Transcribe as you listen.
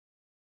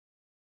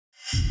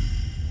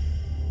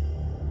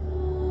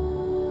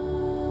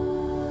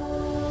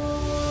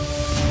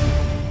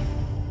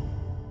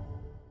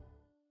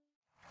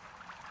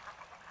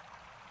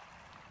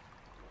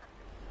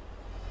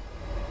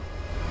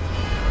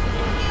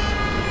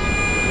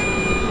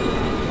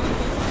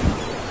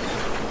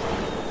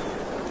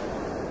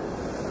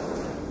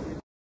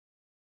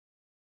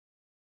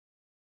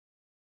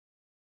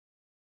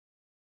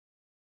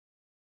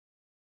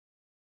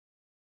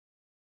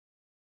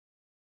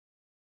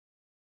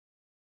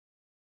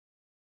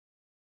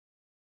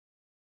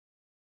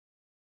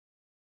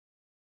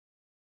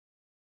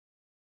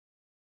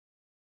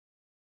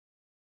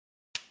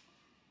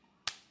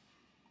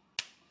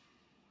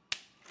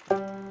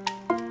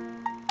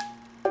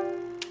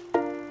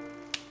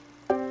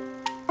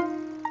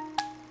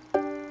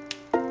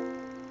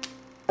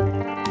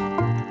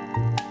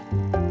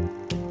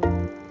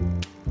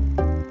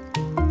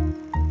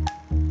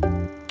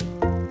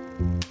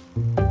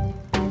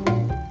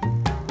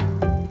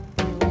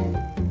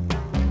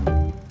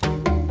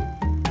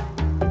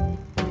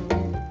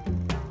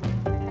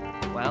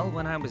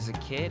was a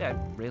kid, I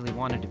really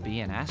wanted to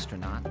be an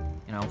astronaut.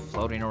 You know,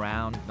 floating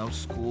around, no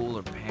school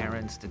or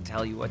parents to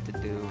tell you what to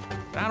do.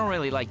 But I don't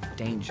really like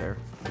danger.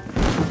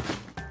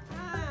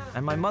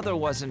 And my mother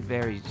wasn't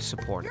very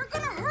supportive. You're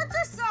gonna hurt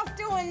yourself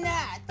doing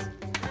that!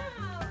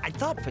 I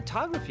thought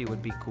photography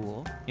would be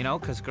cool, you know,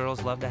 because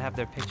girls love to have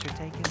their picture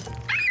taken.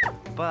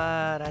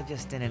 But I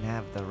just didn't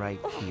have the right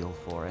feel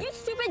for it. You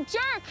stupid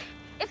jerk!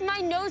 If my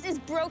nose is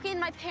broken,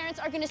 my parents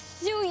are gonna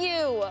sue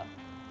you!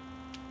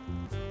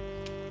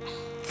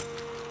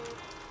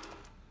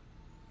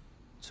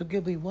 So,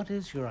 Gilby, what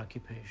is your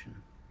occupation?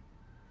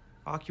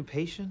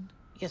 Occupation?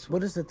 Yes,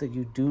 what is it that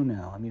you do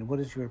now? I mean, what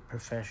is your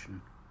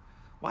profession?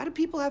 Why do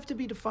people have to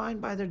be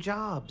defined by their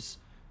jobs?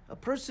 A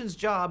person's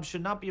job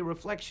should not be a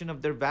reflection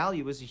of their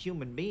value as a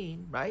human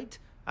being, right?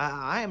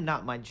 I am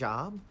not my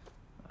job.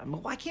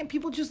 Why can't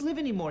people just live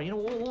anymore? You know,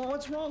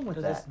 what's wrong with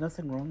that? There's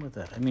nothing wrong with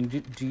that. I mean,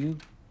 do you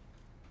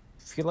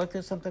feel like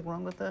there's something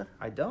wrong with that?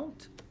 I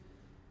don't.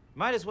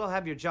 Might as well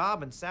have your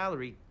job and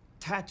salary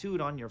tattooed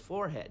on your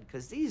forehead,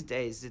 because these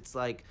days it's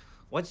like,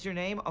 what's your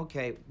name?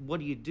 Okay, what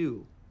do you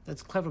do?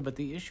 That's clever, but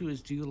the issue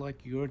is, do you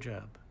like your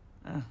job?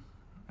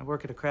 I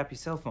work at a crappy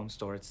cell phone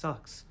store. It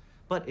sucks.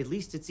 But at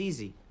least it's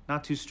easy,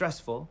 not too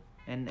stressful,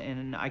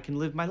 and I can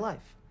live my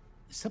life.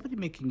 Is somebody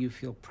making you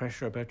feel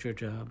pressure about your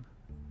job?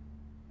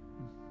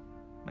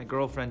 My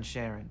girlfriend,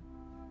 Sharon.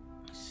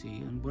 I see.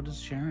 And what does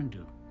Sharon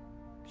do?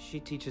 She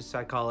teaches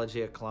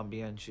psychology at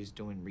Columbia, and she's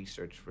doing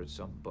research for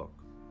some book.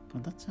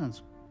 Well, that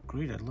sounds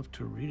great. I'd love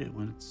to read it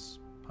when it's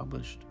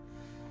published.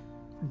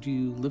 Do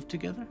you live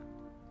together?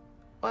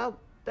 Well,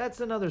 that's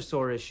another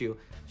sore issue.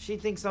 She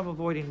thinks I'm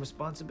avoiding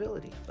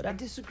responsibility, but I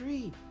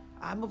disagree.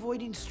 I'm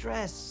avoiding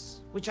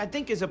stress, which I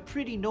think is a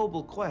pretty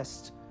noble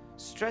quest.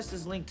 Stress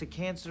is linked to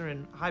cancer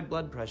and high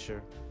blood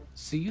pressure.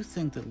 So you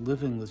think that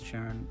living with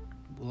Sharon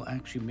will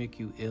actually make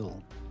you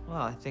ill?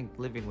 Well, I think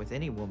living with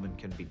any woman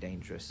can be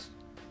dangerous.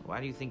 Why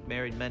do you think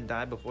married men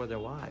die before their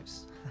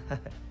wives?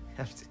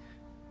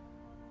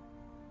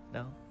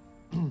 No?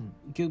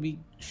 Gilby,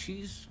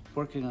 she's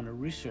working on a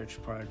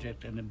research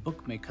project and a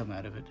book may come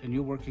out of it, and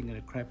you're working at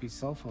a crappy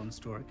cell phone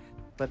store.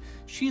 But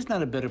she's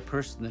not a better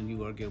person than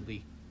you are,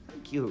 Gilby.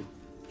 Thank you.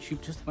 She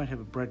just might have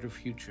a brighter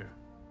future.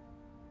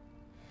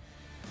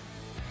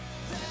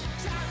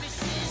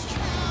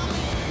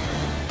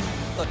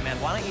 Look,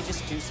 man, why don't you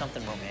just do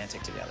something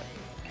romantic together?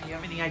 You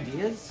have any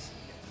ideas?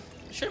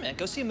 Sure, man,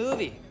 go see a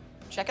movie.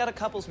 Check out a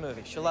couples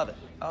movie. She'll love it.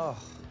 Oh,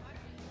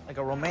 like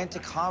a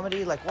romantic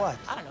comedy? Like what?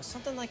 I don't know,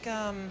 something like,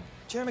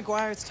 Jerry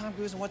Maguire, it's Tom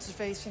Cruise, and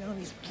what's-his-face, you know, and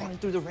he's running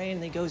through the rain,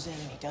 and he goes in,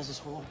 and he does this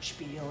whole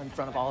spiel in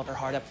front of all of her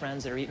hard-up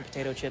friends that are eating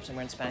potato chips and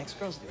wearing Spanx.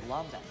 Girls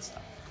love that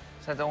stuff.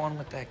 Is that the one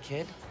with that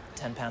kid?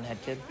 10-pound head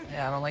kid.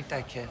 Yeah, I don't like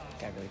that kid. That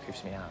guy really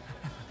creeps me out.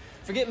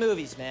 Forget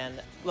movies, man.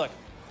 Look,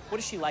 what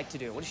does she like to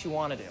do? What does she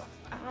want to do?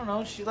 I don't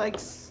know. She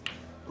likes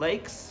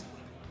lakes,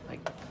 like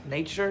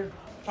nature.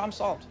 Problem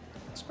solved.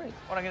 That's great.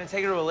 What, I'm gonna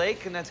take her to a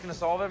lake and that's gonna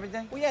solve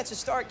everything? Well, yeah, it's a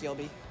start,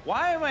 Gilby.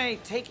 Why am I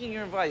taking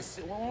your advice?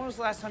 When was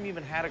the last time you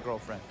even had a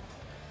girlfriend?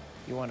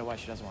 You wonder why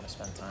she doesn't want to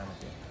spend time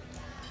with you.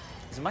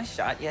 Is it my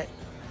shot yet?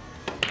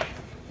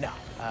 No,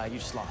 you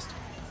just lost.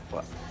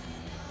 What?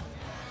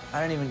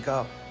 I didn't even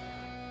go.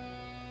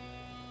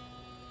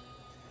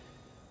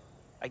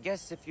 I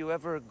guess if you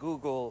ever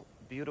Google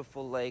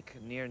beautiful lake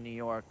near New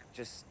York,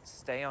 just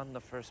stay on the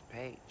first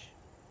page.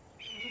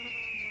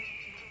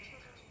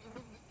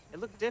 It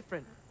looked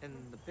different in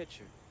the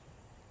picture.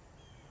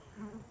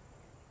 You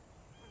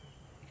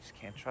just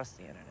can't trust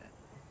the internet.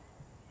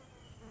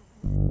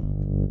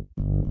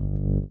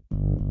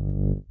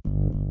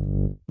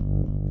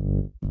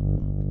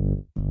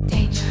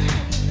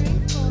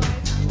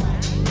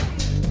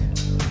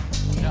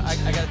 You know,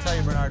 I gotta tell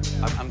you, Bernard,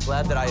 I'm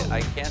glad that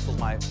I canceled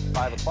my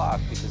 5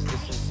 o'clock because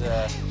this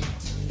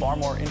is far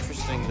more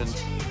interesting than...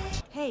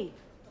 Hey,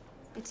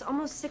 it's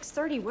almost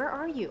 6:30. Where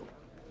are you?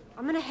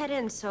 I'm gonna head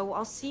in, so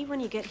I'll see you when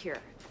you get here.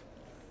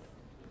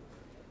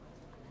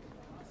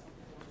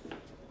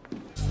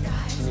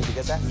 You need to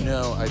get that?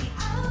 No, I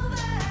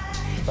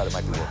thought it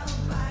might be work.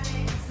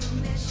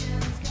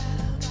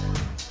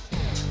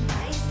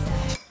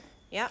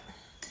 Yep.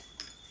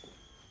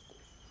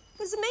 It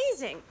was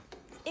amazing.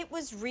 It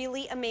was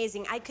really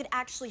amazing. I could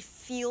actually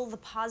feel the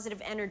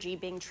positive energy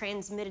being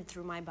transmitted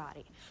through my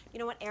body. You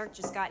know what? Eric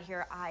just got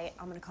here.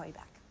 I'm gonna call you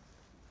back.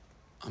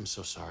 I'm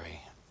so sorry,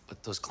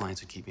 but those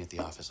clients would keep me at the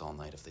office all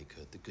night if they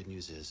could. The good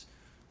news is,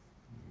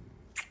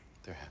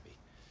 they're happy.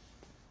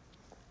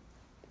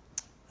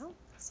 Well,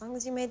 as long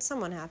as you made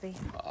someone happy.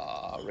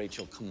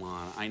 Rachel, come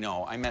on. I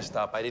know, I messed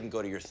up. I didn't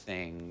go to your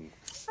thing.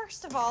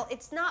 First of all,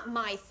 it's not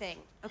my thing,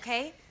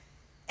 okay?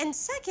 And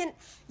second,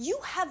 you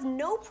have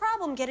no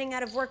problem getting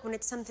out of work when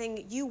it's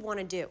something you want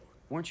to do.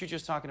 Weren't you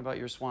just talking about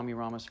your Swami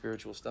Rama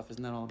spiritual stuff?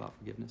 Isn't that all about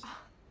forgiveness?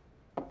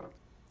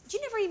 You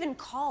never even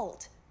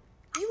called.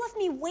 You left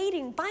me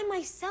waiting by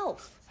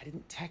myself. I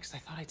didn't text. I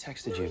thought I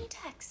texted No, you. you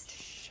text.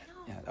 Shit. No.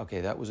 Yeah,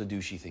 okay, that was a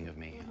douchey thing of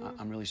me.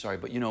 I'm really sorry.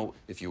 But, you know,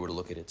 if you were to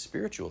look at it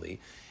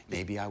spiritually,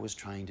 maybe I was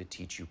trying to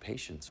teach you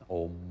patience.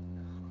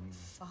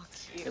 Fuck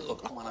you. Hey,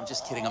 look, come on, I'm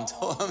just kidding. I'm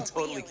totally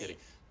Really? kidding.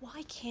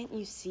 Why can't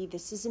you see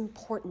this is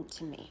important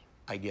to me?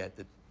 I get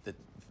that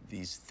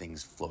these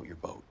things float your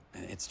boat,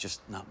 and it's just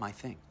not my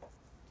thing.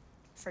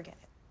 Forget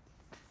it.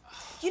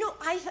 You know,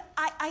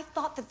 I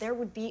thought that there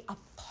would be a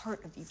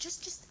part of you,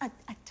 just a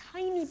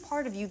tiny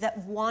part of you that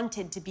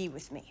wanted to be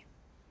with me.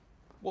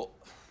 Well,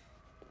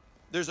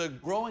 there's a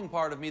growing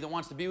part of me that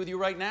wants to be with you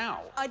right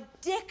now. A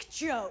dick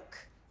joke.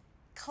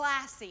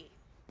 Classy.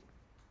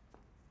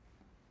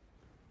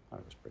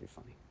 That was pretty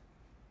funny.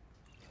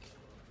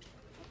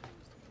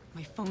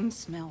 My phone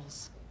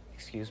smells.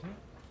 Excuse me?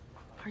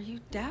 Are you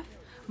deaf?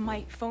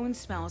 My phone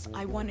smells.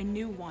 I want a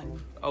new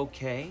one.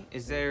 Okay.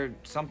 Is there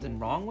something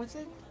wrong with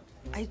it?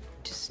 I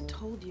just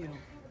told you.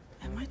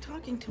 Am I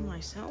talking to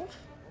myself?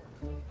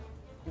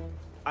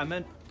 I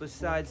meant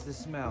besides the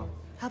smell.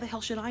 How the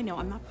hell should I know?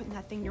 I'm not putting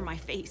that thing near my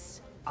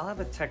face. I'll have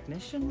a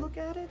technician look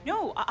at it?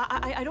 No,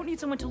 I don't need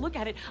someone to look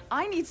at it.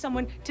 I need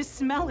someone to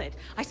smell it.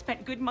 I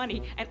spent good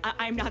money, and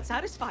I'm not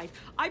satisfied.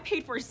 I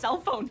paid for a cell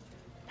phone,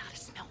 not a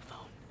smell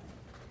phone.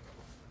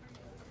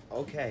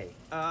 Okay.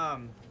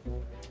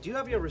 Do you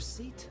have your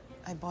receipt?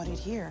 I bought it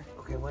here.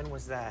 Okay, when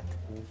was that?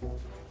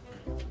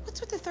 What's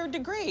with the third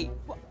degree?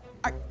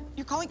 Are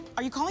you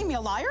calling me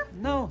a liar?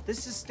 No,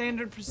 this is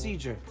standard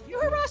procedure. You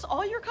harass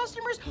all your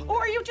customers, or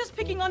are you just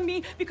picking on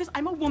me because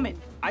I'm a woman?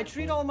 I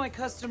treat all my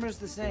customers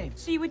the same.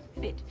 So you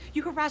admit it.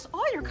 You harass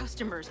all your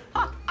customers.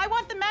 Huh, I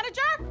want the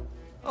manager?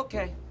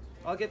 Okay,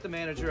 I'll get the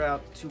manager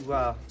out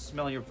to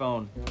smell your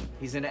phone.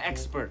 He's an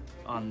expert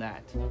on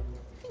that.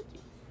 Thank you.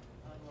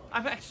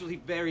 I'm actually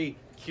very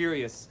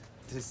curious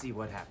to see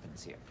what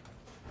happens here.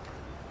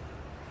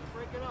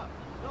 Break it up.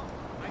 No,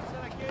 I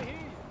said I can't hear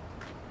you.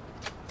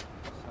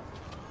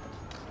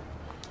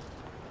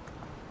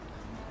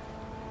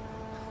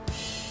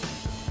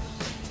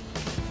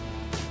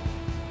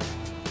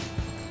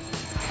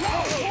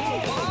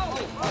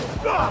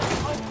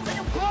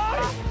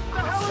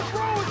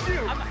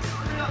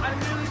 I'm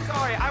really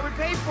sorry. I would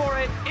pay for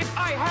it if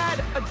I had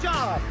a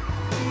job.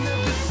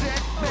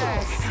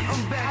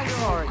 I'm back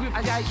on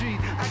Griffin Street.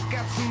 I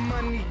got some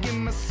money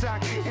in my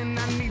sock and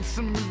I need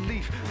some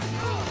relief.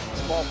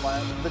 Small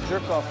plant. The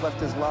jerk-off left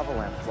his lava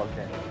lamp plugged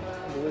in.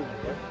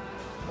 Unbelievable.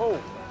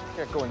 Oh,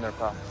 can't go in there,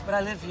 pal. But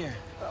I live here.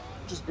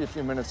 Just be a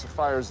few minutes. The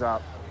fire's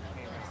out.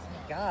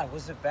 God,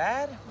 was it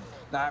bad?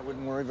 Nah, I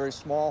wouldn't worry. Very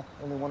small.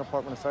 Only one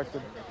apartment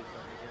affected.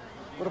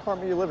 What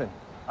apartment you live in?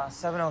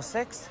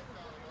 706?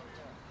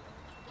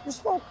 You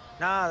smoke?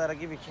 Nah, that'll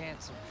give you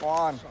cancer. Go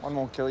on. One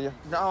won't kill you.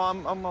 No,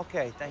 I'm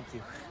okay, thank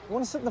you. You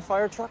want to sit in the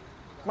fire truck?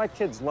 My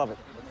kids love it.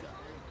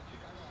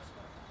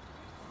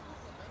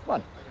 Come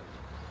on.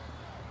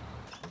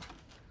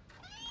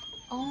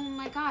 Oh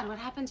my God, what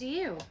happened to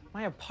you?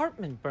 My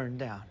apartment burned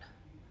down.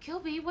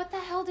 Gilby, what the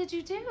hell did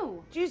you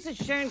do? Jesus,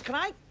 Sharon, can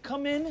I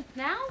come in?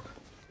 Now?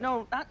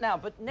 No, not now,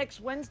 but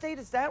next Wednesday,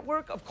 does that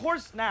work? Of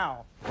course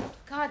now.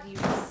 God, you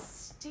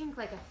stink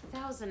like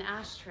 1,000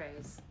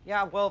 ashtrays.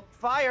 Yeah, well,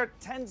 fire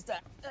tends to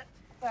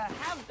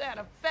have that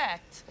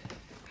effect.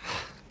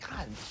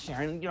 God,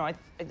 Sharon, you know, I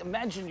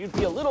imagine you'd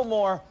be a little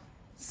more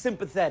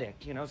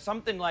sympathetic, you know,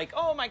 something like,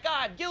 oh my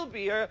God,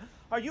 Gilby,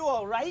 are you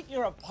all right?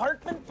 Your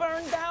apartment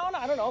burned down?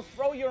 I don't know,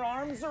 throw your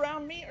arms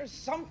around me or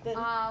something.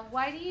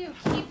 Why do you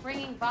keep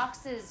bringing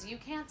boxes? You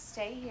can't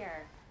stay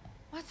here.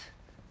 What?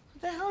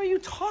 What the hell are you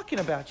talking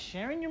about,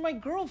 Sharon? You're my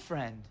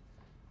girlfriend.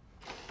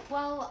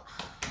 Well,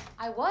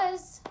 I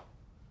was.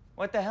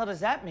 What the hell does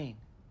that mean?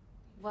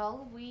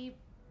 Well, we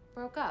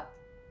broke up.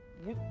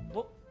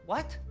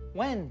 What?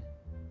 When?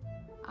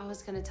 I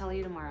was gonna tell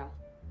you tomorrow.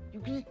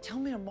 You're gonna tell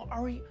me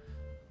tomorrow?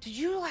 Did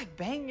you like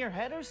bang your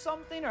head or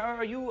something? Or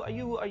are you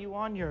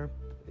on your,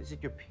 is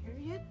it your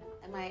period?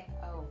 Am I,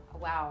 oh,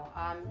 wow.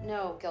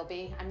 No,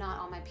 Gilby, I'm not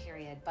on my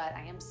period, but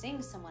I am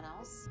seeing someone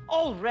else.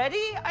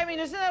 Already? I mean,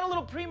 isn't that a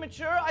little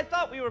premature? I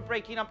thought we were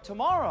breaking up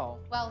tomorrow.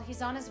 Well,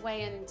 he's on his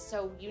way, and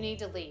so you need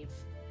to leave.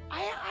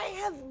 I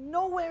have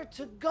nowhere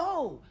to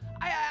go.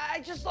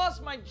 I just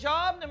lost my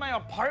job, then my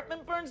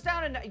apartment burns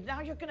down, and now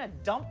you're gonna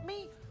dump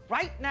me?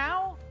 Right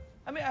now?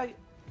 I mean,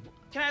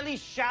 can I at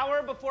least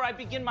shower before I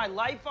begin my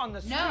life on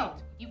the street? No,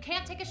 you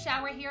can't take a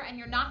shower here, and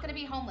you're not gonna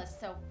be homeless,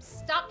 so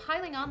stop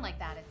piling on like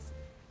that. It's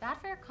bad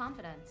for your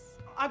confidence.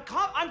 I'm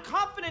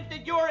confident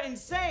that you're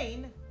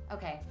insane.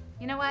 Okay,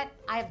 you know what?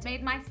 I have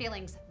made my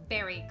feelings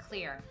very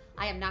clear.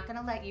 I am not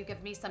gonna let you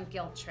give me some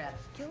guilt trip.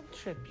 Guilt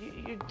trip?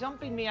 You're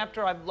dumping me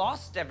after I've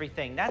lost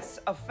everything. That's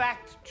a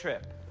fact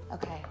trip.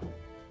 Okay,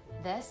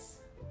 this,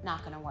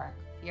 not gonna work.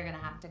 You're gonna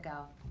have to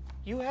go.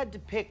 You had to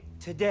pick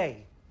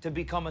today to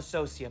become a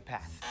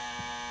sociopath.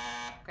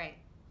 Great.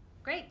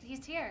 Great,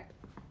 he's here.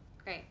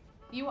 Great.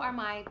 You are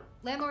my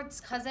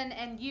landlord's cousin,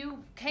 and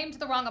you came to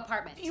the wrong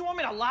apartment. You want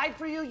me to lie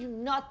for you, you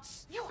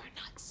nuts? You are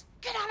nuts.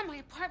 Get out of my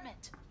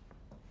apartment.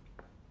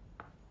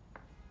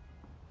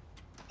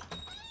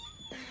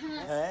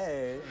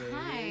 Hey.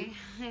 Hi.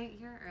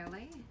 You're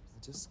early.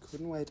 I just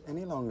couldn't wait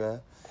any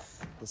longer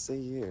to see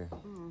you.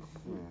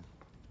 Yeah.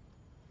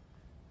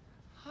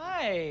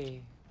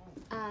 Hi.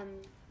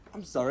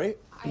 I'm sorry.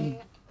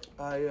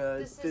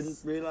 I didn't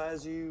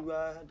realize you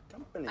had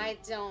company. I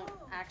don't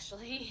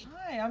actually.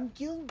 Hi, I'm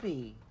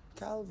Gilby.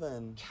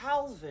 Calvin.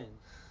 Calvin.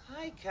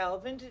 Hi,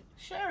 Calvin.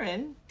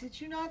 Sharon, did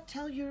you not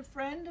tell your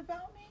friend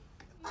about me?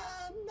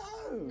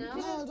 No,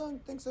 I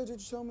don't think so. Did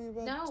you tell me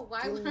about No,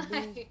 why would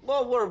I?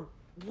 Well,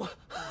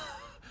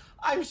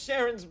 I'm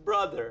Sharon's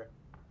brother.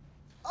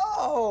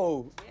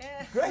 Oh,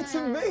 yeah. Great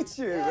to meet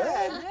you.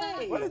 Yeah,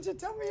 hey. What did you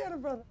tell me you had a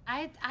brother?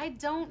 I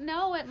don't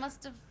know. It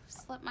must have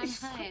slipped my mind.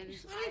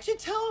 Why don't you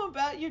tell him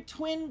about your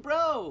twin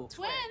bro?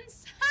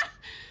 Twins.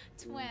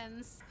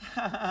 Twins.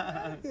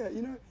 Yeah,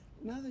 you know,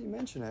 now that you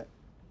mention it,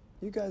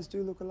 you guys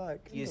do look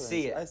alike. You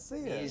see it. I see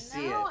it. You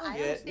see No, it. I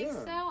don't think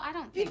so. I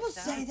don't think so. People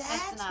say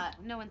that. It's not.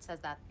 No one says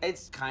that.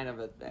 It's kind of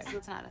a thing.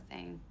 It's not a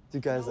thing. Do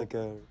you guys like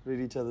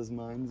read each other's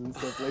minds and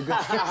stuff like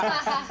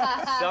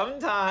that?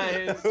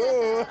 Sometimes.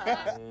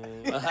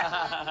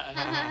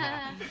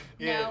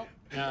 No.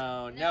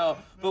 No.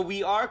 But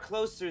we are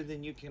closer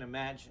than you can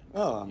imagine.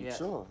 Oh, I'm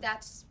sure.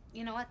 That's,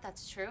 you know what?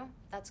 That's true.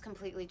 That's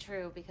completely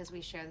true because we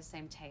share the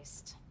same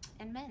taste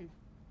in men.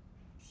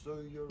 So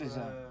you're. Is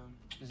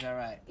that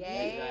right?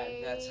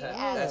 Gay.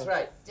 That's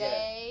right.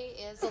 Day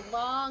is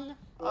long.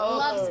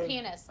 Loves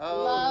penis.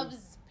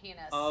 Loves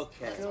penis.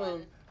 Okay. This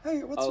one.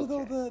 Hey, what's with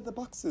all the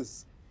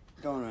boxes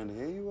going around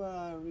here? You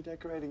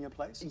redecorating your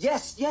place?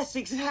 Yes,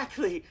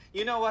 exactly.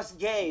 You know, us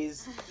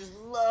gays just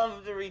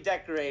love to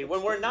redecorate.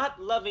 When we're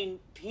not loving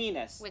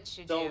penis Which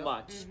you so do.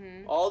 much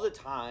Mhm. all the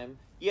time,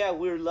 yeah,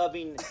 we're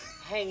loving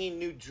hanging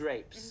new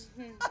drapes.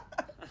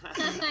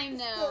 I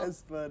know.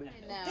 That's funny.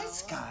 I know.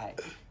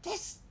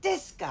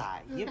 This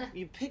guy.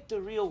 You picked a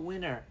real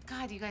winner.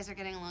 God, you guys are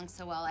getting along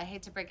so well. I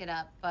hate to break it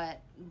up, but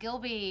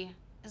Gilby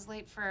is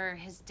late for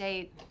his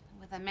date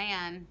with a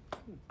man,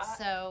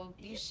 so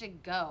you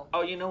should go.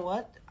 Oh, you know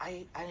what?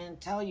 I didn't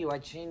tell you I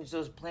changed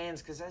those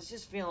plans because I was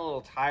just feeling a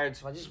little tired,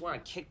 so I just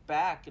want to kick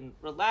back and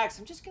relax.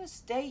 I'm just gonna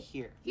stay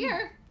here.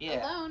 Here?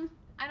 Yeah. Alone?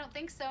 I don't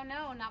think so.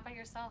 No, not by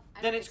yourself.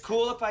 Then it's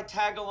cool if I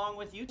tag along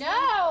with you.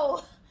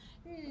 No!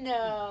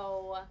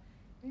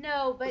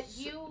 No, but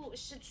you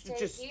should stay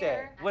Just stay.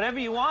 here. Whatever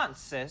you want,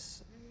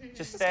 sis.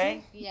 Just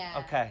stay?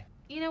 Yeah. Okay.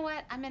 You know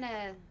what? I'm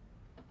gonna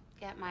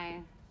get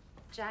my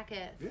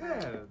jacket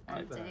for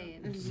our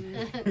date.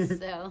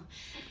 So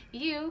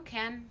you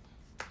can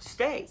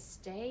Stay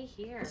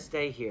here.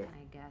 Stay here.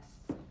 I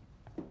guess.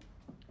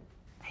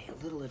 Hey,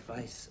 a little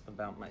advice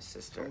about my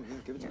sister. Oh, yeah,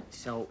 give it to me.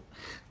 So,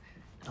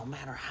 no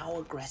matter how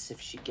aggressive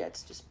she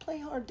gets, just play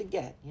hard to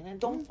get. You know,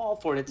 don't fall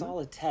for it. It's all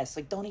a test.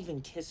 Like, don't even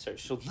kiss her.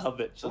 She'll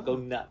love it. She'll go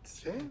nuts.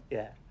 Sure.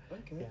 Yeah.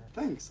 Okay. Yeah.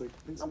 Thanks. Like,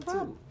 thanks No for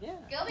problem. Yeah.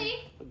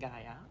 Gilby, The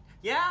guy out.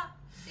 Yeah.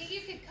 think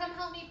you could come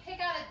help me pick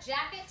out a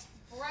jacket,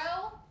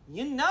 bro?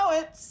 You know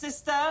it,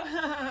 sister.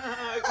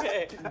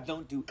 Okay.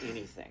 Don't do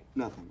anything.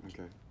 Nothing.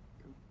 Okay.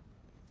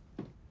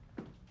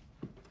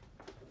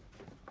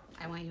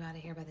 I want you out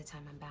of here by the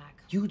time I'm back.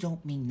 You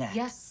don't mean that.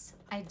 Yes,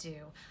 I do.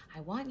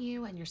 I want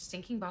you and your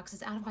stinking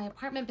boxes out of my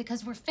apartment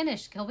because we're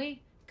finished,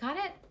 Gilby. Got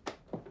it?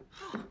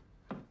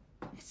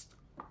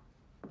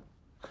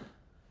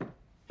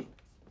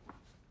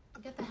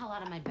 Get the hell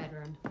out of my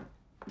bedroom.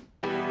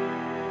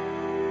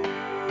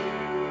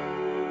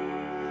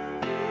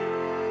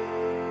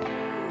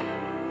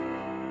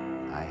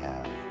 I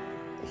have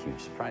a huge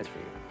surprise for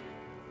you.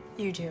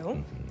 You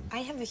do? I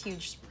have a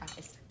huge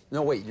surprise.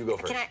 No, wait, you go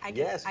first. Can I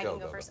Yes, I go, can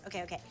go go, first?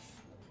 Okay.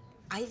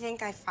 I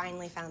think I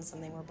finally found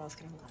something we're both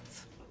gonna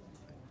love.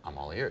 I'm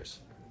all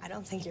ears. I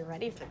don't think you're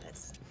ready for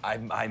this.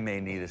 I may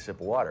need a sip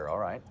of water, all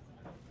right?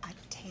 A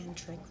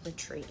tantric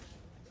retreat.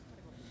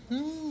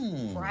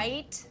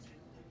 Right.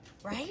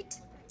 Right?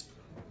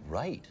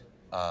 Right.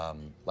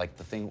 Like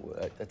the thing,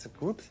 that's a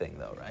group thing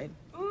though, right?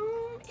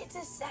 It's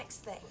a sex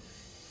thing.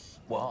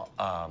 Well,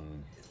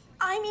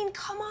 I mean,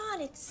 come on,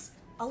 it's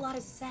a lot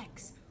of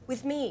sex.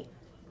 With me.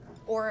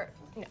 Or,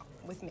 no,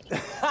 with me.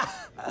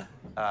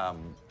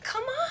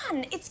 Come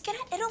on,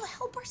 it'll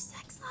help our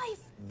sex life.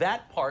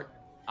 that part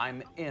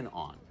I'm in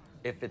on.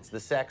 If it's the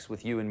sex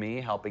with you and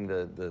me helping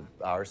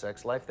our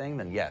sex life thing,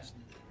 then yes.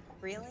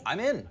 Really? I'm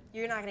in.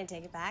 You're not gonna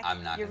take it back?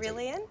 I'm not You're gonna take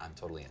really it. in? I'm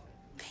totally in.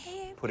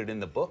 Babe. Put it in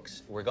the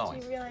books, we're going.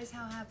 Do you realize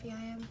how happy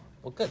I am?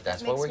 Well, good,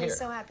 that's That why makes we're me here.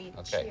 so happy.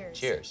 Okay, Cheers.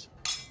 cheers.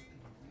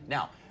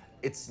 Now,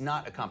 it's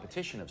not a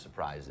competition of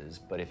surprises,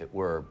 but if it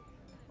were,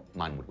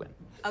 mine would win.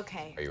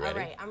 Okay. Are you ready?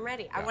 All right, I'm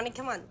ready. I Yeah. want to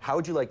come on. How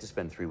would you like to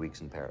spend 3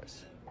 weeks in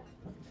Paris?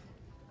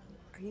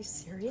 Are you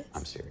serious?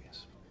 I'm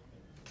serious.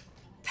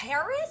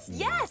 Paris?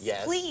 Yes,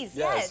 please,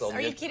 yes.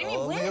 Are you kidding me?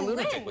 Only a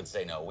lunatic When? would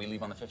say no. We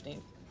leave on the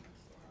 15th.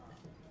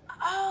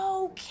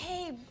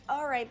 Okay,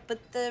 all right, but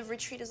the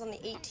retreat is on the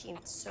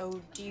 18th,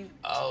 so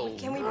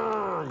can we...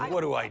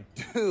 What do I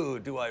do?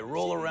 Do I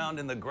roll around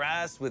in the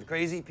grass with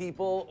crazy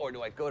people, or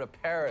do I go to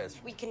Paris?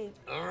 We can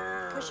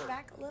push it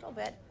back a little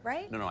bit,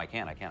 right? No, I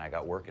can't. I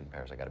got work in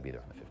Paris. I got to be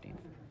there on the 15th.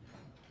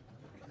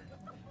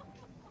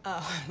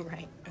 Oh,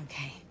 right,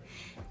 okay.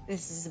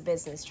 This is a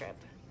business trip.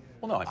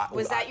 Well, no,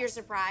 Was that your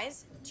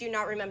surprise? Do you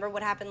not remember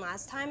what happened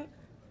last time?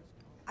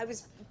 I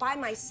was by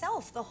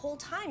myself the whole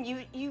time.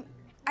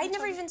 I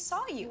never even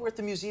saw you. You were at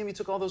the museum, you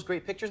took all those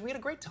great pictures, we had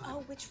a great time.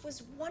 Oh, which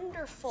was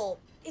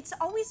wonderful. It's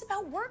always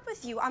about work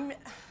with you.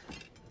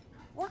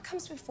 Work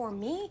comes before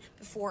me,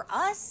 before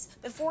us,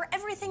 before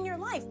everything in your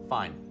life.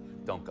 Fine,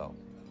 don't go.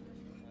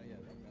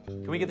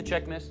 Can we get the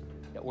check, miss?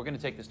 Yeah, we're gonna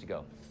take this to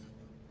go.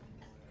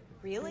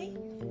 Really?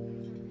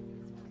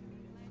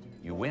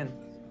 You win.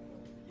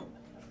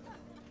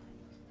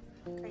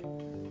 Great.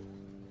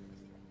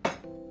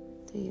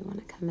 Do you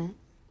want to come in?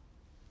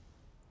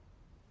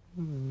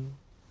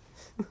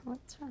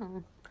 What's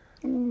wrong?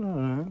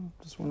 No,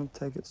 just want to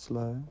take it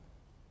slow.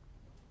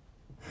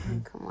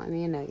 Oh, come on,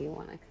 you know you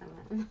want to come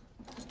in.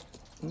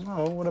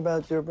 No, what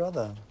about your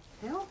brother?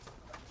 Bill?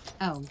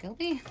 Oh,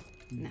 Gilby?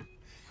 No.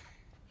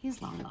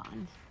 He's long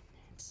gone.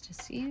 It's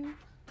just you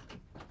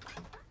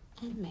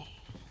and me.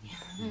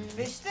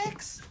 Fish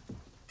sticks?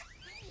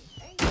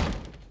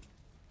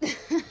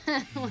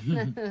 One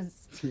of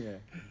those. Yeah.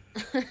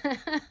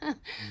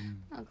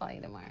 I'll call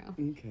you tomorrow.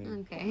 Okay.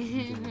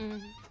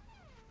 Okay.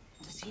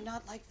 Does he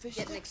not like fish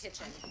Get in the sticks?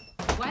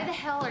 kitchen. Why the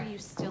hell are you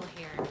still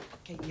here?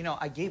 Okay, you know,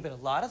 I gave it a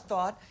lot of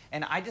thought,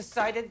 and I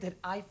decided that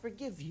I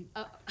forgive you.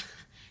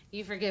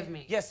 You forgive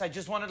me? Yes, I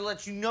just wanted to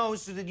let you know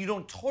so that you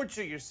don't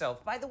torture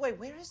yourself. By the way,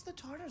 where is the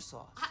tartar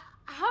sauce?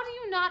 How do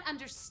you not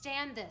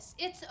understand this?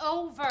 It's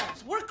over.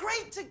 We're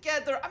great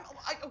together.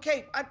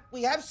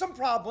 We have some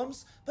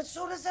problems, but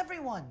so does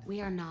everyone. We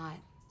are not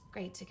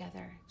great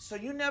together. So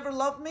you never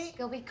loved me?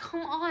 Gilby,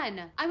 come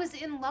on. I was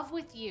in love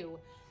with you.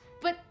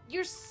 But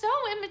you're so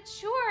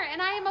immature,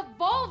 and I am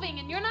evolving,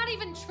 and you're not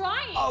even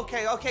trying.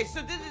 Okay, so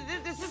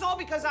this is all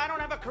because I don't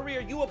have a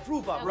career you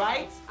approve of, Okay.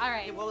 right? All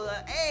right. Well,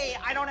 A,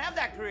 I don't have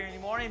that career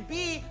anymore, and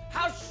B,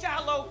 how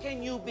shallow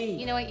can you be?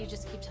 You know what? You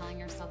just keep telling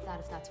yourself that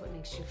if that's what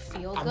makes you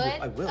feel I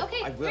good. will.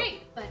 Okay, I will.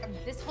 great. But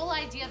this whole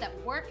idea that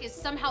work is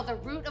somehow the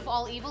root of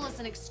all evil is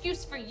an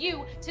excuse for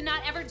you to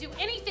not ever do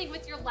anything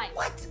with your life.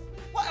 What?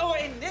 Oh,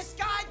 and this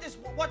guy,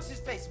 what's his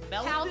face,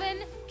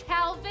 Melvin?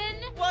 Calvin?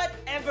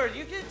 Whatever.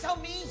 You can tell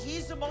me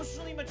he's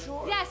emotionally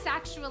mature. Yes,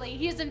 actually.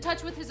 He is in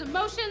touch with his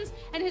emotions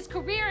and his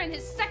career and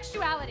his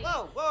sexuality.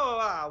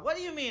 Whoa. What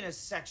do you mean his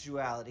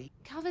sexuality?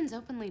 Calvin's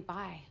openly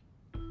bi.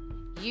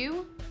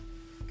 You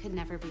could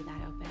never be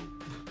that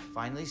open.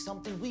 Finally,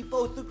 something we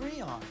both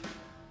agree on.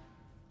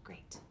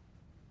 Great.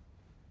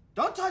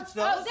 Don't touch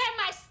those. Oh,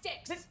 they're my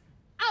sticks.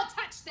 I'll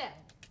touch them.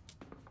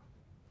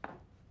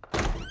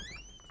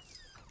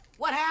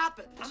 What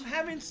happened? I'm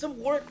having some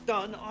work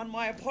done on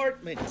my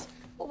apartment.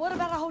 Well, what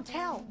about a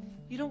hotel?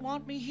 You don't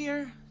want me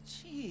here?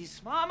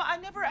 Jeez, Mom, I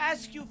never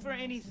asked you for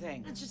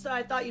anything. It's just that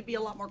I thought you'd be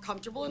a lot more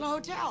comfortable in a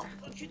hotel.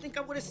 Don't you think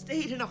I would have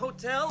stayed in a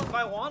hotel if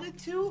I wanted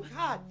to?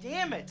 God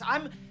damn it.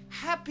 I'm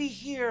happy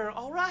here,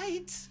 all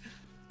right?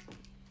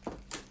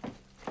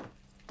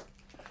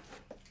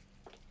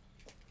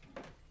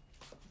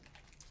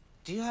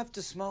 Do you have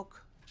to smoke?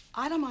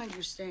 I don't mind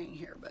your staying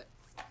here, but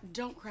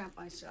don't cramp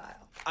my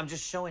style. I'm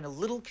just showing a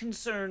little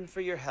concern for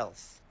your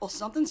health. Well,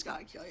 something's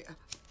gotta kill you.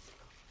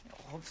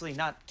 Hopefully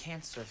not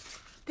cancer.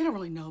 They don't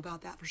really know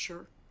about that for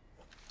sure.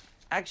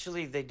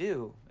 Actually, they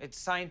do. It's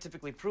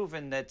scientifically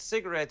proven that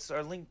cigarettes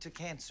are linked to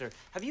cancer.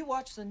 Have you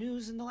watched the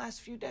news in the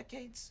last few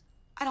decades?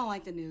 I don't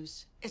like the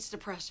news. It's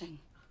depressing.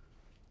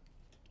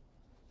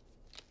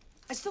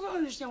 I still don't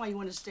understand why you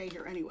want to stay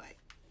here anyway.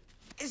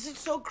 Is it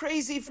so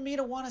crazy for me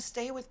to want to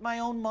stay with my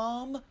own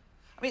mom?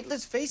 I mean,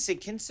 let's face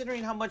it,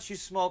 considering how much you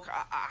smoke,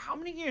 how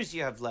many years do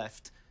you have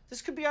left?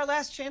 This could be our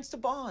last chance to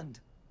bond.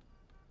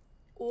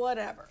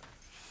 Whatever.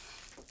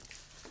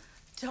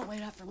 Don't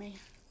wait up for me.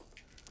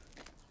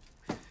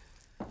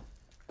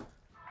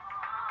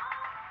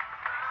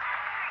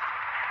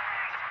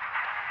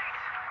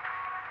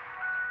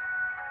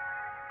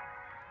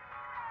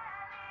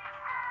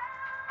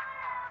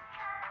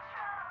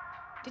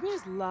 Didn't you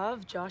just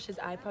love Josh's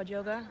iPod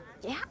yoga?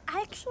 Yeah,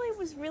 actually, it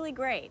was really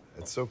great.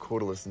 It's so cool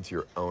to listen to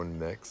your own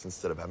mix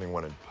instead of having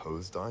one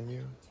imposed on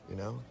you, you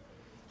know?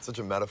 It's such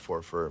a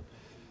metaphor for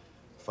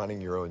finding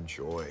your own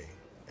joy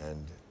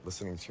and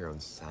listening to your own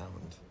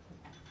sound.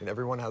 I mean,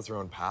 everyone has their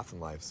own path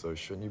in life, so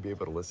shouldn't you be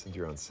able to listen to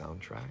your own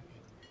soundtrack?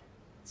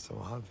 It's so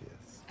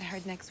obvious. I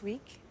heard next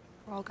week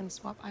we're all gonna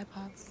swap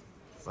iPods.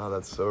 Wow,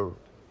 that's so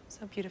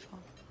So beautiful.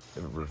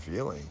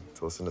 revealing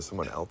to listen to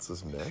someone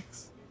else's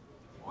mix.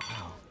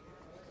 Wow.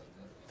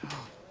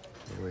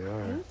 Here we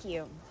are. Thank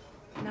you.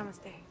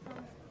 Namaste.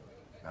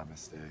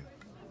 Namaste.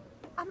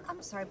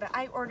 I'm sorry, but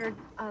I ordered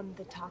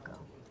the taco.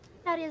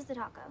 That is the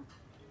taco.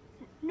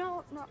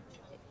 No.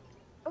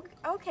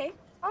 Okay.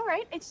 All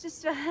right. It's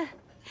just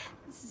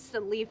this is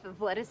a leaf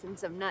of lettuce and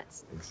some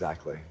nuts.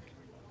 Exactly.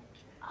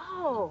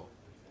 Oh.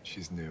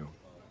 She's new.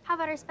 How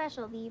about our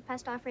special, the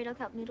pesto Alfredo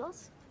kelp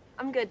noodles?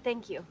 I'm good,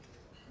 thank you.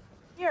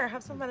 Here,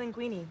 have some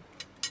linguine.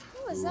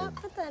 Oh, is that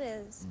what that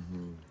is?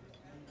 Mm-hmm.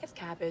 It's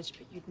cabbage,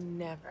 but you'd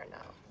never know.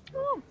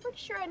 Oh, I'm pretty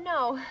sure I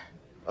know.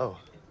 Oh,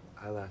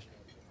 eyelash.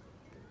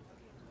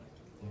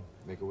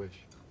 Make a wish.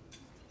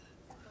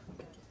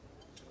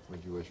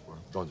 What'd you wish for?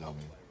 Don't tell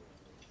me.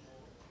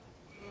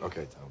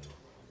 Okay, tell me.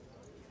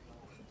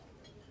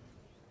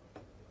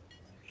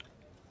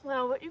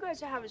 Well, what you guys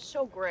have is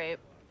so great.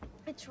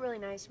 It's really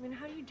nice. I mean,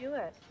 how do you do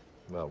it?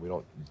 Well, we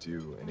don't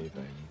do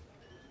anything.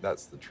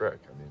 That's the trick.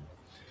 I mean,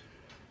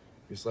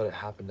 we just let it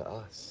happen to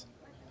us.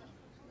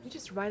 We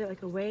just ride it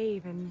like a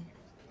wave and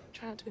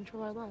try not to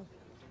control our love.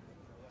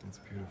 It's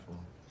beautiful.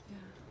 Yeah.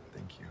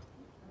 Thank you.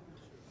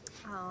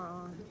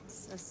 Oh,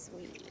 so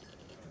sweet.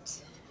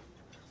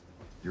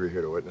 You were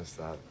here to witness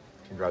that.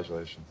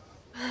 Congratulations.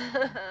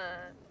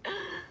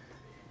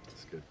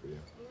 It's good for you.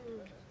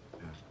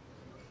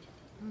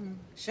 Yeah.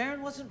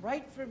 Sharon wasn't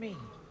right for me.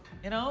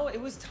 You know,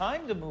 it was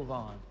time to move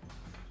on.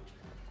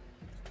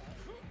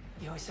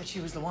 You always said she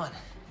was the one.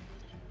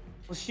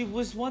 Well, she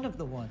was one of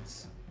the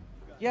ones.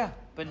 Yeah,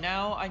 but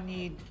now I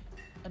need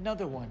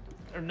another one.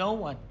 Or no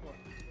one.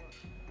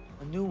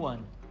 A new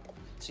one.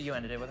 So you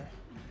ended it with her?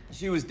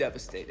 She was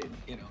devastated,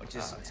 you know,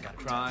 just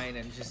crying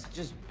and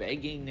just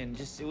begging and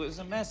it was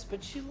a mess.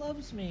 But she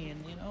loves me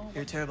and, you know.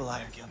 You're a terrible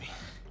liar, Gilby.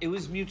 It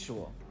was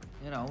mutual.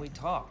 You know, we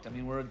talked. I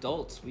mean, we're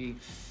adults. We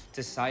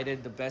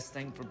decided the best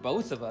thing for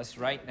both of us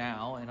right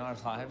now in our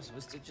lives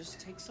was to just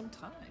take some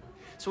time.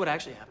 So what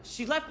actually happened?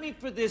 She left me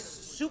for this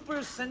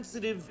super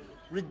sensitive,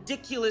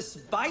 ridiculous,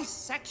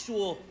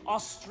 bisexual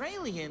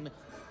Australian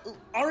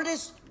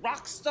artist,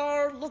 rock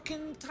star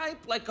looking type,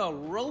 like a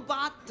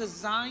robot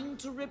designed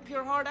to rip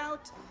your heart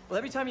out. Well,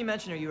 every time you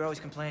mention her, you were always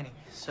complaining.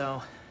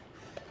 So,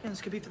 yeah,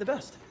 this could be for the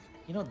best.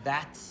 You know,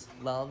 that's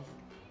love.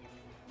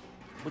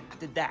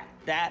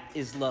 That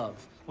is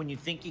love. When you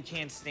think you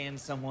can't stand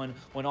someone,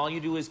 when all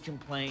you do is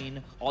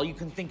complain, all you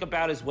can think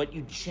about is what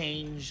you'd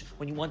change,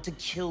 when you want to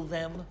kill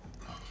them.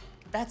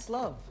 That's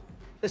love.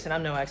 Listen,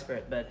 I'm no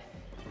expert, but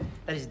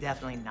that is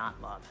definitely not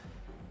love.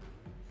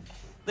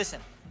 Listen,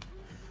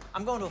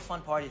 I'm going to a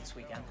fun party this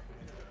weekend,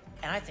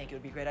 and I think it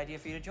would be a great idea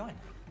for you to join.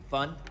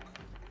 Fun?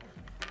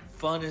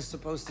 Fun is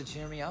supposed to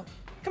cheer me up?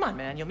 Come on,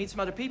 man. You'll meet some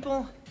other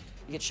people.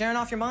 You get Sharon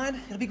off your mind.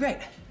 It'll be great.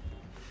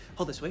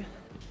 Hold this, will you?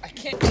 I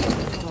can't.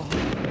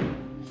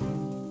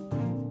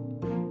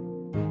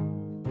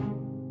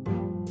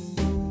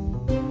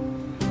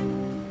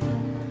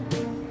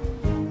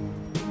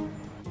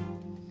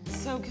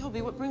 So,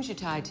 Gilby, what brings you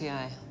to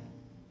ITI?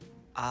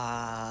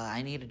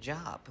 I need a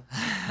job.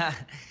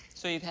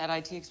 So you've had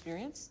IT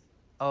experience?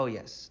 Oh,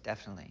 yes,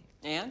 definitely.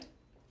 And?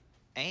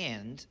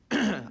 And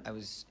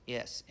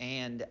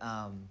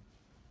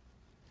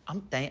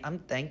I'm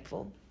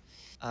thankful.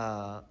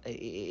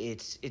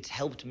 It's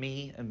helped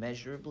me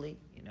immeasurably.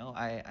 You know,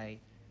 I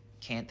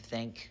can't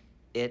thank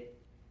it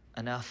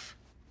enough.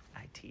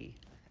 IT.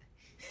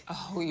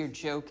 Oh, you're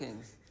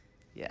joking.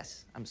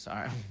 Yes, I'm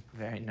sorry. I'm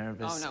very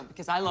nervous. Oh, no,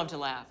 because I love to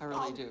laugh. I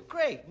really do.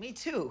 Great, me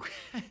too.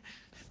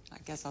 I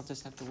guess I'll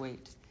just have to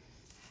wait.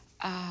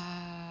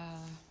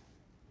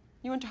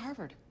 You went to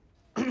Harvard.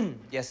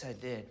 Yes, I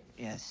did.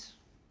 Yes.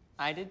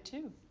 I did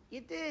too.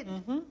 You did?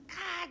 Mm-hmm.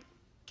 God,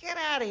 get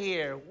out of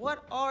here.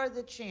 What are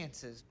the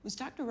chances? Was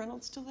Dr.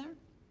 Reynolds still there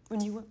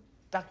when you were?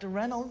 Dr.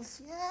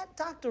 Reynolds? Yeah,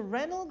 Dr.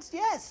 Reynolds,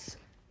 yes.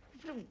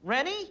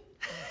 Rennie?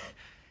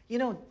 You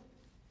know,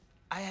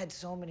 I had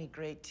so many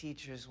great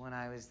teachers when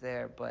I was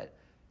there, but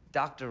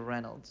Dr.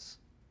 Reynolds,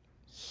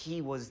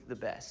 he was the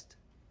best.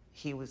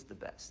 He was the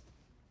best.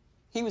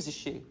 He was a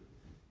she.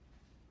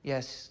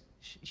 Yes,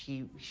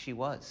 she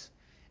was.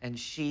 And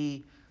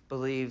she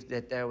believed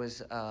that there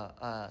was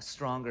a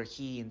stronger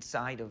he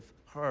inside of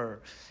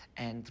her.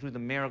 And through the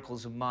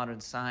miracles of modern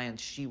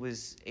science, she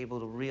was able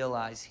to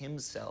realize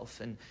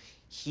himself. And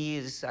he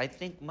is, I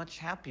think, much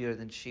happier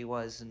than she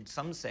was, and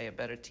some say a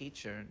better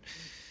teacher. And,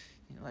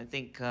 you know, I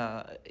think,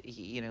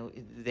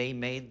 they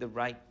made the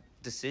right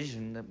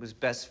decision that was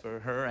best for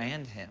her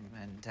and him.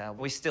 And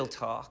we still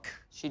talk.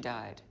 She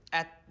died.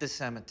 At the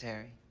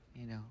cemetery.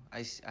 You know,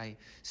 I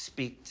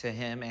speak to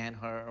him and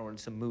her, or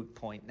it's a moot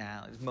point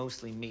now. It's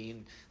mostly me,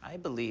 and I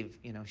believe,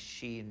 you know,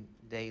 she and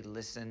they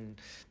listen,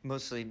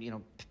 mostly, you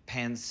know,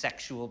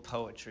 pansexual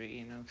poetry,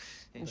 you know.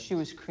 And she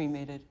was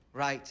cremated.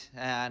 Right,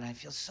 and I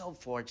feel so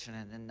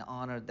fortunate and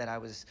honored that I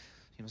was,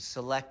 you know,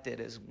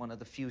 selected as one of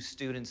the few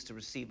students to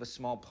receive a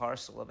small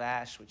parcel of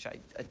ash, which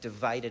I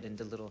divided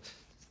into little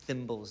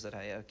thimbles that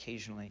I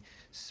occasionally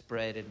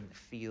spread in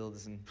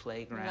fields and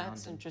playgrounds. Well,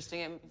 that's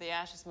interesting. And the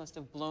ashes must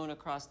have blown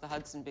across the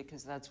Hudson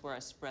because that's where I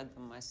spread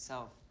them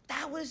myself.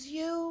 That was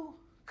you?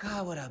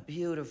 God, what a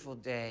beautiful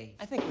day.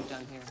 I think we're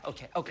done here.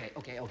 Okay.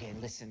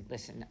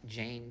 Listen,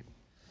 Jane.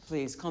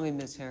 Please, call me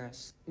Miss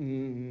Harris.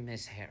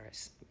 Miss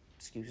Harris,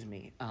 excuse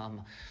me.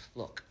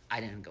 Look,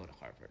 I didn't go to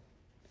Harvard.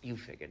 You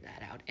figured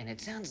that out. And it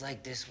sounds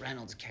like this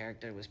Reynolds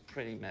character was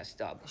pretty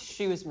messed up.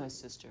 She was my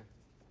sister.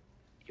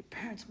 Your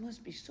parents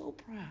must be so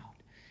proud.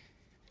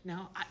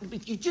 Now,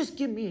 if you just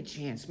give me a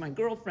chance. My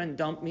girlfriend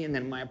dumped me, and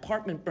then my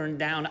apartment burned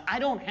down. I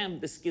don't have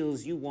the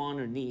skills you want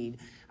or need.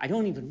 I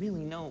don't even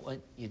really know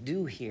what you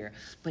do here.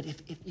 But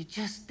if you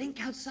just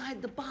think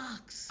outside the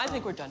box. I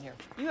think we're done here.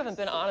 You haven't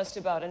been honest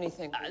about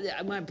anything.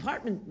 My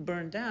apartment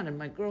burned down, and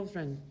my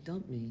girlfriend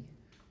dumped me.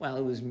 Well,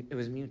 it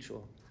was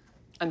mutual.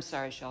 I'm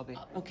sorry, Shelby.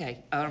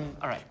 Okay, all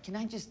right. Can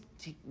I just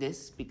take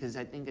this? Because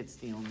I think it's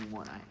the only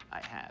one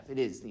I have. It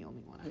is the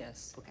only one I have.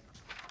 Yes. Okay.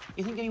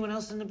 You think anyone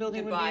else in the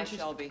building would be Goodbye, interested?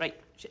 Shelby. Right,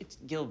 it's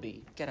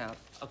Gilby. Get out.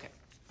 Okay.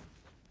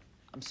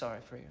 I'm sorry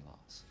for your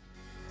loss.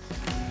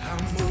 I'm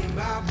on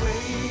my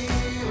way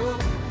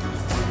up,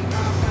 on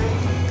my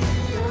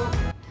way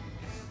up.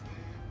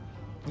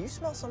 Do you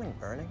smell something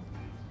burning?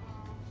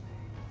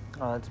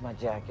 Oh, that's my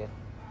jacket.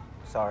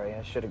 Sorry,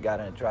 I should have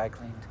gotten it dry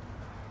cleaned.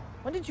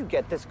 When did you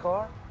get this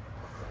car?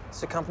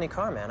 It's a company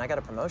car, man. I got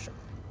a promotion.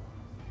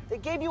 They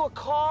gave you a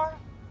car?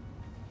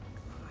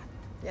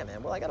 Yeah,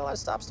 man. Well, I got a lot of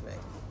stops to make.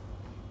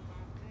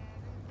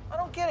 I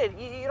don't get it.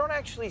 You don't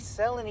actually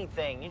sell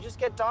anything. You just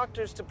get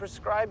doctors to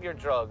prescribe your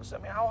drugs. I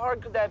mean, how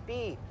hard could that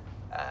be?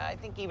 I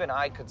think even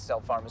I could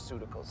sell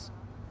pharmaceuticals.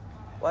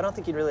 Well, I don't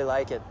think you'd really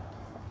like it.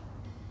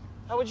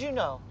 How would you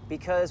know?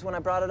 Because when I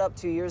brought it up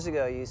 2 years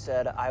ago, you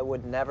said I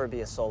would never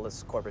be a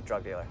soulless corporate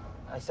drug dealer.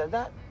 I said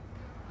that?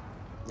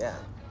 Yeah.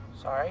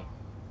 Sorry.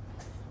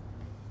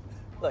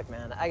 Look,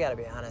 man, I gotta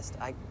be honest.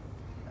 I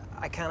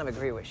kind of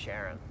agree with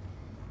Sharon.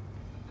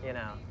 You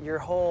know, your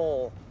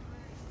whole,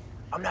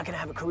 I'm not gonna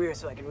have a career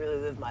so I can really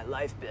live my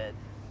life bit.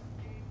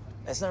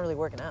 It's not really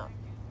working out.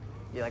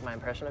 You like my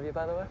impression of you,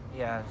 by the way?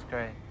 Yeah, it's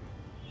great.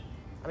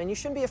 I mean, you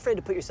shouldn't be afraid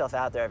to put yourself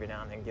out there every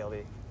now and then,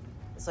 Gilby.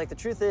 It's like the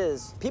truth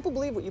is, people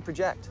believe what you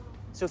project.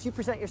 So if you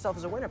present yourself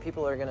as a winner,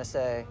 people are gonna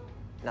say,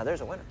 now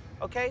there's a winner.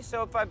 Okay,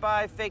 so if I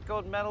buy fake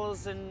gold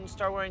medals and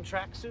start wearing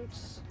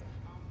tracksuits,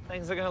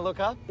 things are gonna look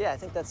up? Yeah, I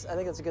think that's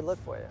a good look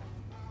for you.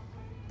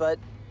 But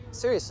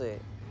seriously,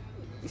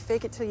 you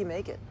fake it till you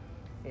make it.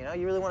 You know,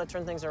 you really want to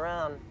turn things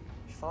around,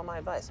 you follow my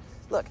advice.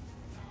 Look,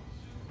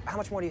 how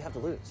much more do you have to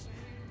lose?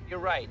 You're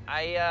right.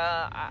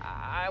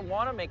 I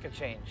want to make a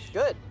change.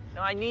 Good.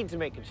 No, I need to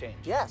make a change.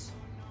 Yes.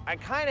 I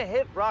kind of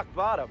hit rock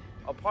bottom.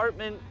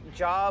 Apartment,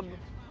 job,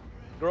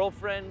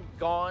 girlfriend,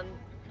 gone,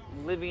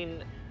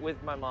 living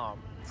with my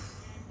mom.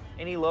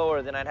 Any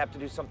lower, then I'd have to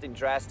do something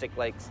drastic,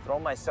 like throw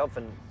myself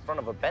in front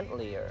of a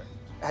Bentley or...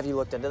 Have you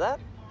looked into that?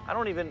 I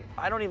don't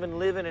even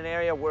live in an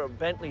area where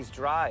Bentleys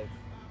drive.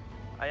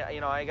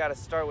 I gotta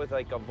start with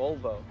like a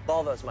Volvo.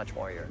 Volvo's much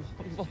more your...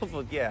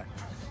 Volvo, yeah.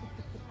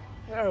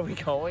 Where are we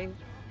going?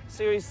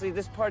 Seriously,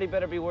 this party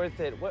better be worth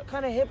it. What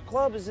kind of hip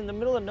club is in the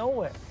middle of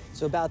nowhere?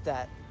 So about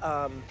that,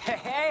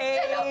 Hey!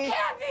 Hello,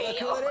 Kathy!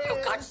 Oh,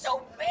 you got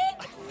so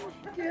big!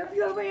 Have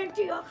you ever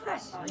into your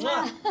office?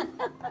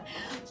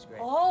 That's great.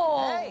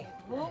 Oh, Hey.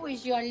 who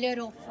is your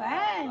little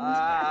friend?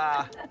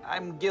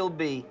 I'm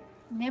Gilby.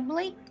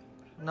 Nibbly?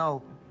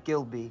 No,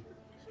 Gilby.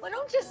 Well,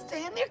 don't just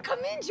stand there. Come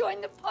in, join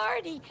the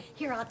party.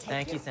 Here, I'll take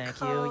Thank your you, thank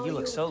coat. you. You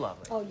look so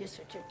lovely. Oh, you're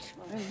such a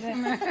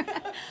twin.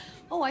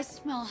 Oh, I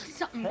smell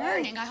something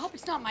burning. I hope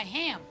it's not my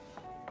ham.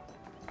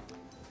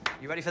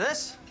 You ready for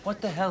this?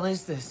 What the hell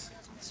is this?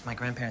 It's my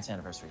grandparents'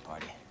 anniversary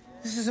party.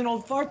 This is an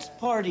old farts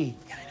party.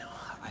 Yeah, I know.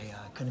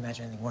 I couldn't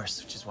imagine anything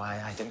worse, which is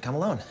why I didn't come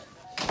alone.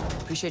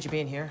 Appreciate you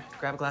being here.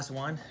 Grab a glass of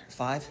wine, or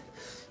 5.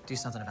 Do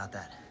something about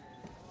that.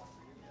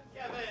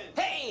 Kevin!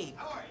 Hey!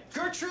 How are you?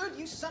 Gertrude,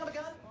 you son of a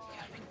gun!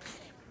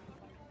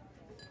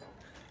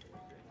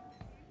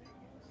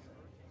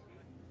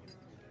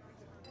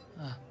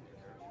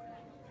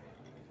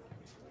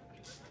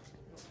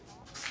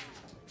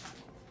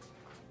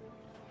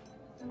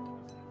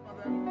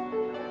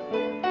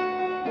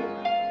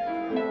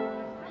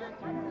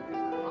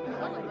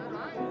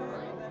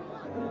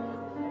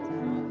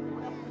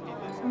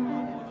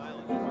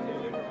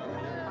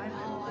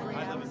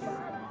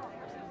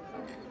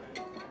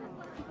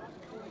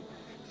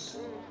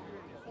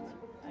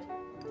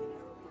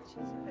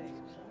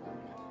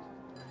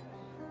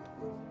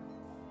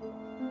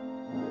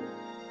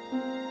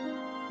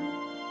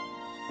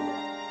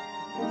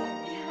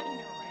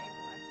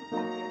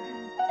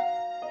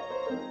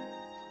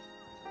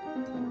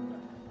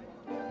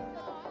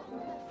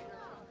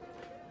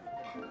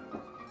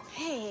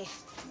 Hey,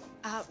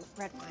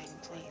 red wine,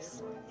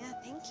 please. Yeah,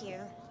 thank you.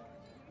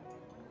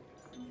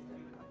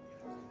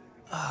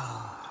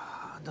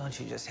 Oh, don't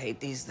you just hate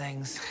these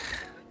things?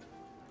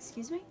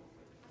 Excuse me?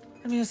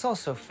 I mean, it's all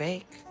so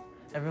fake.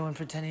 Everyone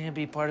pretending to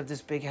be part of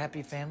this big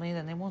happy family,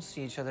 then they won't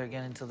see each other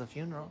again until the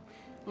funeral.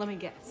 Let me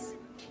guess.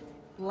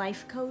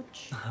 Life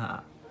coach?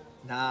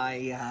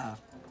 I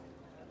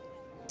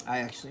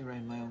actually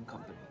ran my own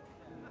company.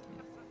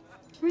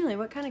 Really?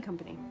 What kind of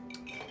company?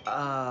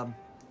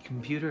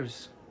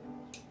 Computers.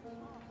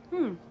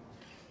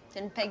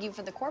 Didn't peg you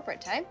for the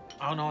corporate type.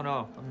 Oh,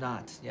 no, I'm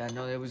not. Yeah,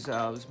 no, it was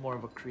more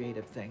of a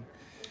creative thing.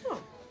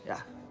 Oh.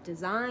 Yeah.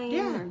 Design?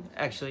 Yeah, or-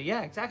 actually,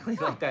 yeah, exactly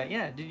like that.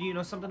 Yeah, did you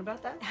know something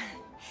about that?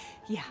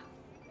 Yeah.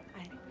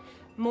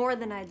 More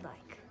than I'd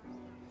like.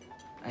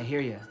 I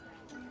hear you.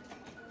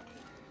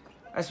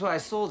 That's why I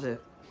sold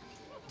it.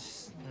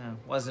 Just,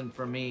 wasn't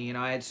for me. You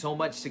know, I had so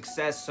much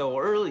success so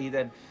early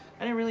that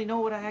I didn't really know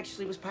what I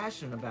actually was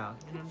passionate about.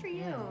 Good for you.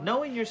 Yeah.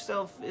 Knowing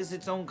yourself is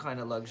its own kind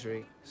of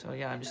luxury. So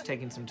yeah, I'm just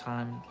taking some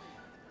time,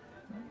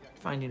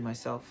 finding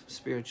myself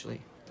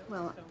spiritually.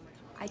 Well,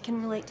 I can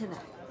relate to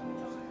that.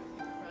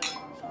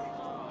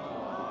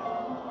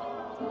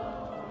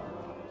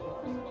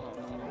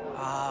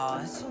 Oh,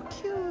 that's so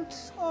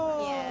cute.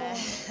 Oh.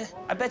 Yeah.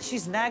 I bet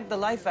she's nagged the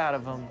life out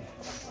of him.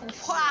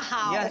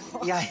 Wow.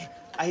 Yeah,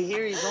 I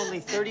hear he's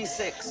only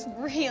 36.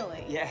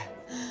 Really? Yeah.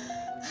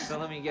 So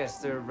let me guess,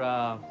 they're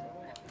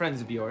friends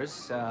of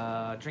yours,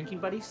 drinking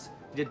buddies?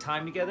 You did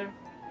time together?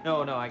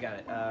 No, I got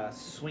it.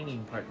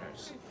 Swinging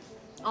partners.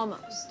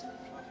 Almost.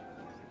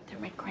 They're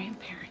my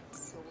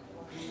grandparents.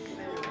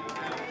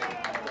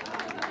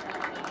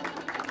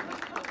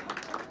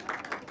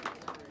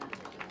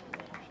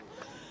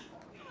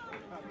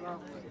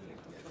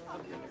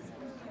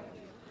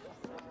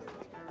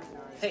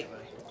 Hey,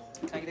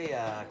 can I get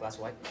a glass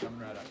of white? Coming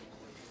right up.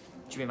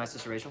 Did you meet my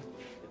sister Rachel?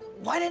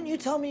 Why didn't you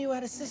tell me you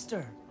had a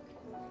sister?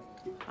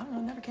 I don't know,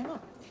 it never came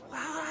up.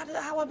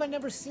 How have I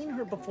never seen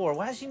her before?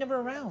 Why is she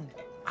never around?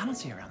 I don't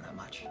see her around that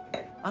much.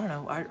 I don't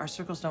know, our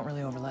circles don't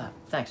really overlap.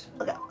 Thanks.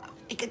 Look,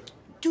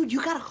 dude,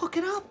 you gotta hook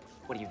it up.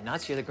 What are you,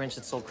 nuts? You're the Grinch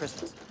that stole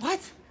Christmas? What?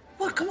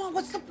 What? Come on,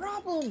 what's the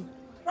problem?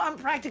 I'm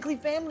practically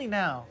family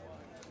now.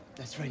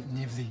 That's right,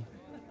 Nivli.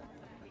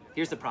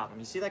 Here's the problem.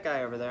 You see that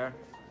guy over there?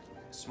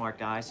 Smart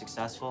guy,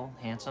 successful,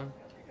 handsome,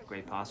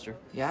 great posture.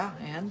 Yeah,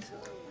 and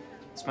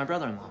it's my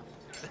brother-in-law.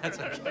 That's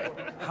okay.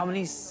 How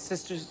many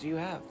sisters do you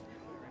have?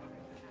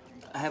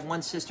 I have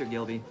one sister,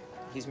 Gilby.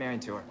 He's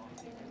married to her.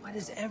 Why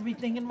does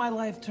everything in my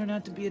life turn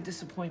out to be a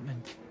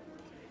disappointment?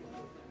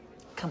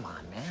 Come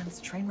on, man.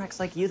 It's train wrecks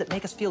like you that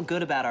make us feel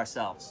good about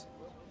ourselves.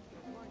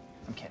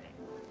 I'm kidding.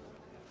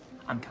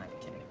 I'm kind of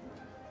kidding.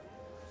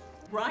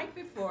 Right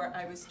before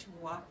I was to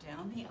walk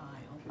down the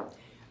aisle,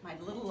 my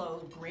little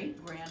old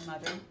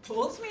great-grandmother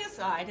pulls me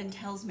aside and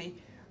tells me,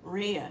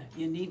 Rhea,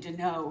 you need to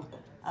know,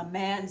 a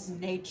man's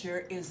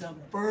nature is a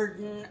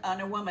burden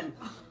on a woman.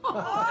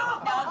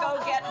 Now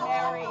go get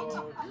married.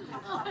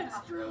 Oh,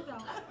 it's true,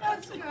 though.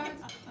 That's good.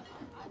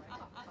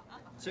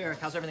 So, Eric,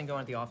 how's everything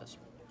going at the office?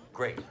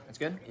 Great. That's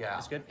good? Yeah.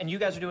 That's good. And you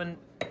guys are doing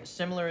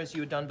similar as you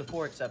had done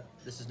before,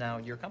 except this is now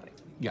your company.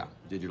 Yeah,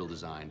 digital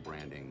design,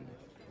 branding,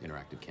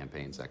 interactive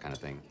campaigns, that kind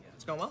of thing.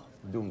 It's going well?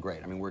 We're doing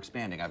great. I mean, we're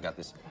expanding. I've got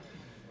this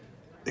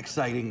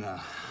exciting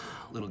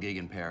little gig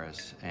in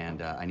Paris,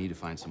 and I need to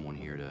find someone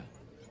here to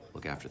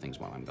look after things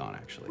while I'm gone,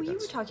 actually. Well, you were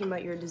talking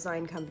about your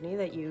design company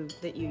that you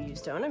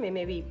used to own. I mean,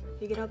 maybe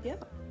he could help you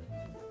out.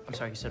 I'm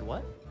sorry, you said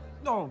what?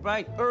 Oh,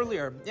 right,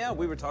 earlier. Yeah,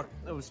 we were talking.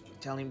 I was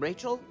telling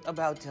Rachel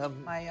about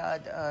my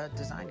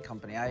design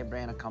company. I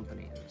ran a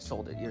company and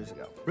sold it years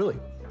ago. Really?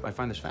 I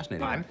find this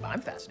fascinating.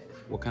 I'm fascinated.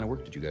 What kind of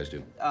work did you guys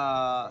do?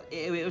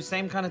 It was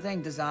same kind of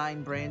thing: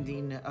 design,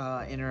 branding,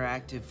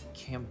 interactive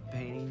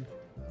campaigning.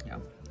 Yeah.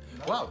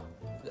 Wow,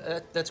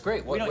 that's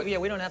great. We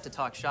don't have to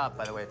talk shop,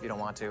 by the way, if you don't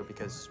want to,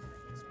 because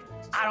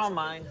I don't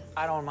mind.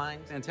 I don't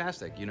mind.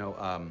 Fantastic. You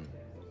know,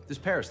 this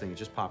Paris thing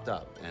just popped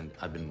up, and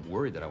I've been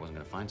worried that I wasn't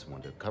going to find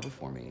someone to cover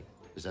for me.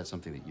 Is that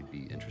something that you'd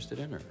be interested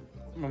in, or?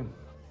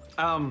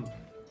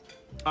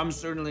 I'm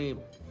certainly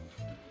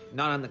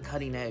not on the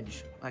cutting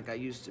edge like I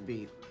used to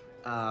be,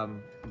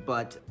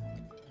 but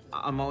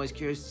I'm always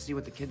curious to see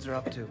what the kids are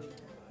up to.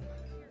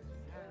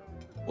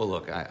 Well,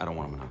 look, I don't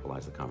want to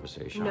monopolize the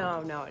conversation.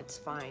 No, it's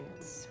fine.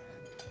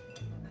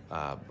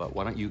 But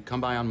why don't you come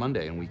by on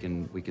Monday and we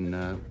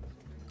can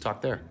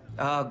talk there?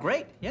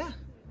 Great. Yeah,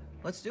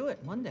 let's do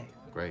it Monday.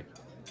 Great.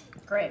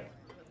 Great.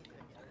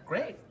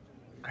 Great.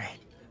 Great.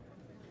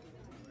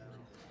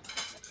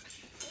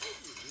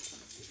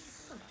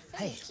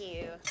 Thank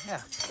you.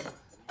 Yeah.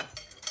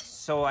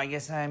 So I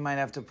guess I might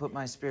have to put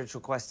my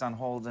spiritual quest on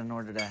hold in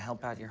order to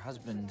help out your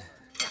husband.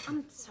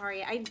 I'm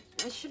sorry. I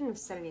shouldn't have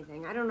said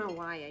anything. I don't know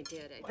why I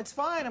did it. It's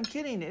fine. I'm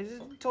kidding. It's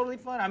totally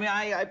fine. I mean,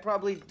 I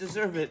probably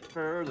deserve it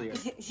for earlier.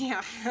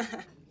 Yeah.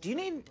 Do you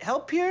need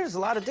help here? There's a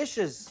lot of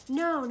dishes.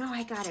 No,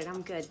 I got it.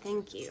 I'm good.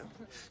 Thank you.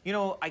 You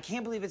know, I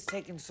can't believe it's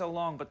taken so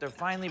long, but they're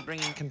finally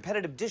bringing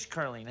competitive dish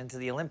curling into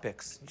the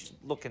Olympics. You should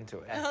look into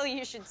it. Oh,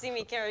 you should see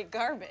me carry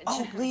garbage.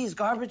 Oh, please.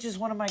 Garbage is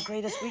one of my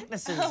greatest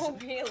weaknesses. Oh,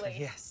 really?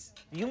 Yes.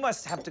 You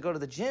must have to go to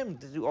the gym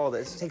to do all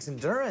this. It takes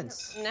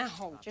endurance.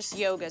 No, just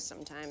yoga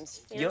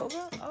sometimes. You know?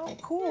 Yoga? Oh,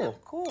 cool,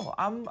 cool.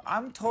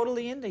 I'm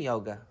totally into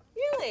yoga.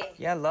 Really?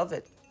 Yeah, I love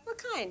it. What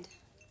kind?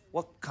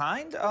 What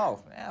kind?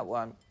 Oh, yeah,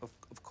 well,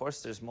 of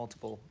course there's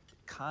multiple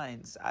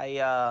kinds.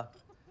 I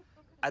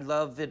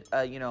love it,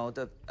 you know,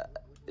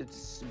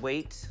 it's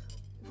weight.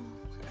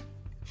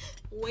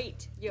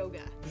 Weight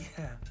yoga.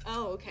 Yeah.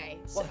 Oh, okay.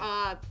 So,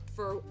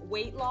 for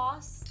weight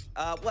loss?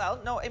 Well,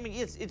 no, I mean,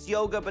 it's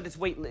yoga, but it's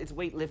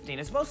weightlifting.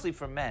 It's mostly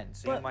for men,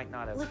 so But you might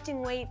not have.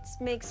 lifting weights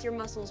makes your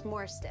muscles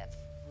more stiff,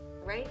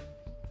 right?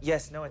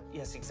 Yes, no,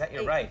 yes, exactly.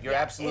 You're right. You're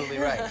absolutely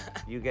right.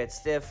 You get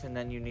stiff, and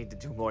then you need to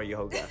do more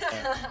yoga.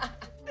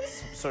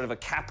 It's sort of a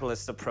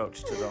capitalist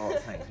approach to the whole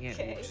thing. You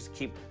just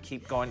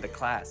keep going to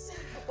class.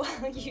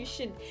 Well, you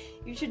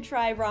should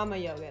try Rama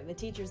yoga. The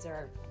teachers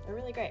are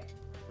really great.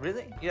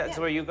 Really? Yeah, that's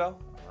where you go?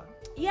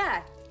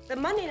 Yeah, the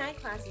Monday night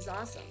class is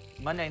awesome.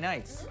 Monday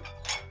nights.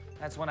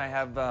 That's when I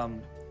have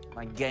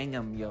my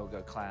Gangnam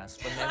yoga class,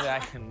 but maybe I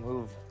can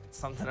move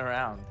something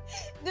around.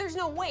 There's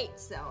no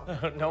weights,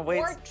 though. No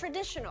weights? More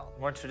traditional.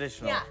 More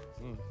traditional. Yeah.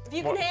 If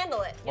you can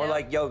handle it. More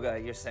like yoga,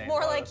 you're saying.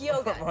 More like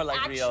yoga. More like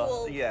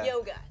actual real.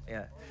 yoga.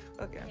 Yeah.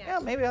 Okay. Yeah,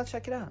 maybe I'll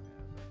check it out.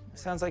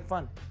 Sounds like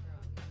fun.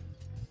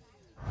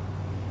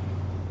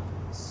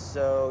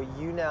 So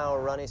you now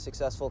run a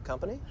successful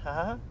company?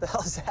 The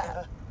hell's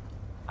that?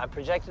 I'm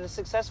projecting a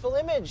successful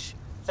image.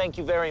 Thank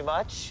you very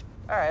much.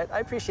 All right, I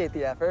appreciate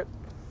the effort.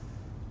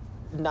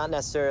 Not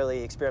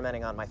necessarily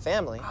experimenting on my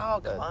family. Oh,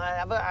 come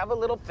on, have a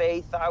little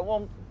faith. I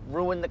won't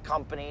ruin the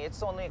company.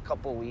 It's only a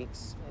couple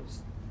weeks. I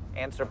just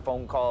answer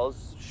phone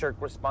calls,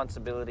 shirk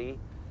responsibility.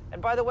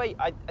 And by the way,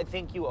 I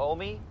think you owe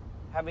me,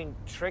 having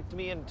tricked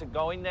me into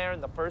going there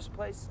in the first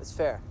place. It's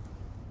fair.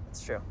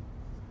 It's true.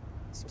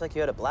 Seems like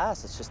you had a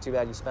blast. It's just too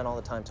bad you spent all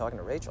the time talking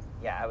to Rachel.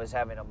 Yeah, I was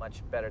having a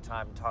much better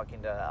time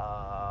talking to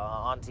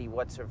Auntie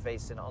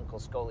What's-Her-Face and Uncle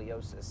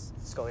Scoliosis.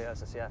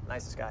 Scoliosis, yeah.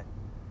 Nicest guy.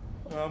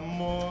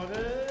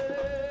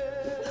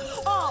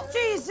 Oh,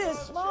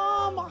 Jesus,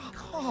 Mom! Oh,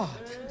 God.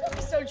 Don't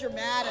be so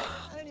dramatic.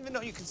 I didn't even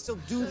know you could still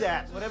do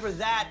that, whatever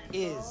that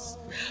is.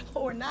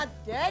 Oh, we're not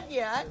dead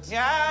yet.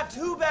 Yeah,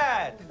 too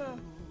bad.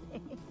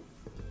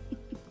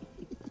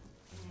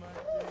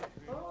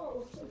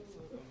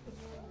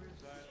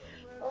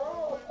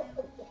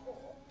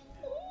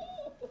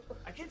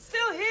 I can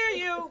still hear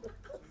you.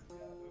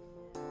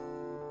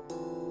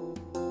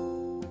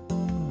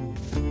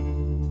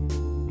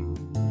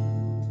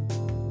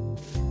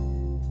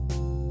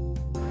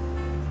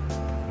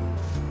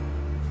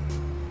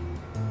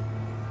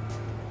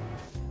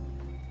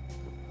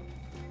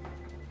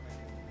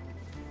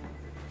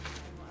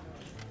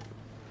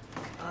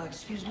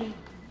 Excuse me?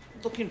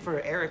 Looking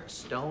for Eric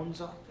Stone's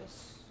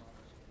office?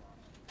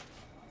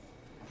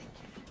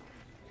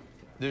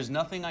 There's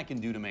nothing I can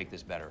do to make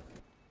this better.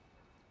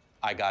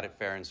 I got it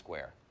fair and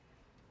square.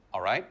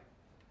 All right?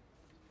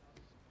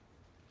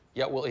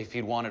 Yeah, well, if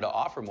he'd wanted to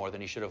offer more,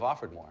 then he should have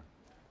offered more.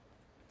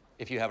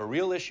 If you have a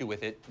real issue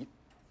with it...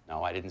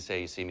 No, I didn't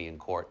say you see me in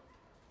court.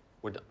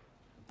 We're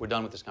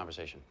done with this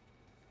conversation.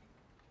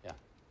 Yeah.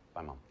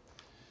 Bye,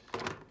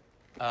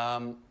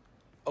 Mom.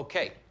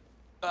 Okay.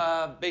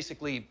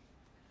 Basically,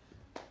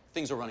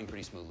 things are running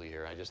pretty smoothly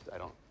here. I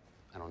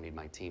don't need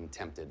my team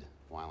tempted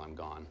while I'm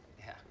gone.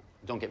 Yeah.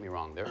 Don't get me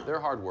wrong.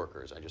 They're hard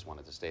workers. I just want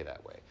it to stay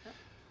that way.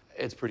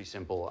 It's pretty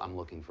simple. I'm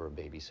looking for a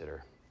babysitter.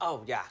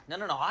 Oh, yeah. No.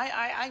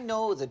 I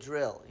know the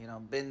drill. You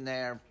know, been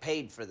there,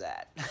 paid for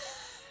that.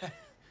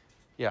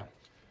 Yeah.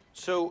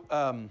 So,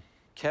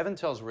 Kevin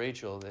tells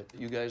Rachel that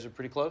you guys are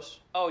pretty close?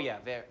 Oh, yeah,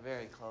 very,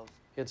 very close.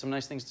 He had some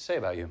nice things to say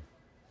about you.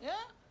 Yeah?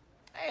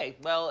 Hey,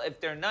 well, if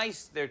they're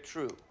nice, they're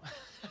true.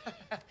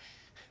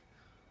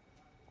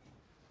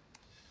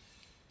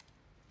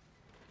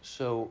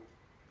 So,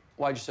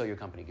 why'd you sell your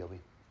company, Gilby?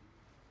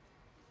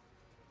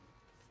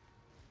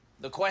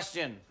 The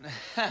question.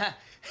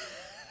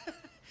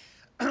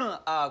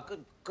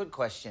 Good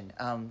question.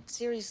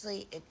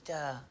 Seriously,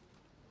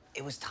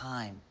 it was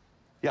time.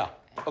 Yeah,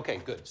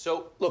 okay, good.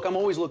 So, look, I'm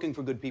always looking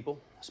for good people,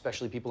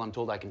 especially people I'm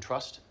told I can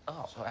trust.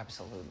 Oh,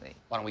 absolutely.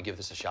 Why don't we give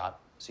this a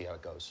shot, see how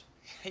it goes?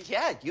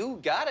 Yeah, you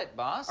got it,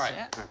 boss. All right,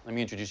 Yeah. all right, let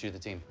me introduce you to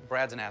the team.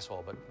 Brad's an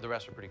asshole, but the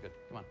rest are pretty good.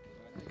 Come on.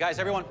 Guys,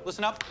 everyone,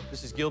 listen up.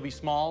 This is Gilby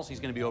Smalls. He's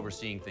gonna be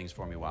overseeing things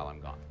for me while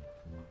I'm gone.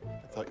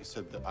 I thought you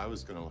said that I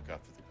was going to look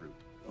after the group.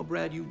 Oh,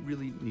 Brad, you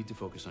really need to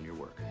focus on your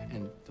work.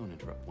 And don't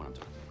interrupt when I'm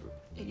talking to the group.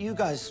 You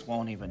guys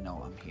won't even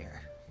know I'm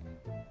here.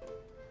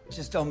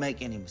 Just don't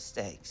make any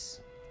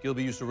mistakes.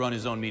 Gilby used to run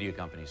his own media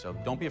company, so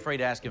don't be afraid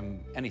to ask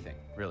him anything,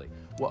 really.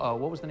 Well,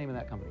 what was the name of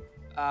that company?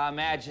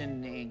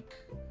 Imagine Inc.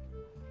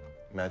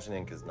 Imagine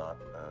Inc. is not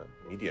a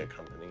media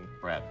company.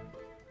 Brad.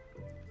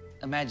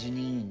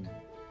 Imagining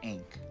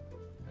Inc.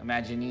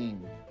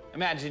 Imagining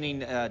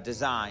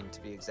Design,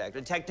 to be exact.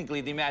 But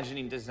technically, the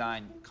Imagining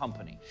Design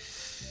Company.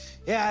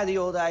 Yeah, the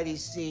old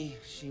IDC,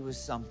 she was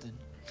something.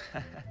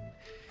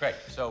 Great.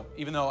 So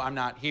even though I'm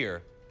not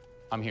here,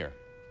 I'm here.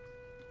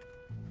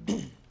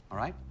 All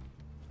right?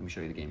 Let me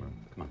show you the game room.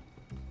 Come on.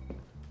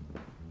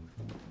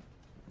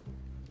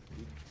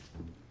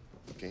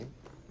 Game?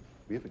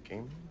 We have a game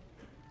room?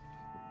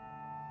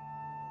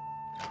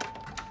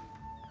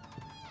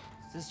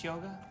 Is this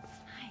yoga?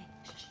 Hi.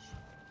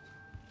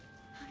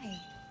 Hi.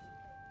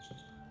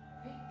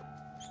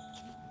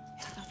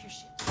 Take off your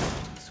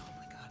shoes. Oh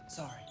my God,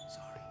 sorry.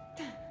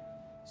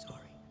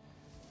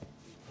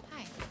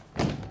 Hi.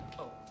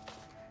 Oh.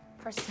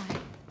 First time.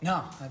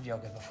 No, I've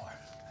yoga before.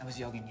 I was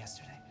yogging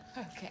yesterday.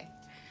 Okay.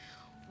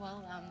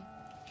 Well,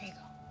 here you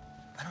go.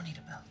 I don't need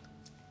a belt.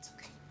 It's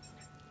okay.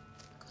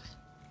 Go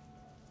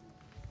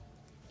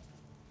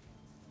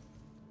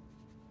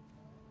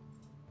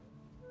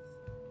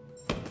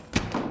ahead.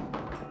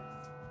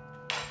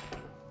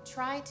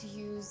 Try to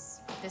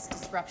use this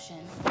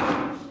disruption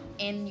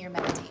in your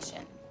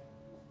meditation.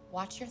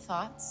 Watch your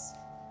thoughts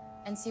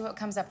and see what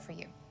comes up for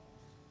you.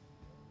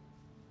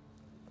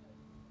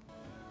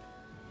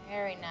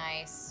 Very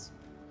nice.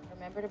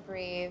 Remember to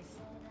breathe.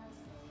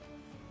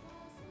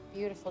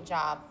 Beautiful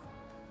job.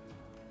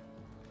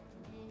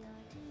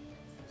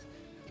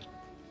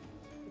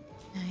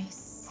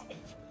 Nice.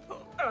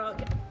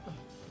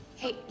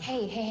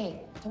 Hey.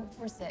 Don't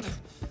force it.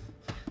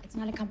 It's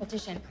not a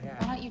competition. Yeah.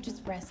 Why don't you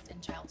just rest in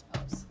child's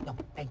pose? No,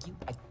 thank you.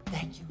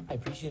 I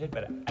appreciate it,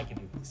 but I can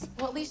do this.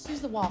 Well, at least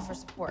use the wall for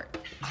support.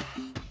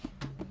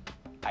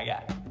 I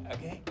got it,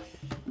 okay?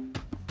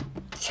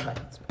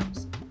 Child's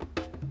pose.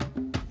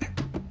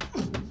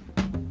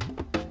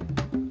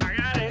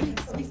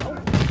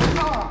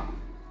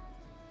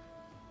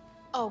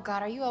 Oh,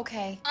 God, are you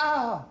okay?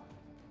 Oh!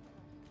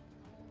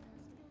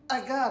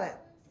 I got it.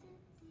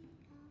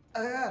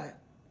 I got it.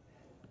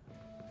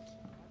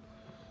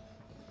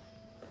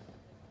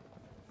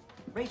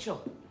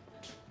 Rachel.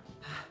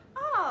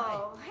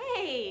 Oh,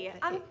 hey.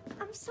 I'm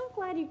so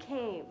glad you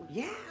came.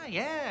 Yeah.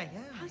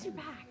 How's your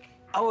back?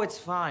 Oh, it's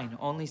fine.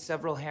 Only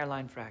several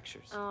hairline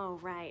fractures. Oh,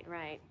 right.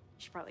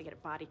 You should probably get a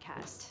body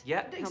cast.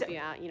 Yeah, Help exactly.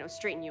 you out,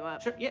 straighten you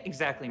up. Sure, yeah,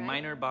 exactly. Right?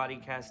 Minor body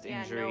cast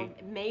injury. Yeah,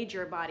 no,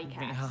 major body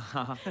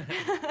cast.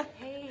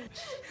 Hey.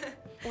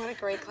 What a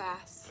great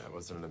class. Yeah,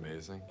 wasn't it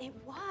amazing? It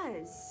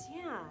was,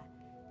 yeah.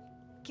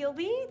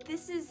 Gilby,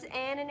 this is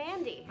Anne and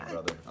Andy.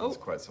 Brother, there's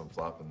quite some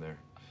flop in there.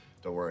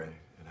 Don't worry,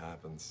 it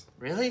happens.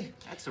 Really?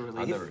 That's a relief.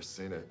 I've never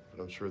seen it,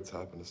 but I'm sure it's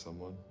happened to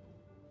someone.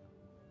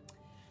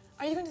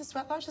 Are you going to the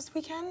sweat lodge this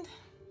weekend?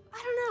 I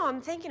don't know.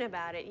 I'm thinking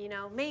about it,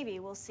 Maybe.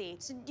 We'll see.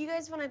 So do you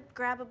guys want to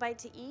grab a bite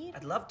to eat?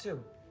 I'd love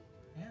to.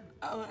 Yeah.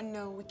 Oh,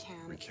 no, we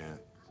can't. We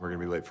can't. We're gonna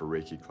be late for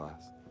Reiki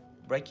class.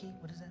 Reiki?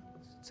 What is that?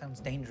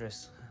 Sounds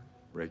dangerous.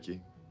 Reiki,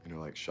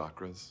 like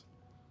chakras.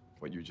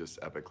 What you just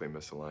epically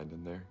misaligned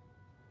in there.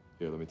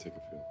 Here, let me take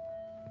a feel.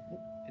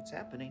 It's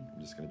happening.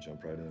 I'm just gonna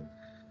jump right in.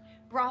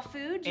 Raw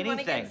food? Do you want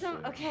to get Anything.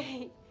 some?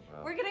 Okay.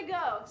 Wow. We're gonna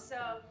go,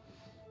 so.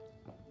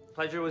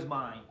 Pleasure was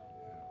mine.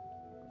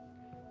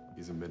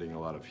 He's emitting a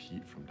lot of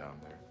heat from down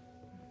there.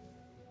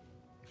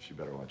 She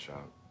better watch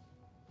out.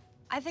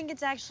 I think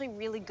it's actually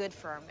really good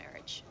for our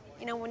marriage.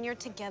 When you're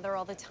together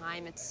all the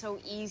time, it's so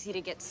easy to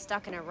get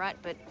stuck in a rut,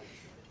 but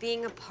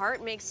being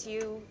apart makes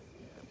you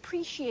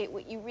appreciate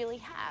what you really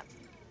have.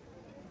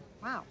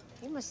 Wow,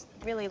 you must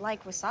really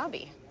like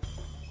wasabi.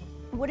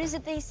 What is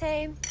it they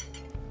say?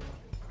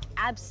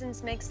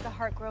 Absence makes the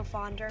heart grow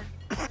fonder.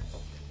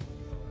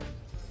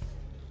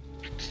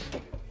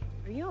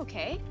 Are you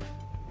okay?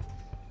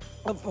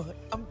 I'm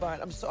fine.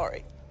 I'm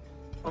sorry.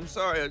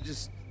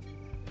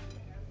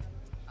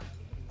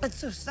 That's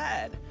so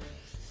sad.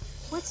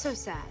 What's so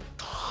sad?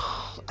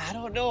 I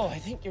don't know. I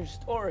think your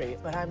story,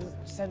 but I'm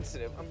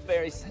sensitive. I'm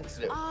very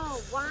sensitive. Oh,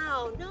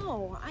 wow.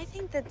 No, I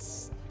think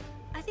that's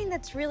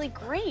really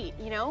great,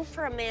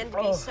 for a man to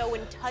be so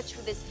in touch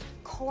with his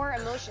core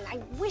emotion. I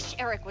wish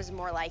Eric was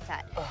more like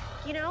that.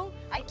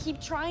 I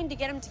keep trying to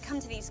get him to come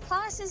to these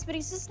classes, but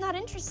he's just not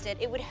interested.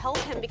 It would help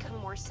him become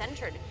more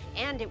centered,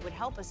 and it would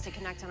help us to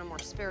connect on a more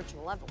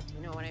spiritual level. Do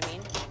you know what I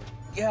mean?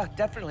 Yeah,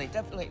 definitely.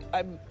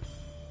 I'm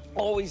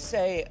always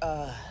say,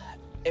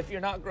 if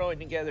you're not growing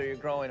together, you're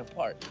growing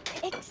apart.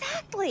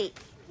 Exactly.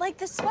 Like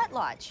the sweat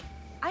lodge.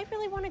 I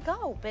really want to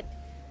go, but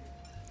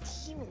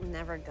he will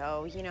never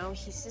go,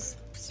 He's just,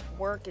 his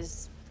work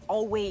is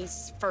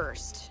always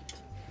first.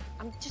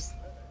 I'm just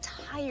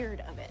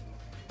tired of it.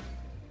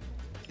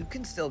 You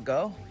can still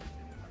go.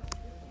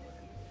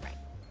 Right.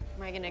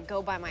 Am I gonna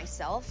go by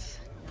myself?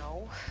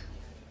 No.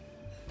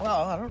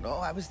 Well, I don't know.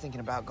 I was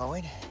thinking about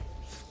going.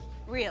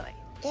 Really?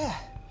 Yeah.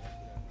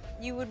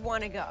 You would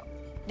want to go?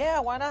 Yeah,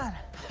 why not?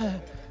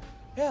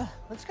 Yeah,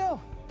 let's go.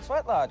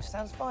 Sweat lodge,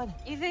 sounds fun.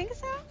 You think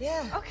so?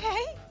 Yeah.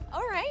 Okay.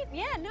 All right.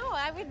 Yeah, no,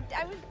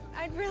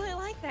 I'd really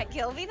like that,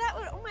 Gilby. That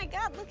would, oh my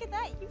God, look at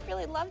that. You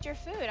really loved your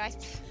food.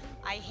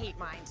 I hate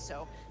mine,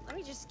 so let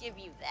me just give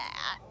you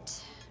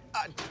that.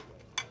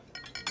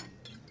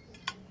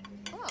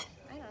 Oh,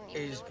 I don't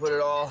even You know just what put to it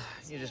do all, with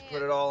this. you just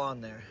put it all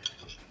on there.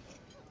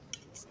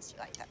 Since you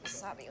like that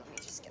wasabi, let me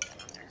just get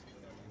that on there.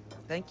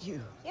 Thank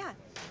you. Yeah.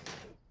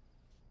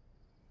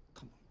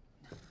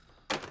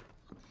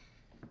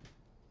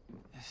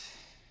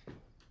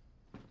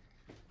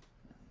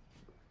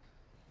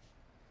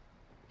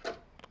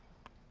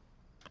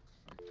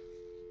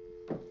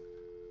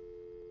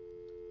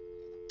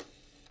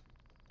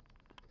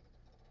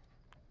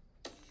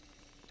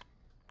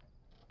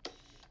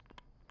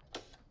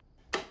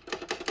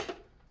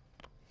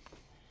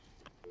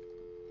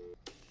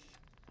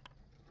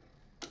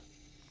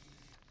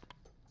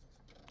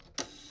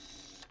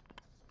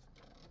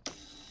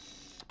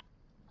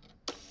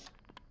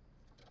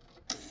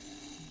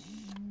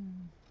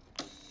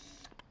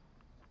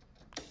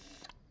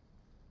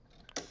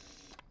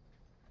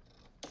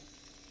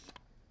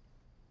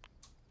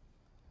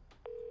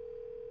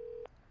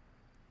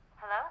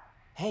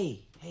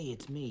 Hey,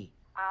 it's me.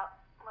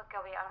 Look,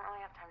 Gilby, I don't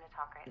really have time to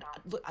talk right now.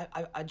 Look,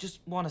 I just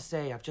want to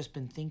say, I've just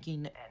been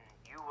thinking, and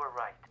you were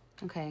right.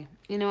 Okay.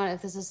 You know what?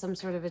 If this is some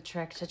sort of a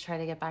trick to try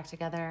to get back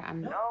together,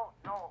 I'm... No,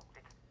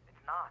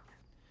 it's not.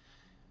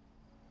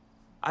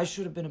 I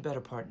should have been a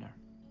better partner.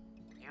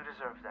 You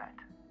deserve that.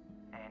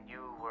 And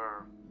you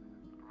were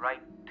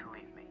right to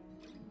leave me.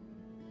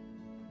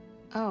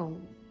 Oh.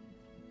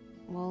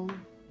 Well,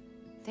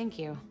 thank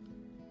you.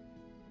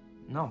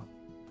 No,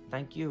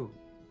 thank you.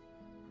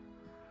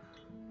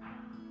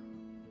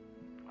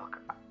 Look,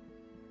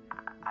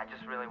 I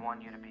just really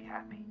want you to be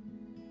happy.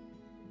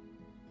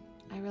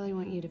 I really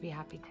want you to be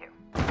happy, too.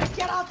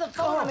 Get off the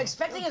phone! I'm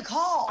expecting a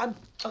call!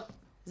 Is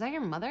that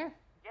your mother?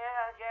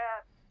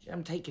 Yeah.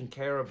 I'm taking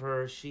care of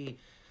her. She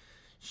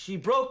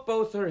broke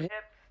both her hips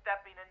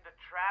stepping into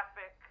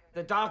traffic.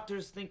 The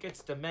doctors think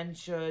it's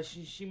dementia.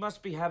 She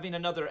must be having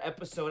another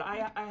episode.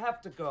 I have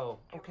to go.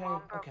 Okay.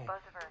 Okay.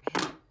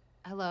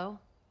 Hello?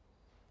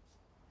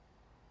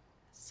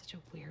 Such a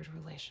weird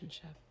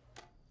relationship.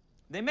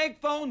 They make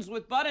phones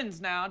with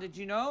buttons now. Did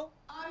you know?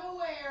 I'm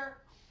aware.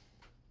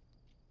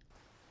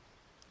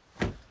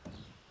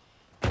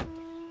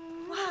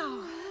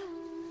 Wow.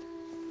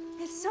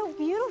 It's so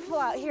beautiful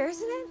out here,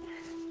 isn't it?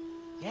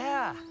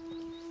 Yeah.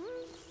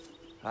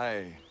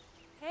 Hi.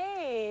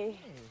 Hey.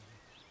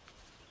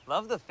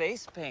 Love the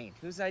face paint.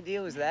 Whose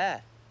idea was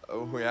that?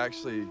 Oh, we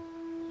actually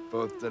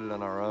both did it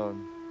on our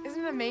own.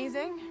 Isn't it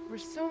amazing? We're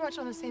so much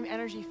on the same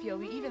energy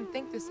field. We even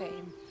think the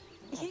same.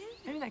 Yeah.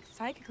 I mean, like,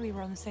 psychically,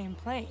 we're on the same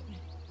plane.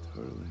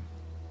 Totally.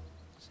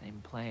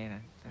 Same plane.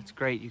 That's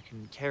great. You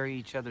can carry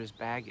each other's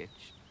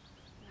baggage.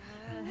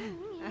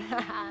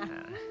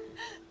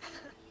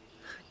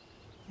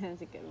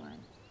 That's a good one.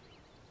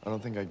 I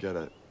don't think I get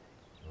it.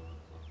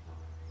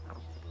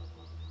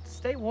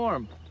 Stay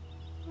warm.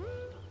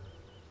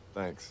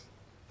 Thanks.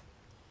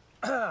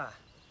 Let's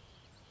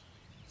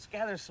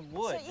gather some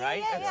wood, So, yeah, right?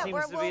 yeah, That yeah.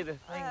 seems to be the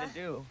thing to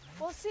do.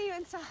 We'll see you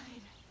inside.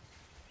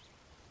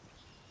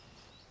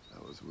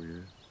 That was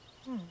weird.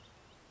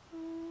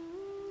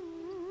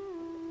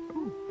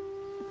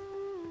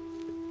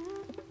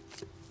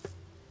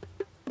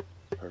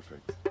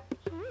 Perfect.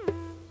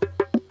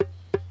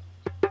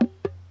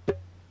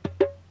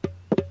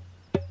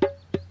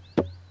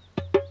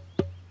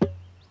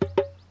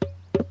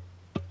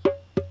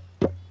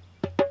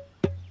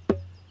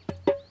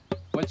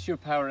 What's your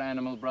power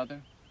animal,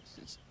 brother?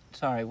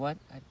 Sorry, what?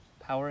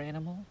 Power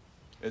animal?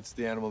 It's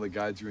the animal that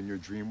guides you in your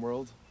dream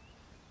world.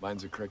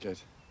 Mine's a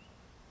cricket.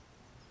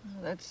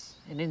 Oh, that's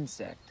an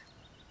insect.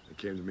 It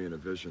came to me in a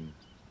vision.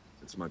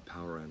 It's my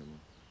power animal.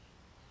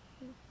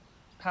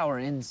 Power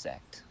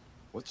insect.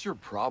 What's your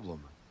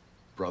problem,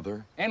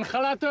 brother?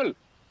 Enjalatul!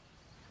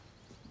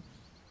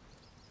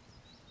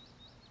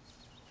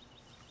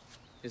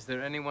 Is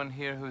there anyone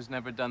here who's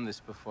never done this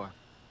before?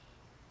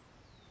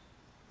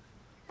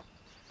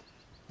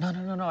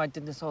 No. I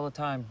did this all the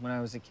time when I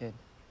was a kid.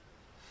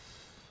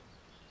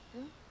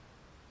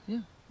 Yeah.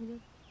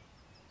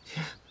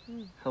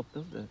 Help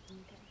build it.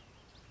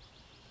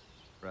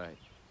 Right.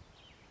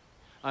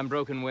 I'm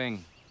Broken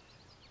Wing.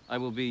 I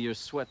will be your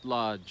Sweat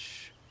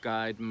Lodge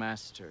guide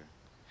master.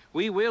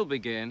 We will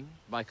begin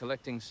by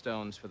collecting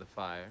stones for the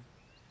fire.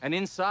 And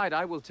inside,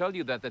 I will tell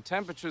you that the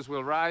temperatures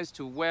will rise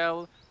to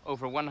well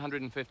over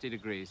 150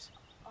 degrees.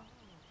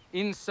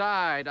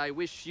 Inside, I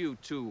wish you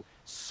to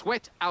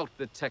sweat out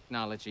the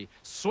technology,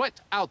 sweat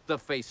out the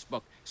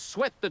Facebook,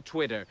 sweat the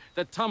Twitter,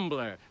 the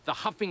Tumblr, the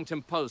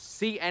Huffington Post,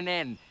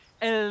 CNN.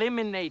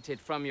 Eliminate it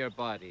from your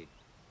body.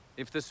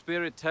 If the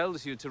spirit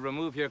tells you to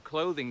remove your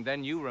clothing,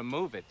 then you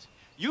remove it.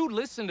 You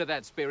listen to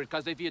that spirit,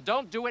 because if you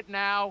don't do it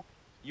now,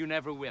 you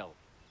never will.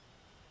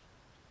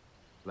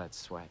 Let's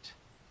sweat.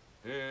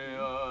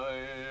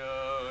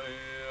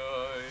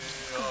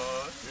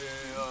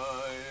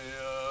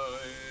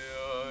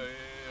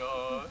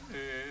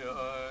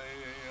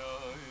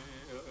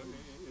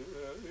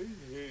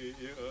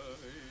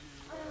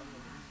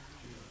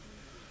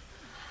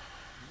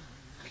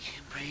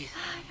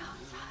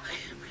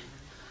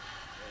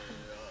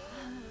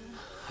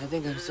 I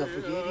think I'm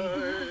suffocating.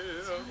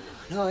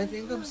 No, I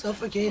think I'm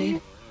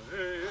suffocating.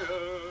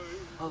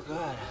 Oh,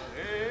 God.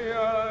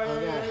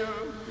 Oh, God.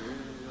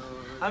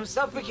 I'm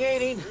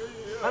suffocating.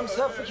 I'm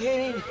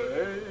suffocating.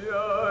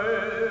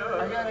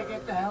 I gotta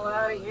get the hell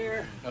out of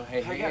here. Oh,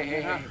 hey,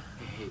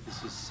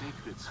 this is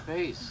sacred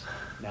space.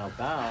 Now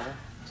bow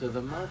to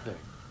the mother.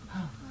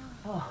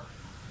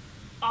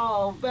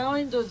 Oh,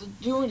 bowing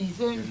doesn't do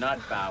anything. You're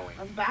not bowing.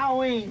 I'm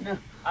bowing.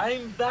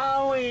 I'm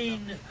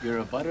bowing. You're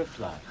a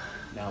butterfly.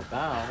 Now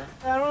bow.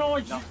 I don't know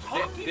what you're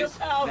talking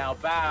about. Now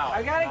bow.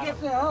 I gotta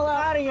get the hell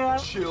out of here.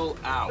 Chill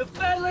out. The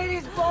fat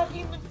lady's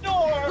blocking the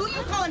door. Who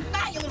you calling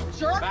fat, you little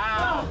jerk?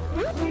 Bow.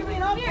 Leave me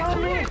up for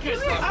me. Get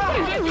your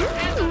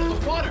hands off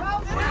the water.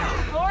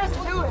 The door's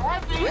too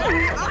heavy.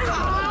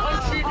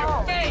 Punch you in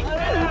your face.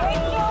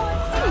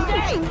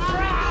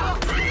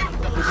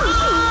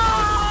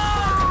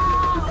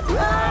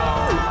 No.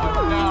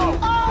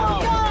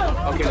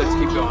 Okay, let's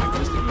keep going.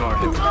 Just ignore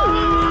him.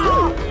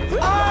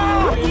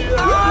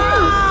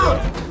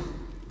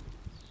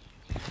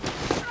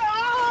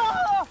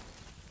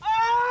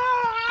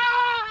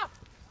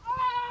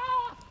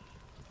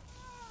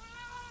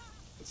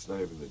 It's not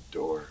even the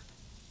door.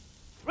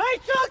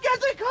 Rachel, get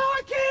the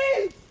car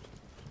keys!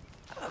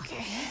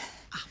 Okay.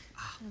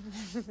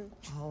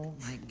 Oh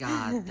my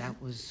God,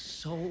 that was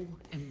so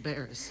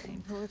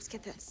embarrassing. Well, let's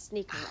get that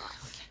sneaker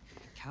off.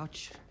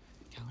 Couch.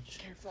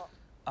 Careful.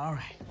 All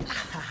right.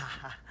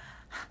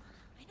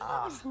 I know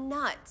that was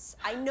nuts.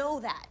 I know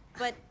that,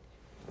 but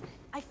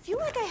I feel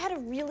like I had a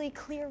really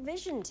clear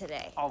vision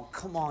today. Oh,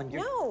 come on,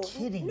 you're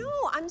kidding. No,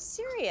 I'm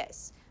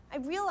serious. I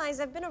realize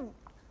I've been a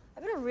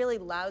really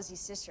lousy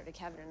sister to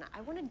Kevin, and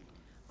I want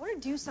to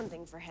do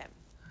something for him.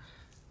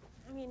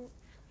 I mean,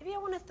 maybe I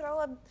want to throw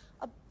a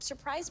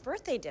surprise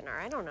birthday dinner.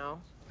 I don't know.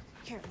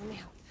 Here, let me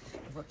help.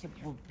 Okay,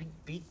 well,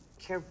 be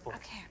careful.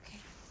 Okay.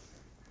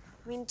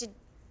 I mean, did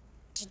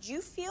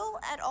you feel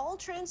at all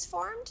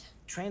transformed?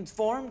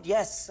 Transformed?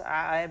 Yes,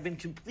 I have been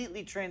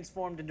completely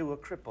transformed into a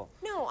cripple.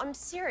 No, I'm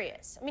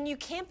serious. I mean, you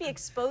can't be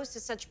exposed to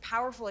such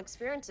powerful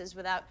experiences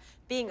without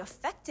being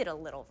affected a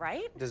little,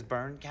 right? Does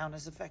burn count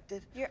as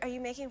affected? Are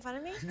you making fun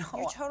of me? No.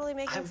 You're totally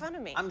making fun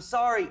of me. I'm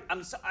sorry. I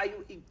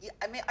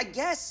mean, I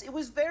guess it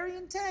was very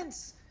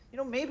intense. You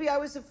know, maybe I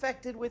was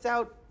affected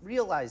without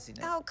realizing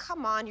it. Oh,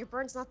 come on. Your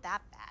burn's not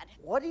that bad.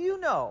 What do you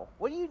know?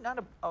 What are you,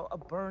 not a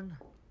burn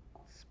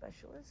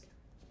specialist?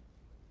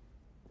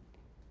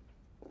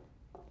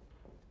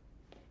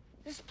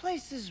 This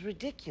place is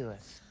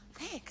ridiculous.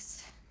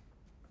 Thanks.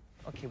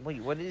 Okay,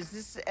 wait, what is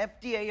this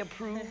FDA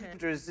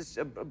approved or is this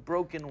a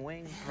broken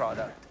wing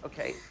product?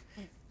 Okay.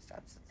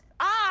 Stop.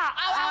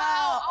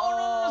 Oh,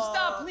 no,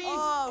 stop,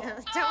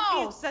 please.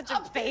 Don't be such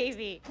a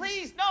baby.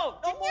 Please, no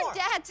Didn't more. your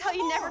dad tell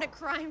you more. never to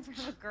cry in front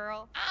of a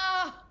girl?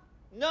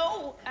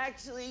 No,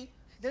 actually,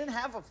 didn't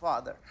have a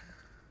father.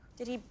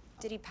 Did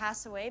he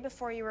pass away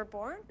before you were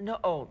born?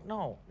 No,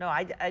 no,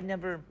 I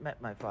never met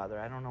my father.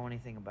 I don't know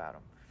anything about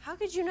him. How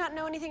could you not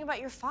know anything about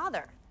your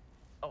father?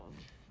 Oh,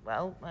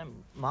 well, my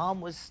mom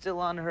was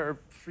still on her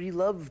free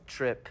love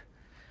trip.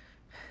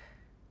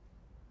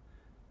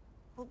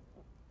 Well,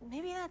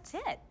 maybe that's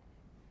it.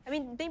 I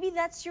mean, maybe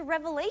that's your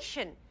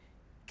revelation.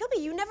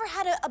 Gilby, you never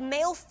had a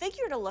male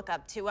figure to look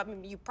up to. I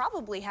mean, you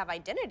probably have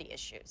identity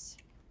issues.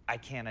 I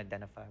can't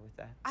identify with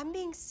that. I'm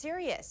being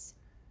serious.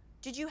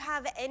 Did you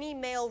have any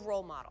male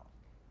role model?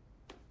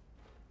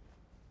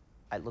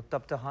 I looked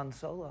up to Han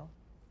Solo.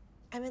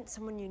 I meant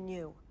someone you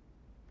knew.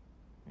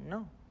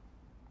 No.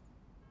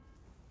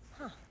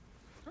 Huh.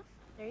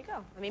 There you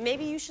go. I mean,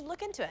 maybe you should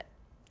look into it.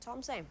 That's all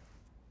I'm saying.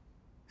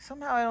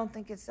 Somehow I don't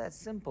think it's that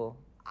simple.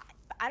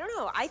 I don't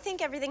know. I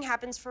think everything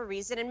happens for a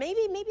reason, and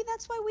maybe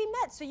that's why we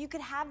met, so you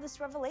could have this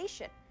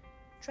revelation.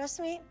 Trust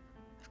me,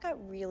 I've got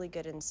really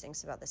good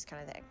instincts about this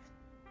kind of thing.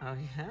 Oh,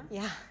 yeah?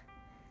 Yeah.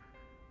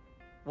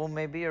 Well,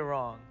 maybe you're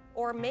wrong.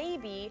 Or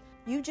maybe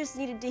you just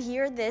needed to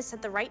hear this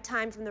at the right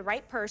time from the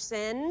right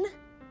person.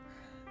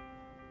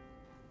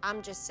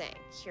 I'm just saying.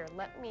 Here,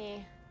 let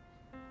me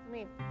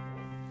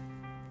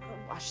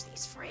wash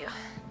these for you.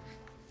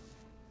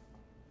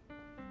 You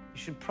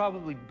should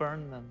probably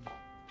burn them.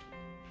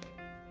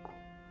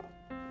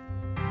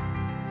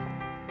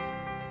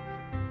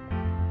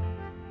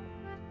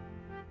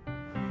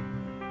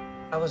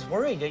 I was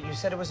worried that you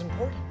said it was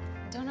important.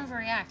 Don't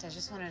overreact. I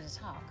just wanted to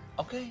talk.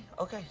 Okay,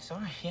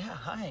 sorry. Yeah,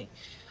 hi.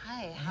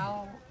 Hi,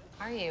 how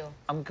are you?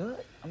 I'm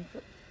good.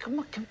 Come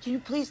on, can you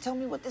please tell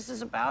me what this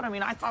is about? I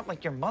mean, I thought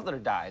like your mother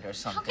died or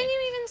something. How can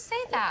you even say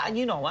that?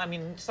 You know, I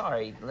mean,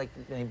 sorry, like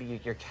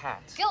maybe your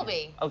cat.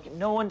 Gilby. Okay,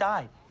 no one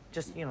died.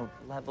 Just, you know,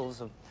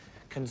 levels of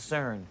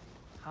concern.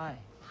 Hi.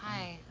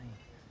 Hi.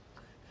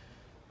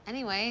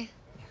 Anyway,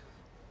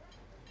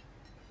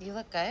 you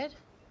look good.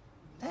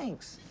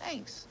 Thanks.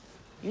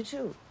 You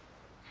too.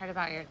 Heard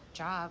about your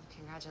job.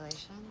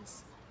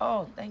 Congratulations.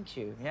 Oh, thank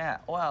you. Yeah,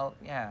 well,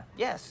 yeah.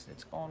 Yes,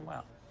 it's going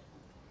well.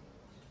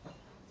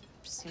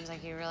 Seems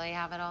like you really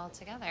have it all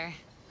together.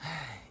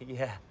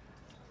 Yeah,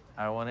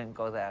 I wouldn't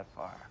go that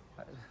far.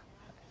 But...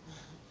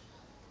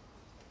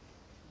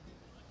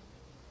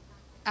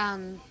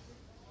 I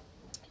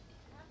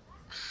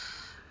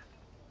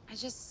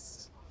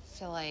just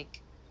feel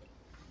like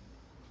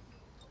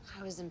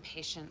I was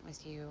impatient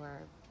with you or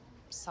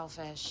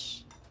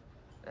selfish.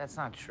 That's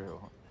not true.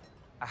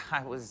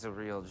 I was a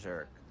real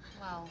jerk.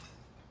 Well,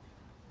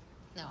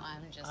 no,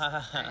 I'm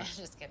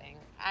just kidding.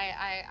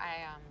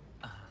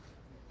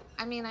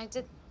 I mean, I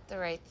did the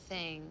right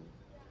thing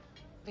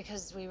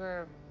because we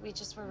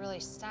just were really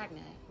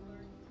stagnant.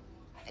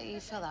 You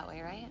feel that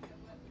way, right?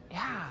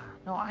 Yeah,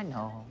 no, I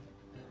know.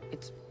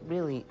 It's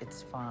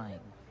fine.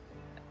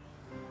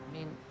 I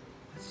mean,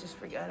 let's just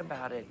forget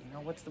about it. You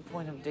know, what's the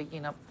point of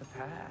digging up the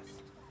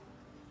past?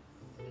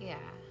 Yeah.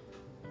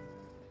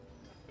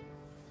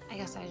 I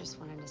guess I just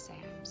wanted to say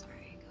I'm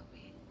sorry,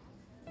 Gilby.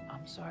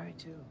 I'm sorry,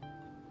 too.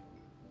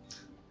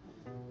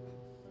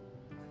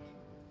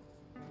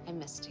 I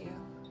missed you.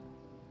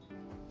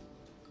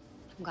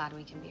 I'm glad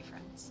we can be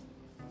friends.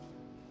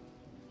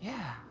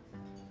 Yeah,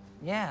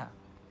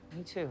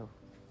 me too.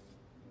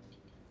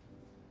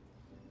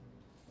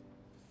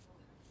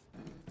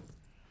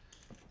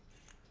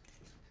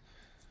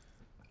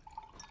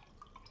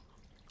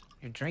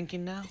 You're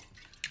drinking now?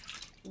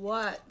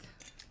 What?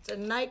 It's a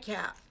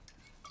nightcap.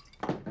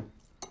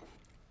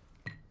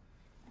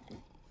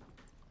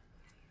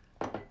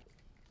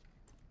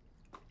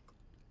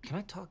 Can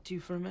I talk to you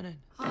for a minute?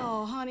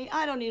 Oh, honey,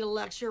 I don't need a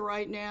lecture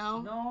right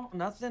now. No,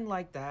 nothing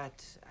like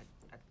that.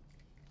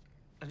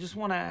 I just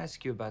want to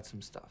ask you about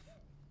some stuff.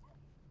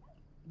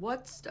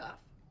 What stuff?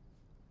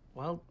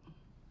 Well,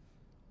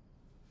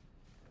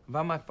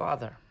 about my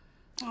father.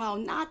 Oh,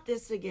 not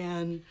this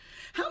again.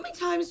 How many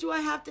times do I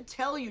have to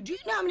tell you? Do you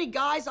know how many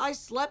guys I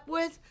slept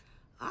with?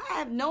 I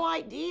have no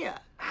idea.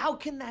 How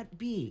can that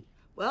be?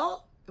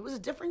 Well, it was a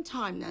different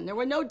time then. There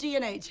were no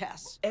DNA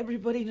tests.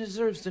 Everybody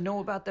deserves to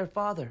know about their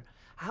father.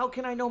 How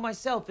can I know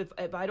myself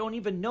if I don't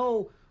even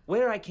know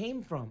where I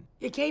came from?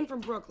 You came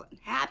from Brooklyn.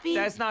 Happy?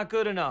 That's not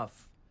good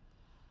enough.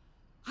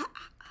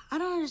 I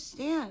don't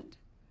understand.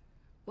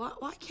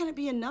 Why can't it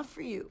be enough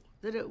for you?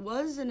 That it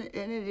was and it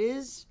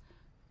is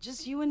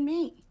just you and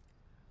me.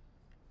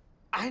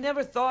 I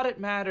never thought it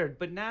mattered,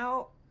 but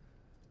now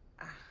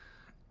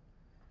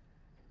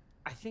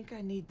I think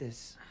I need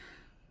this.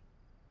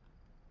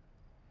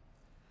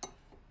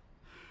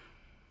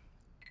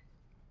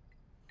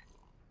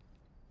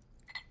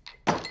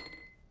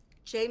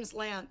 James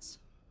Lance.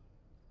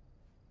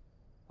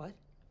 What?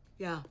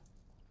 Yeah.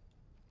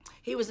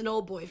 He was an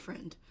old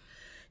boyfriend.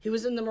 He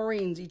was in the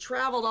Marines. He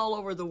traveled all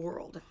over the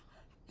world.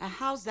 Now,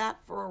 how's that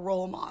for a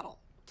role model?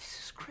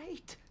 This is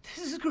great.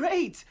 This is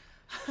great.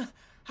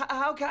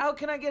 How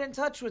can I get in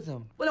touch with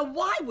him? Well, now,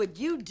 why would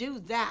you do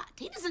that?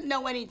 He doesn't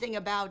know anything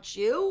about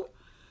you.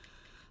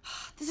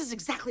 This is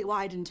exactly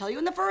why I didn't tell you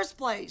in the first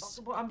place.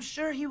 Well, I'm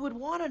sure he would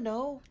want to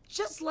know.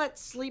 Just let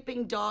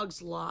sleeping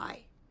dogs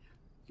lie.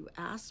 You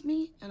asked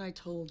me, and I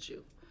told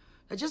you.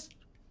 Now, just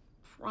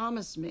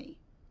promise me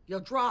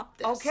you'll drop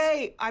this.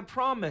 Okay, I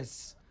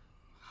promise.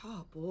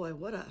 Oh, boy,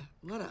 what a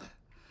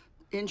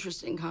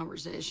interesting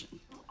conversation.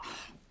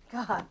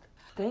 God.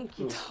 Thank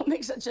you. Don't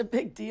make such a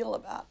big deal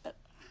about it.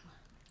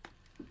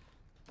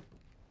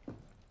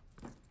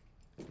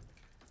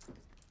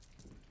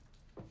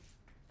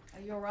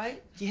 Are you all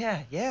right?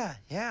 Yeah,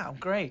 I'm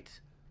great.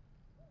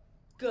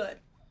 Good.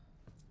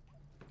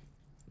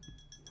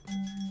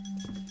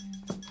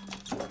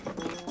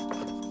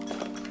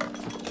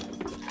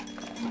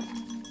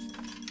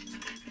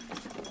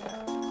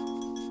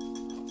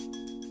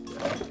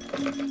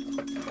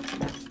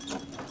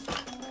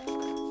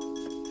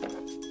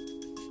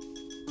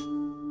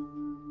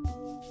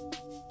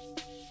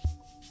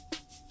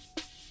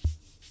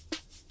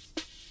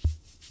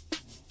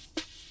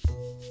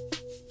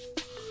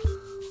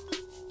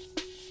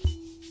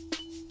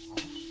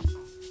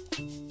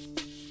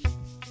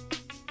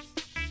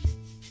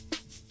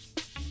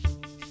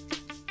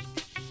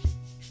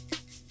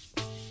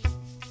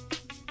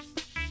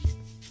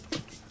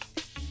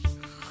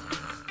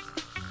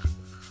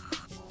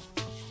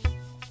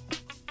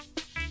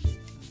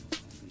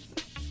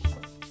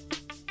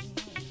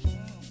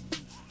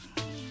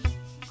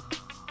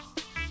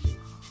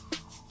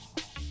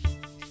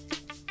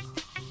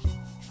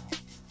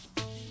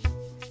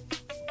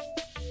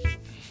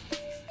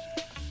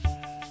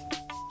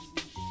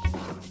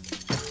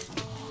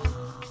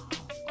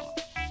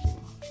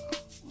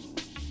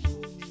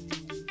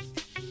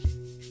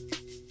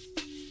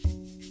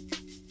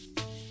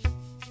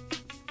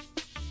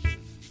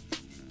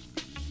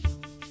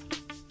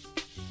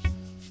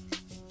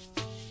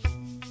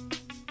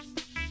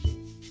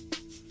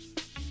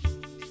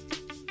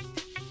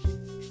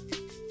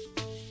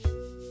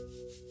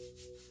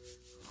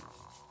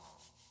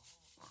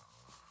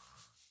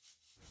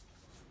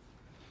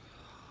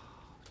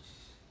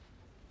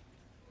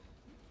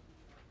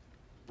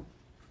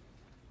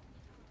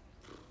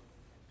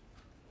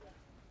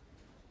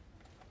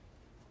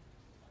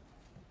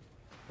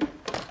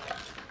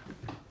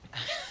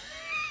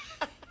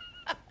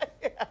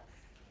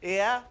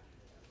 Yeah?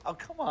 Oh,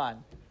 come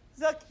on.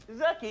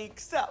 Zucky,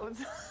 stop.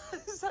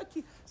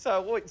 Zucky.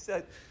 Sorry, what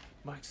said?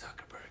 Mark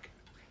Zuckerberg.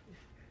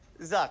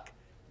 Zuck,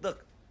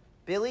 look,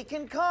 Billy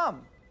can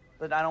come,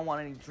 but I don't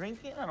want any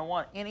drinking. I don't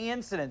want any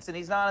incidents, and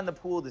he's not in the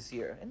pool this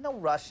year. And no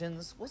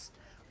Russians.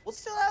 We'll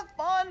still have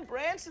fun.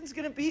 Branson's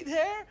gonna be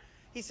there.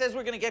 He says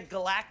we're gonna get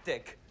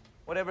galactic,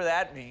 whatever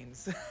that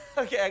means.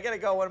 Okay, I gotta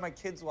go. One of my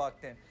kids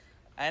walked in.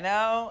 I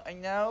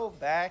know.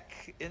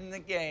 Back in the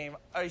game.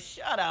 Oh,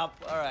 shut up.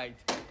 All right.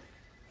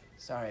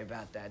 Sorry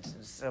about that.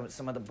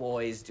 Some of the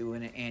boys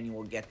doing an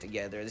annual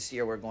get-together. This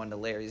year we're going to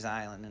Larry's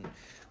Island, and,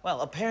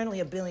 well, apparently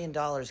 $1 billion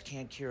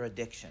can't cure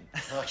addiction,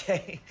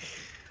 okay?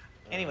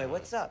 Anyway,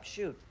 what's up?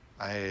 Shoot.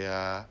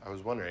 I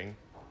was wondering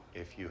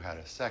if you had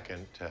a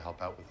second to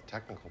help out with a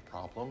technical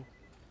problem.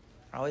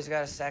 Always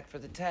got a sec for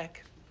the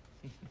tech.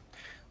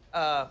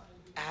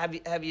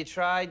 Have you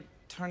tried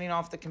turning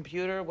off the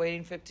computer,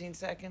 waiting 15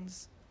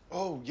 seconds?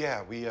 Oh,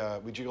 yeah,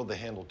 we jiggled the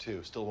handle,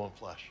 too. Still won't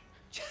flush.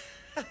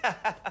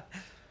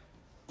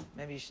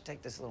 Maybe you should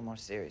take this a little more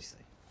seriously.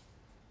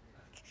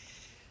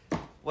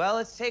 Well,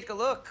 let's take a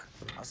look.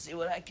 I'll see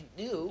what I can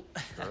do.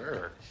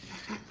 Sure.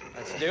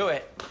 Let's do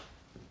it.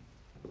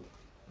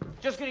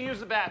 Just gonna use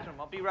the bathroom.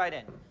 I'll be right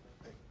in.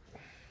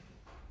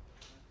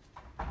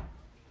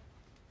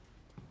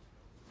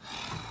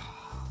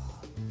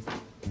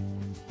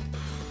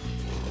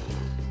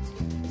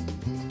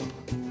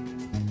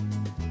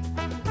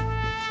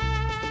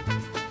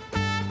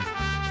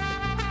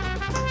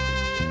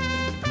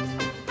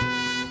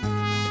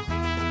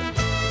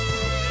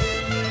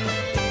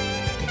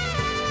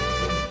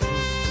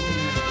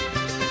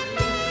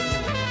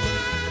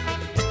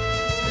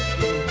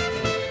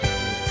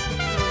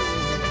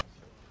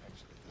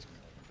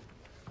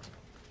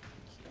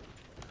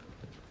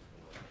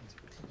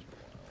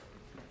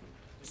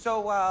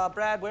 So,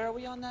 Brad, where are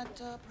we on that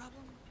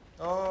problem?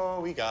 Oh,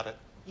 we got it.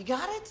 You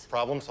got it?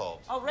 Problem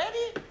solved.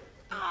 Already?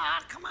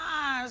 Ah, come on.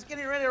 I was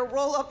getting ready to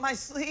roll up my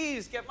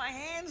sleeves, get my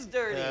hands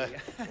dirty.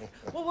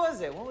 What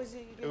was it? What was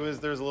it? There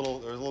was a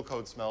little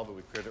code smell, but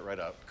we cleared it right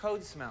up.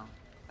 Code smell.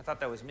 I thought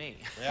that was me.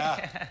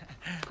 Yeah.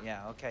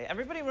 Yeah, okay.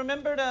 Everybody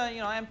remember to,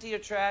 empty your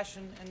trash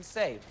and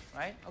save,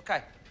 right?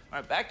 Okay. All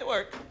right, back to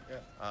work.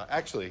 Yeah.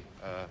 Actually,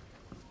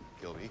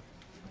 Gilby,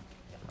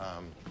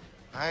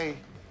 I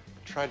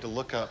tried to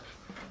look up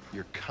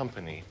your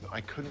company, but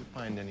I couldn't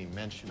find any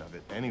mention of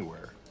it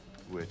anywhere,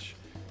 which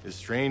is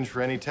strange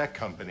for any tech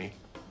company.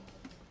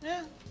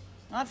 Yeah,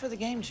 not for the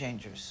game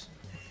changers.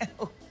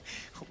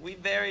 We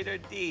buried her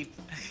deep.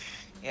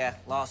 Yeah,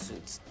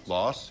 lawsuits.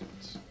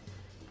 Lawsuits?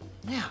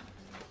 Yeah.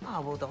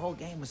 Oh, well, the whole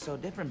game was so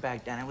different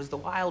back then. It was the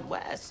Wild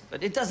West.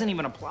 But it doesn't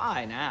even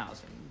apply now,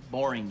 so I'm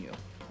boring you.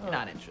 You're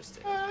not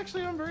interested.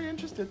 Actually, I'm very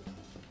interested.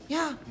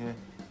 Yeah? Yeah.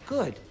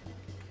 Good.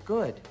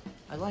 Good.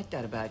 I like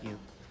that about you.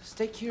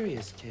 Stay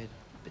curious, kid.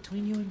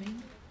 Between you and me,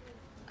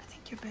 I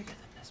think you're bigger than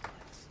this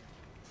place.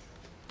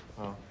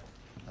 Oh,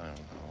 I don't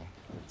know.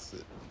 It's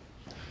it.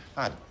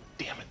 Ah,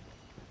 damn it.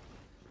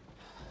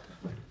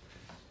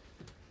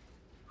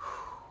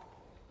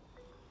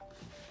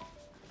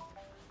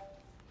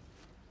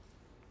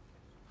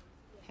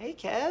 Hey,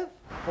 Kev.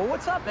 Well,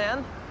 what's up,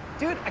 man?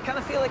 Dude, I kind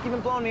of feel like you've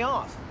been blowing me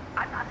off.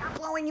 I'm not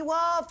blowing you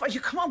off. Are you?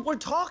 Come on, we're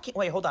talking.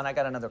 Wait, hold on. I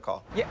got another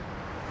call. Yeah.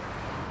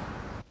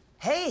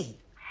 Hey.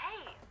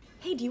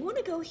 Hey, do you want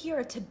to go hear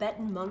a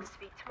Tibetan monk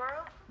speak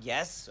tomorrow?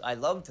 Yes, I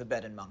love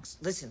Tibetan monks.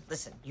 Listen.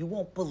 You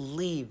won't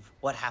believe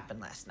what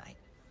happened last night.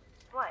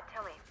 What?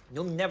 Tell me.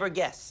 You'll never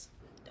guess.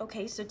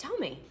 Okay, so tell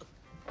me.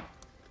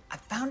 I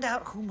found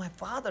out who my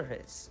father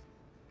is.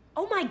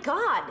 Oh my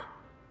God!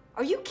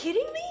 Are you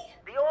kidding me?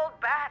 The old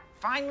bat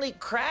finally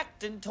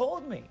cracked and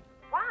told me.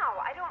 Wow,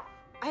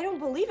 I don't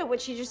believe it.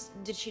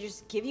 Did she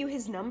just give you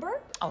his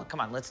number? Oh, come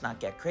on, let's not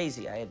get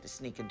crazy. I had to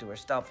sneak into her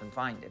stuff and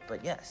find it.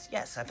 But yes,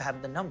 I've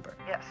had the number.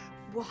 Yes.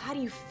 Well, how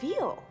do you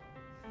feel?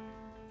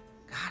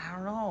 God, I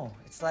don't know.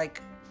 It's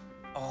like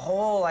a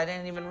hole I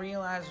didn't even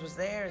realize was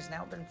there has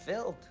now been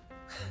filled.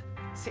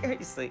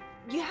 Seriously.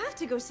 You have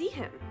to go see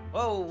him.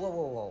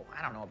 Whoa.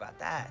 I don't know about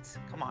that.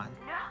 Come on.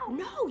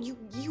 No,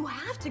 you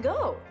have to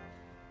go.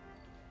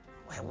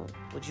 Well,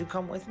 would you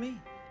come with me?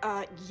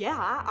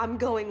 Yeah, I'm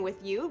going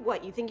with you.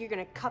 What, you think you're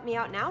gonna cut me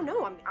out now?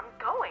 No, I'm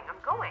going.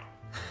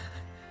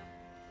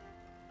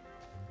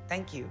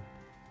 Thank you.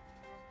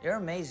 You're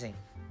amazing.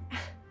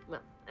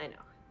 Well, I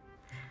know.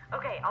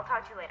 Okay, I'll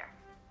talk to you later.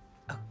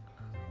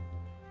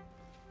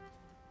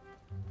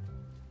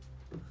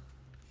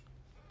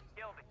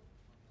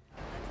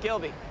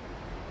 Gilby.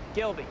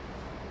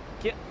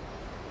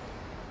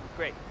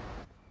 Great.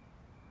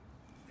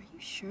 Are you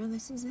sure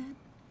this is it?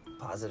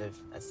 Positive.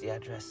 That's the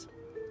address.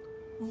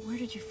 Well, where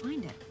did you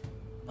find it?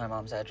 My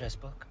mom's address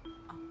book.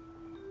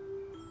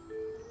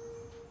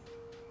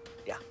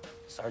 Yeah.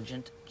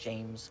 Sergeant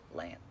James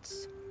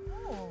Lance.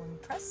 Oh,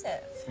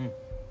 impressive. You're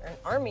an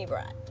army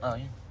brat. Oh,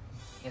 yeah.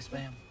 Yes,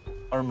 ma'am.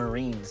 Or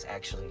Marines,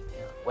 actually.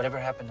 Yeah. Whatever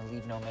happened to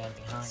leave no man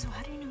behind. So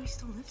how do you know he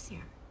still lives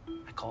here?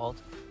 I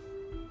called.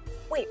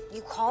 Wait,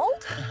 you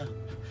called?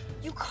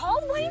 You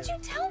called? Why didn't you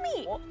tell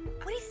me? What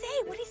did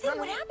he say?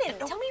 What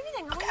happened? Tell me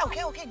everything.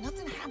 Okay.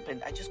 Nothing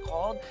happened. I just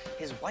called.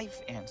 His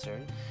wife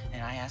answered,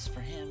 and I asked for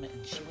him,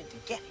 and she went to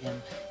get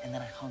him, and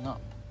then I hung up.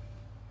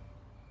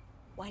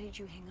 Why did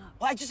you hang up?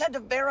 Well, I just had to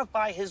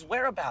verify his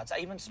whereabouts. I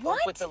even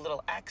spoke with a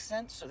little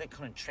accent so they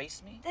couldn't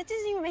trace me. That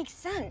doesn't even make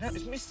sense. No,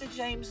 it's Mr.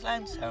 James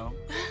Lance home.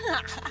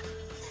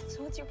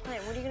 So what's your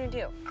plan? What are you gonna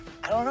do?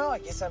 I don't know. I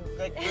guess I'm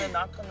gonna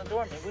knock on the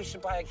door. Maybe we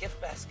should buy a gift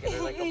basket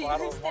or like a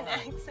bottle of wine.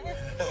 Accent?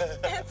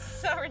 That's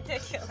so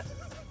ridiculous.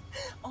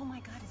 Oh my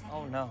God, is that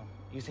Oh him? no.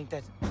 You think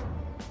that's...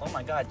 Oh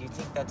my God, do you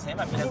think that's him?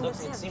 I mean, I it think looks,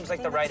 that's it him. seems I like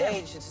the think right that's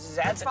him. age. It's his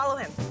Let's follow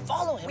him.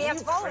 Follow him? We Are have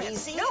you to follow him.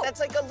 crazy? No. That's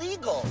like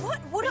illegal.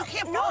 What? You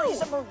can't no. follow.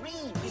 He's a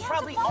Marine. He's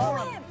probably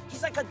armed. Him.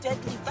 He's like a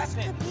deadly This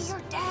weapon. could be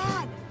your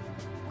dad.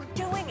 We're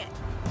doing it.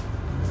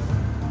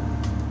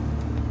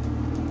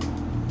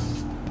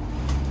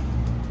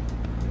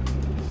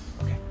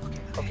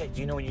 Okay,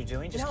 do you know what you're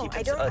doing? Just No, keep I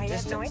it don't. a I have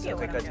distance. no idea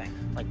what like I'm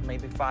doing. Like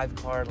maybe 5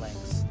 car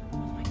lengths. Oh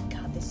my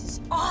God, this is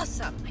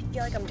awesome. I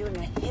feel like I'm doing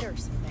a hit or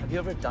something. Have you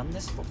ever done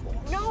this before?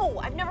 No,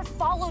 I've never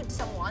followed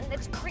someone.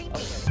 That's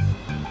creepy.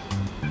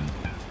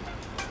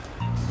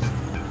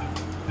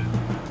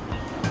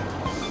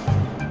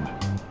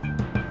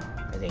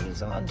 I think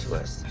he's on to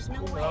us. There's no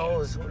Who way.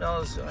 knows? Who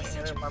knows?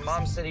 My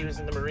mom said he was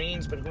in the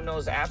Marines, but who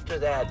knows after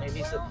that? Maybe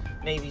he's a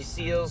Navy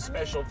SEALs,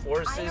 Special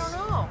Forces. I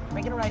don't know.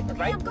 Make it right. Okay,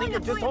 Right? I'm going.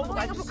 Just hold.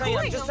 I'm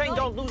just saying,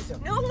 don't lose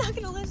him. No, I'm not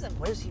gonna lose him.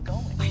 Where's he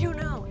going? I don't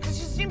know.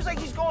 Because it seems like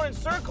he's going in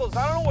circles.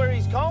 I don't know where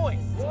he's going.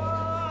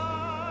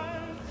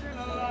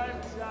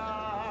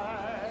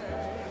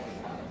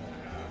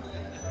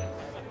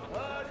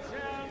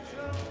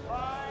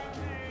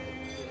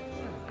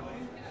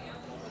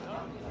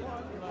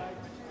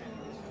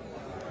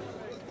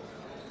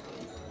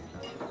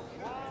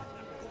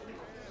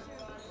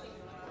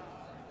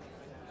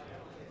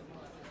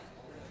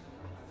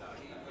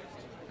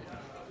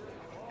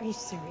 Are you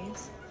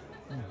serious?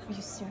 Are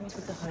you serious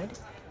with the hood?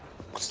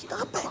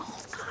 Stop it.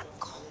 God,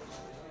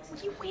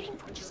 What are you waiting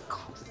for? Just go.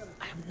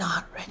 I'm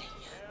not ready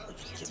yet. Would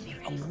you give me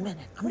a minute?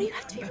 What do you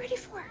have to be ready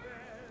for?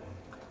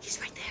 He's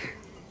right there.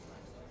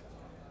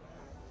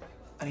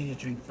 I need a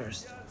drink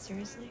first.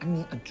 Seriously? I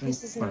need a drink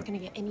This is not first. gonna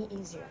get any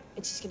easier.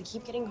 It's just gonna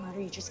keep getting harder.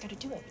 You just gotta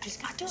do it. You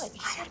just gotta do it. You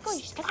just gotta go. You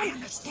just gotta. I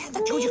understand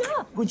that.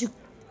 Would you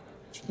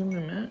give me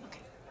a minute? Okay.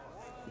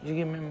 Would you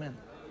give me a minute?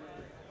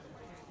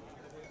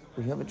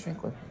 Will you have a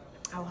drink with me?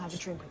 I will have a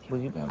drink with you.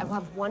 Will you have I will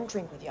have one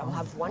drink with you. I will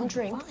have one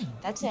drink. Fine.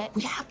 That's it.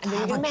 We have to and then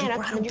have you're a gonna man drink.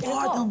 up, We're and then at you're a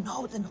gonna bar. go.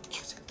 They'll know. Then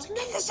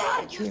Get this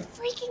out. You're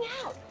freaking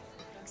out.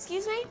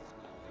 Excuse me?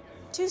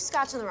 2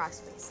 scotch on the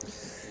rocks,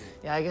 please.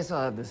 Yeah, I guess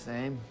I'll have the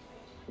same.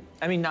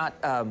 I mean, not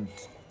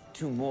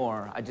 2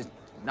 more.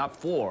 Not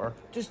 4.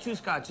 Just 2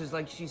 scotches,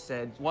 like she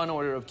said. 1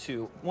 order of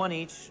 2. 1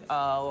 each.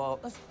 A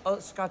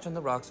scotch on the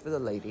rocks for the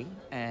lady,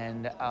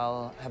 and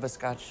I'll have a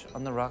scotch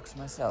on the rocks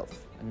myself.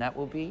 And that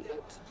will be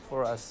it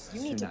for us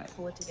You need tonight. to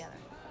pull it together.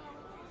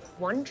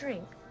 1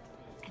 drink,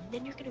 and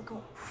then you're gonna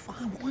go.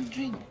 Fine, 1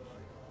 drink.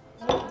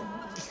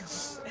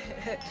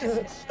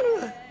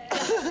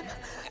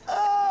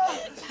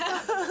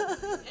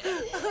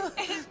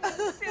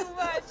 It's too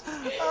much.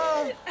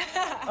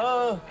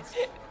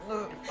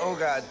 Oh,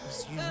 God.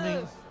 Excuse me.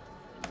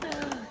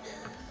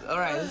 All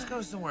right, let's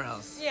go somewhere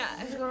else. Yeah.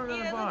 Let's go to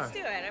another bar. Let's do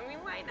it. I mean,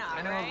 why not,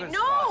 I know a right? good No,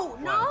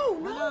 spot. no,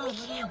 What? no, we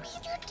can't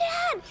leave your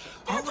dad.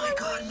 That's my why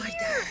God, we're my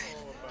here.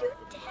 Your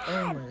dad.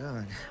 Oh, my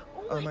God.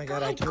 Oh, my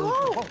God, I Go.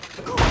 totally...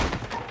 Go.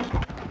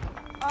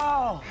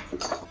 Oh.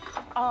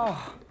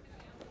 Oh.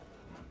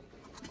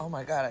 Oh,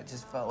 my God, I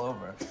just fell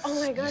over. Oh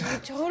my God, you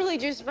totally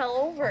just fell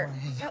over.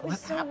 Oh, That was what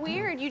so happened?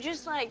 weird. You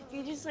just like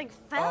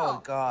fell.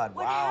 Oh, God,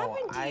 What wow.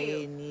 happened to I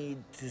you?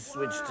 need to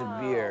switch to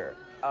beer.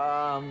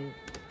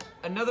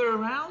 Another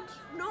round?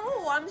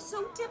 No, I'm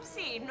so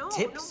tipsy. No,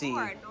 Tipsy? no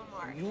more,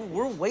 no more.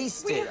 We're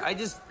wasted. I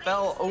just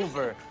fell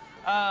over.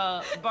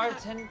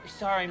 Bartender,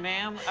 sorry,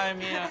 ma'am. I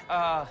mean,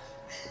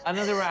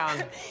 another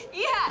round.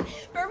 Yeah,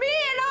 for me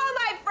and all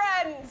my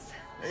friends.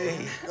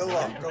 Hey, go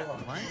on, go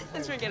on.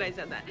 Let's forget I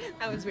said that.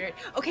 That was weird.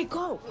 Okay,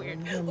 go. Weird.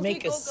 I'm gonna Okay,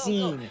 make a go,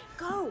 scene.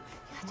 Go. Go. You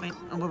have to Wait,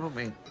 go. what about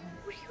me?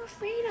 What are you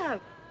afraid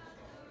of?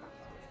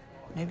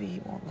 Maybe he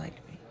won't like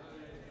me.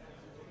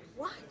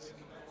 What?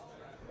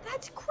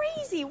 That's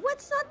crazy.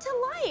 What's not to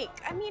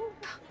like? I mean,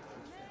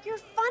 you're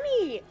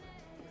funny,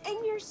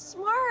 and you're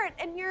smart,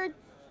 and you're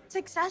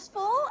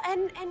successful,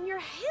 and you're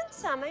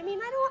handsome. I mean,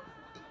 I don't.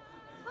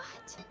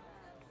 What?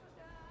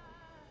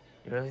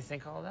 You really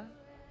think all that?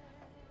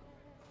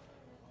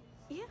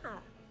 Yeah.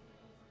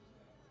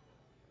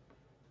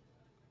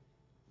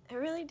 I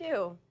really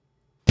do.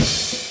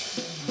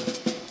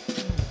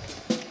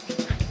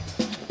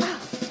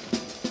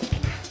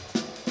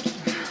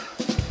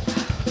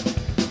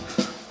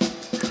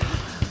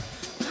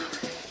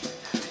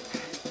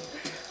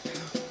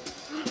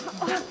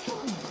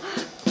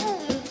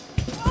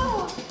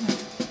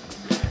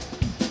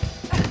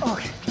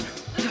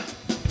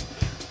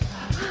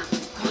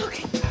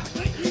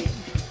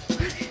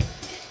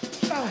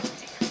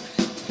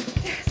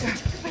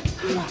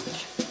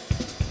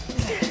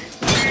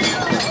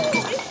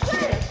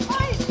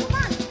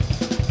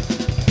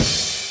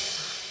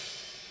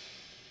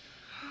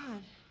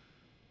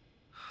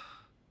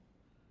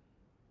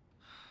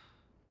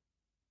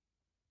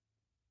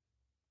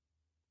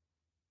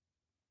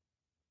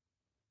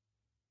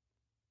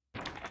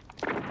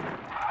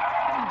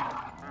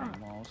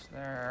 Almost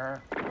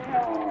there.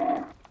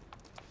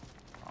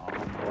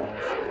 Almost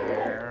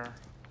there.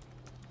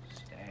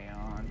 Stay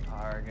on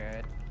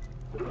target.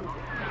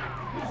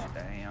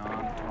 Stay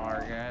on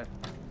target.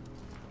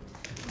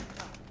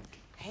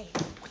 Hey,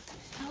 what the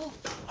hell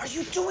are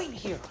you doing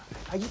here?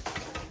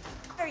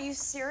 Are you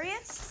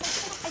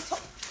serious? I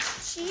told.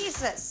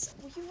 Jesus.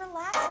 Will you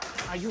relax?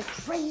 Are you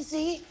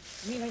crazy?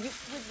 I mean, are you?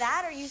 With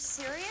that, are you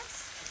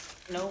serious?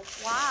 No.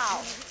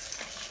 Wow.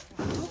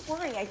 Don't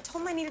worry. I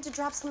told him I needed to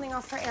drop something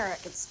off for Eric.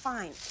 It's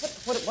fine.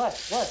 What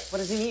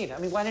does he need? I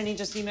mean, why didn't he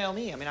just email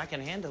me? I mean, I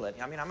can handle it.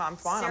 I mean, I'm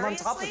fine. I'm on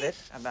top of it.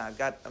 I've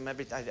got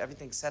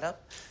everything set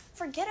up.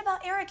 Forget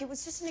about Eric. It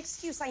was just an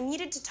excuse. I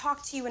needed to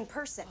talk to you in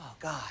person. Oh,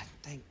 God.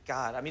 Thank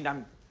God. I mean,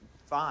 I'm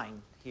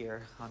fine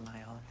here on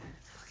my own.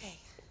 Okay.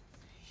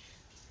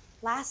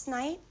 Last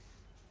night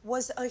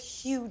was a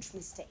huge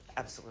mistake.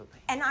 Absolutely.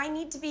 And I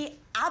need to be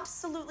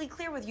absolutely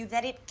clear with you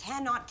that it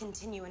cannot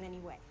continue in any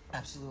way.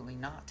 Absolutely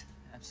not.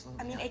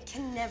 Absolutely I mean, not. it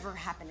can never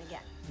happen again.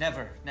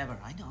 Never.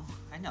 I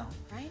know.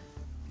 Right?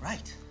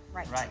 Right.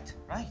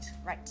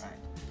 Right.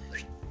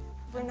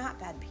 We're not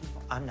bad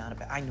people. I'm not a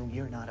bad. I know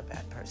you're not a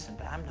bad person,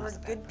 but I'm not We're a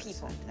bad good person.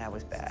 people. That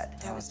was bad.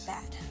 That was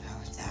bad.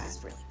 That was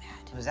really bad.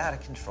 It was out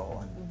of control.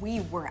 And We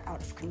were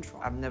out of control.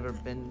 I've never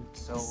been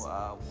so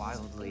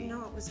wildly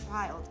No, it was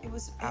wild. It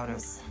was out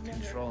of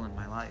control in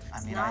my life.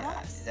 I mean, not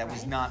us, that was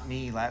right? not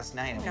me last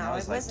night. I mean, No, that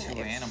was it like wasn't.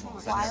 2 It was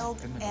animals. wild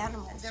that just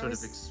animals. Sort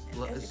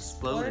of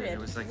exploded. It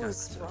was like It a was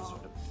sort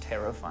of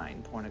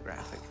terrifying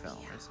pornographic film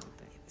or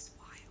something. It was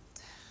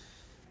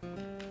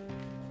wild.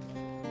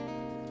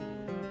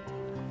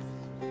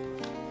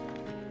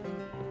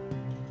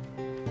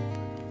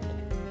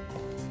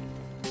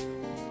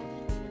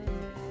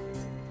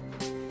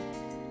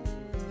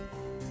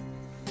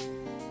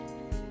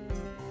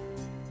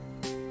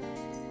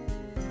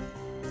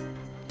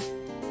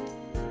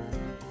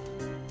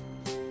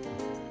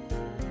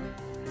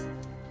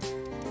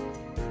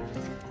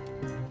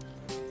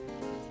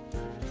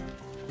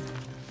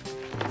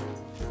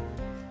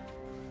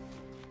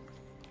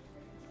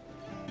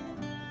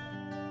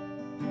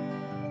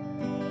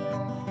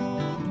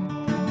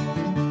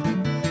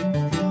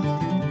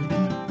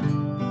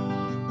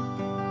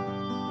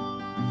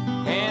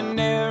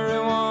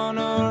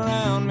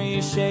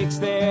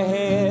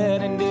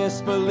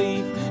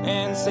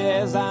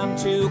 says I'm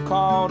too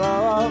caught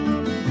up.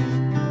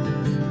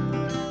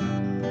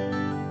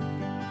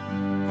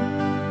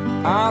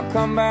 I'll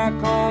come back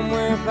home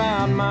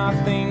without my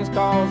things,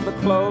 'cause the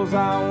clothes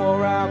I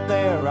wore out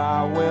there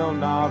I will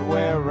not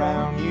wear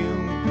around you.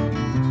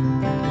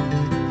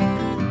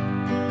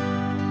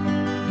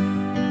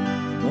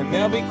 And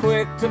they'll be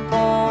quick to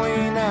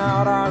point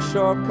out our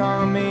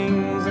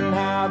shortcomings and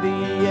how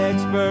the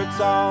experts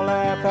all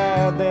have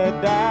had their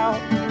doubts.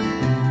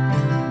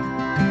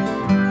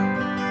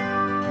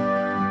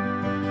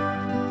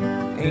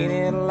 Ain't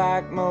it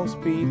like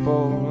most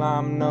people,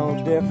 I'm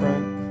no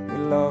different. We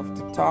love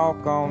to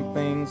talk on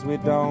things we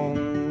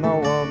don't know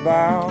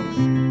about.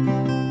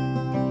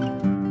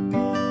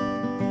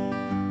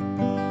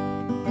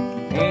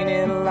 Ain't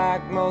it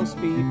like most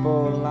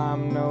people,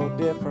 I'm no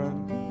different.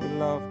 We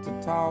love to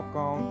talk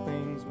on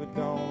things we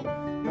don't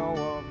know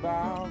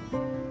about.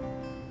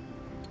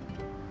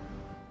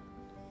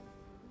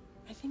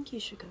 I think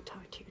you should go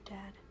talk to your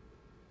dad.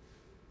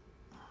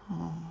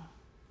 Oh,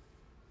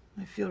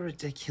 I feel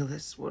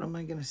ridiculous. What am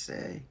I gonna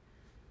say?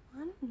 I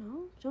don't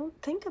know. Don't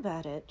think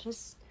about it.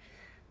 Just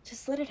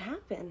let it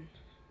happen.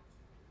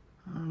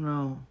 I don't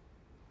know.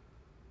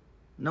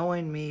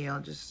 Knowing me,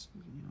 I'll just,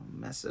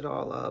 mess it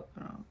all up.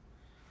 And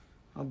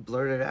I'll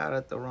blurt it out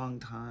at the wrong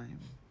time.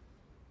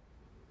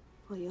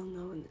 Well, you'll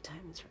know when the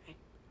time is right.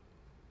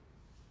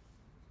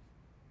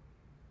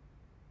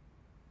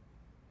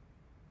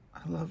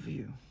 I love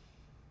you.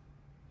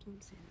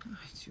 Don't say that.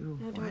 I do.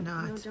 No, Why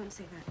not? No, don't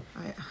say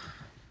that.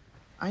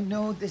 I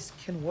know this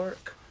can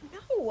work.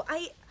 No,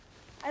 I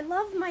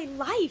love my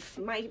life,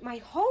 my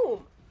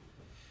home.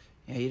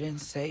 Yeah, you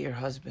didn't say your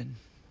husband.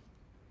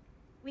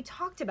 We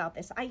talked about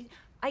this.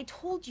 I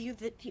told you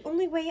that the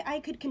only way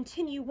I could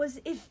continue was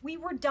if we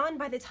were done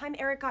by the time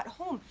Eric got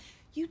home.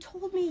 You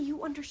told me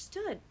you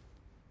understood.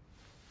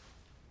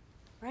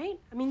 Right?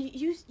 I mean,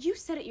 you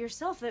said it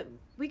yourself that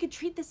we could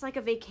treat this like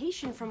a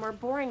vacation from our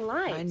boring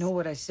lives. I know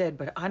what I said,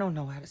 but I don't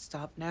know how to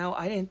stop now.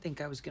 I didn't think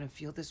I was gonna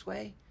feel this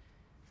way.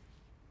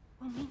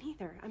 Well, me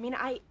neither. I mean,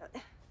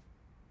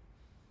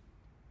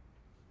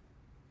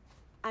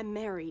 I'm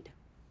married.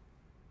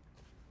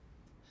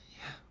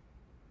 Yeah,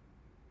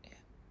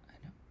 I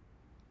know.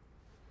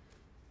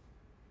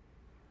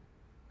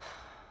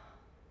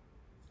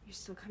 You're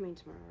still coming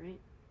tomorrow, right?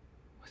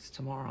 What's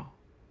tomorrow?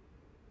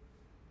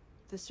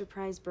 The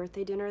surprise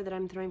birthday dinner that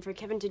I'm throwing for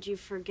Kevin. Did you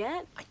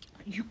forget? Are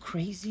you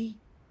crazy?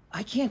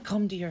 I can't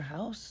come to your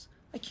house.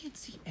 I can't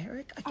see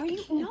Eric. Are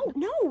you?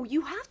 No,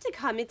 you have to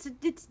come. It's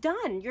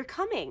done. You're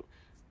coming,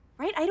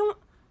 right? I don't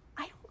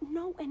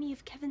know any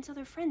of Kevin's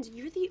other friends.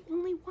 You're the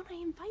only one I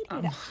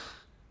invited.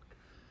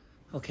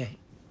 Okay.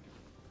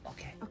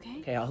 Okay?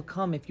 Okay, I'll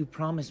come if you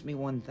promise me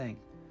one thing.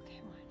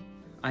 Okay, what?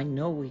 I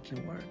know we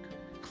can work.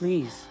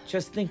 Please,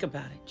 just think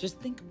about it. Just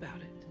think about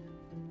it.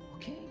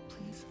 Okay,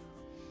 please.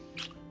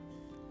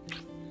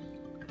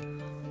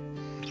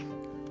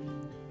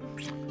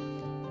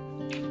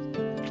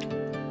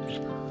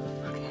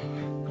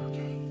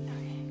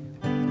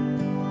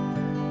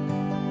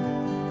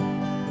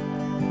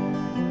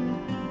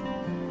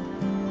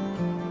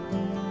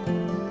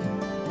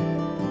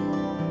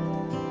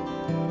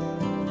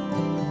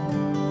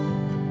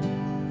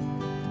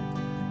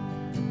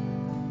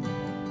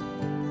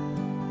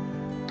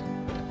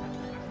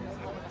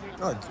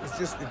 No, it's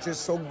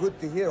just so good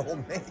to hear. Oh,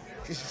 man,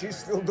 she's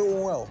still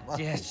doing well.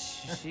 Yes,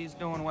 she's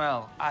doing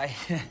well.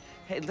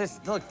 Hey,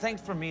 listen, look,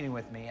 thanks for meeting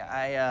with me.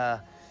 The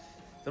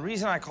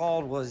reason I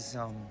called was,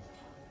 all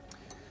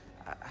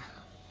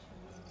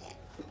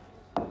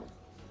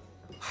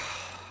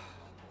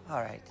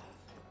right,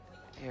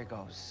 here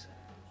goes.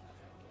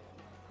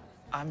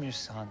 I'm your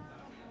son.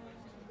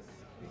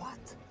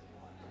 What?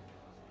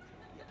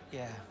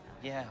 Yeah,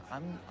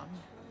 I'm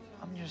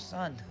your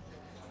son.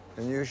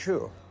 And you're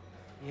sure?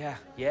 Yeah,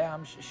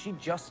 she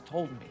just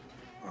told me.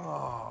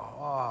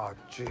 Oh,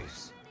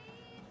 jeez.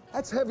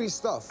 That's heavy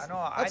stuff. I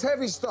know. That's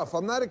heavy stuff.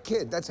 I'm not a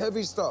kid. That's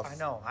heavy stuff. I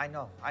know.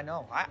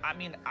 I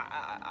mean,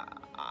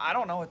 I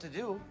don't know what to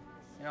do.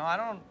 I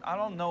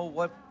don't know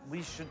what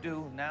we should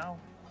do now.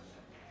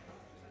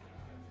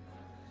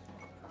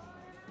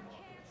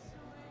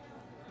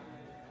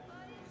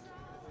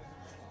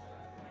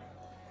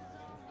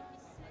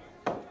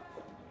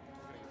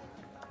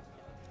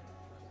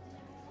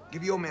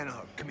 Give your man a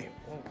hug. Come here.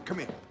 Come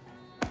here.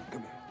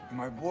 Come here. You're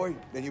my boy,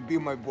 then you be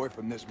my boy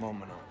from this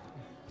moment on.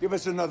 Give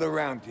us another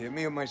round here,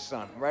 me and my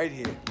son, right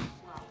here.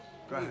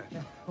 Go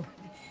ahead.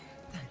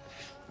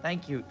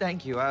 Thank you.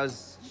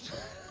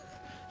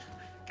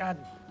 God,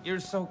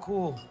 you're so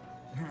cool.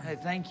 Hey,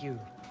 thank you.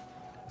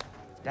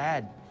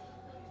 Dad.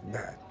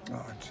 Dad.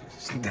 Oh,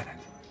 Jesus. Dad.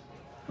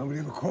 Nobody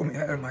ever called me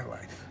that in my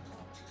life.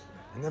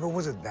 I never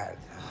was a dad.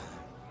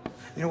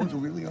 You know what's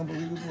really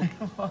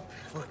unbelievable?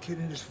 For a kid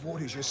in his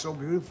 40s, you're so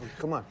beautiful.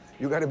 Come on,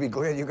 you gotta be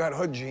glad you got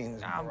her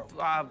genes. Not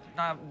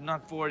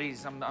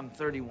 40s, I'm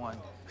 31.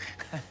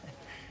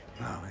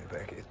 No, man,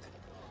 Beckett.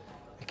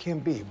 It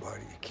can't be,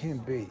 buddy, it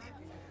can't be.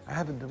 I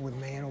haven't been with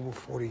man over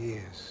 40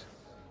 years.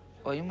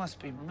 Well, you must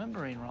be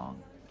remembering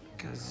wrong,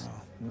 because...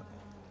 No.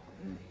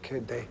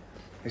 Kid,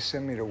 They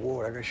sent me to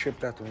war. I got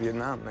shipped out to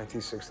Vietnam in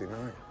 1969.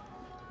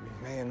 I mean,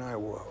 May and I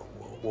were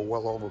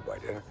well over by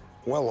then.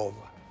 Well over.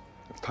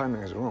 The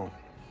timing is wrong.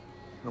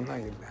 I'm not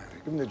your dad.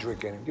 Give him the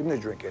drink anyway. Give him the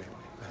drink anyway.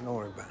 Don't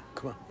worry about it.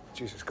 Come on.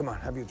 Jesus, come on,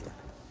 have your drink.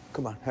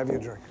 Come on, have your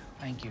drink.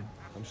 Thank you.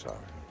 I'm sorry.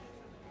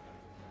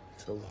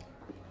 So long.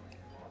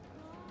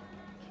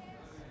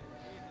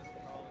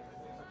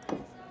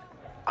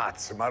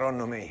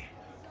 Marronno me.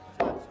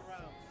 All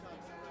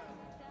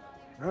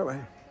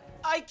right.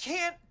 I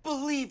can't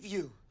believe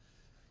you.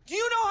 Do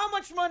you know how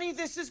much money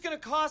this is gonna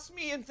cost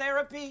me in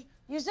therapy?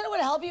 You said it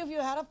would help you if you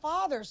had a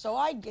father, so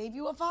I gave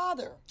you a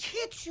father.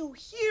 Can't you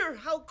hear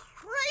how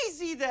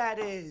crazy that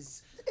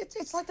is?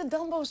 It's like the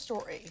Dumbo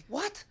story.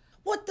 What?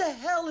 What the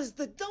hell is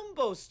the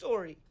Dumbo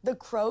story? The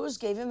crows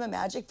gave him a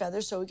magic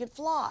feather so he could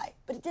fly,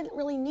 but he didn't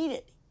really need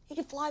it. He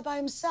could fly by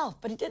himself,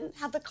 but he didn't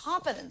have the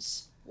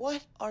confidence.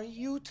 What are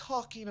you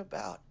talking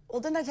about?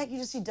 Well, didn't I take you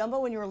to see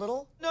Dumbo when you were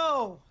little?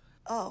 No.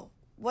 Oh,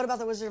 what about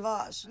the Wizard of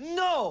Oz?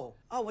 No.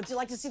 Oh, would you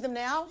like to see them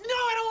now? No,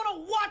 I don't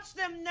want to watch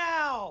them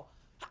now.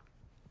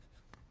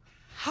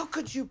 How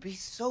could you be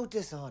so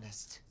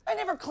dishonest? I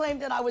never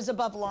claimed that I was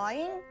above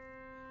lying.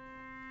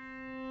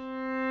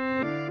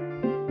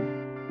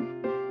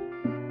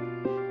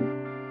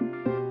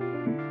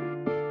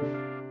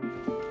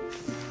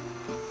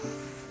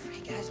 Hey,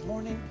 guys,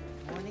 morning.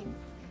 Morning.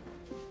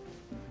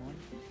 Morning.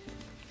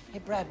 Hey,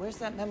 Brad, where's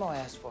that memo I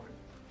asked for?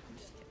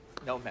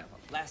 No memo.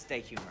 Last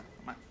day humor.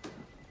 Come on.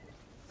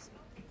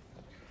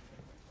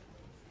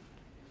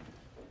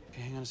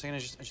 Okay, hang on a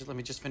second. Let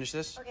me just finish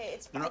this. Okay,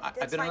 it's No, fine. I've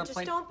That's been on fine. a Just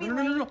plane. don't be No,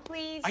 late,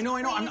 please. I know.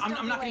 Please I'm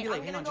don't not gonna be late.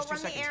 I'm Hang on, gonna just go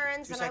 2 run seconds. the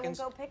errands, 2 and I will seconds.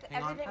 go pick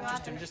Hang on. everything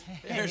up.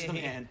 There's the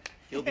man.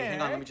 Gilby,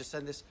 hang on. Let me just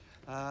send this.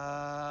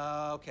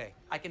 Okay.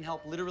 I can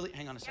help literally.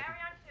 Hang on a second.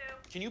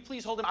 Can you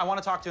please hold him? I want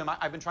to talk to him.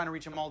 I've been trying to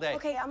reach him all day.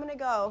 Okay, I'm gonna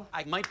go.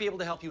 I might be able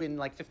to help you in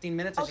like 15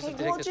 minutes. I just Okay, have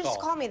to well, take this just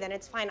call. call me then.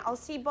 It's fine. I'll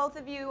see both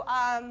of you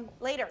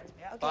later.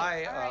 Okay,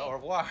 Bye. all right. Au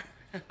revoir.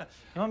 You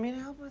want me to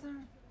help with her?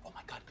 Oh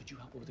my God, could you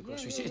help her with the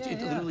groceries? yeah, It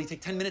yeah. literally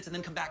take 10 minutes and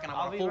then come back and I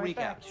I'll want a be full right recap.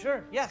 back.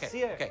 Sure. Yeah, Okay, see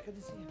you. okay. Good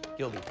to see you.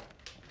 Gilby.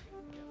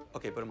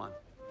 Okay, put him on.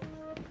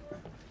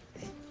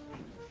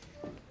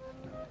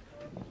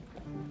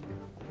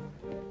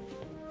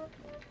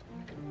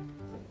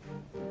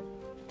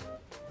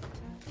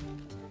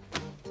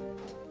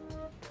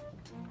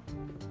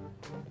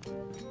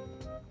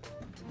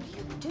 What are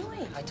you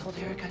doing? I told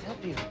Eric I'd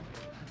help you.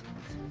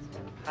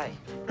 Hi.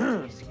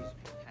 Excuse me.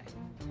 Hi.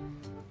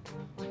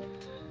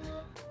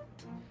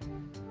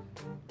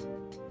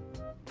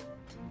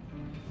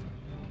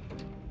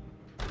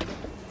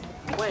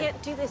 I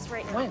can't do this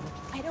right now. When?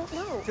 I don't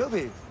know.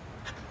 Gilby.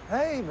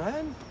 Hey,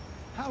 man.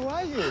 How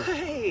are you?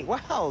 Hey.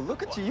 Wow,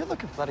 look at you. You're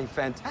looking bloody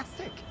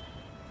fantastic.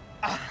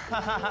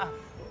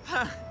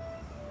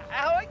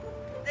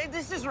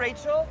 This is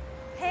Rachel.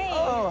 Hey.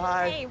 Oh,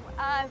 hi. Hey,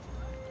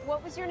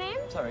 what was your name?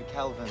 Sorry,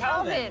 Calvin.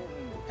 Calvin.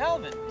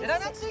 Calvin. Did I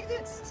not say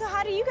this? So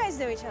how do you guys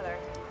know each other?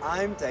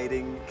 I'm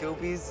dating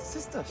Gilby's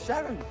sister,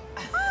 Sharon.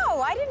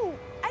 Oh, I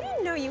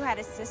didn't know you had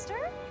a sister.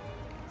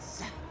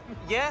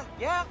 Yeah.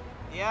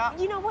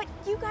 You know what?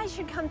 You guys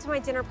should come to my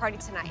dinner party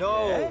tonight.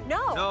 No.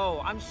 No.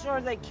 No, I'm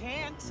sure they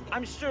can't.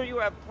 I'm sure you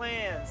have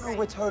plans. Oh,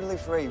 we're totally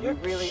free. You're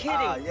we really kidding.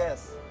 are,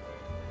 yes.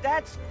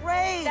 That's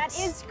great. That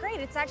is great.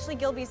 It's actually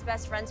Gilby's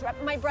best friend's,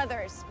 my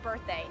brother's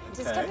birthday.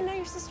 Does Okay. Kevin know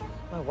your sister?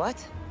 My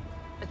what?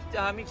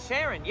 I mean,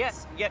 Sharon,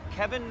 yes. Yep,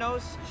 Kevin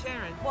knows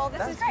Sharon. Well, this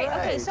That's is great.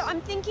 Okay, great. so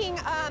I'm thinking,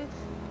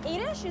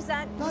 8-ish, does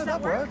that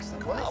work? Works.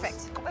 That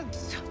works.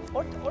 Perfect.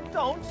 Or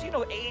don't,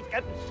 8.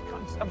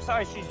 I'm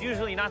sorry, she's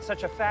usually not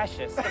such a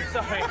fascist. I'm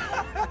sorry.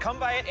 Come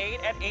by at 8.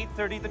 At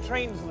 8:30, the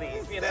trains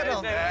leave.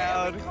 Settle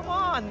down. Come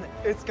on.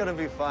 It's gonna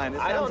be fine. It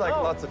I sounds don't like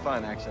know. lots of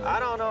fun, actually. I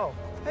don't know.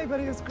 Hey,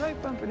 buddy, it was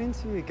great bumping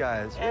into you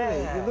guys.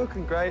 Really, Yeah. you're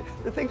looking great.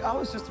 The thing, I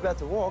was just about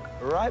to walk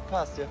right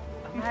past you.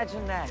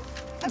 Imagine that.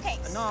 Okay,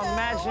 No,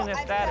 imagine if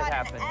I've that had got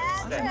happened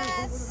an instead.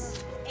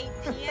 address, 8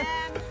 p.m.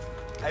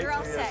 8 You're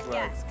all p.m. set,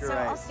 yeah. works. So Great.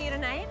 I'll see you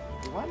tonight.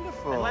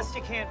 Wonderful. Unless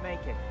you can't make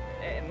it.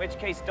 In which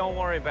case, don't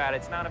worry about it.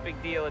 It's not a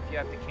big deal if you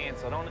have to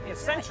cancel. Don't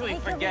essentially Hey,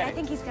 Gilby, forget I it.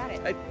 think he's got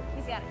it.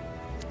 He's got it.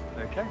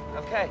 Okay.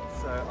 Okay.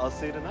 So I'll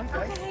see you tonight,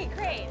 guys. Okay,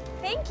 great.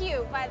 Thank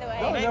you, by the way.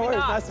 No, Maybe no worries.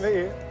 not. Nice to meet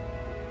you.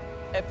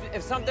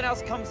 If something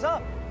else comes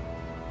up.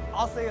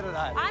 I'll see you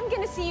tonight. I'm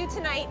gonna see you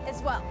tonight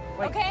as well.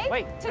 Wait, okay?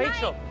 Wait, tonight.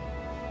 Rachel.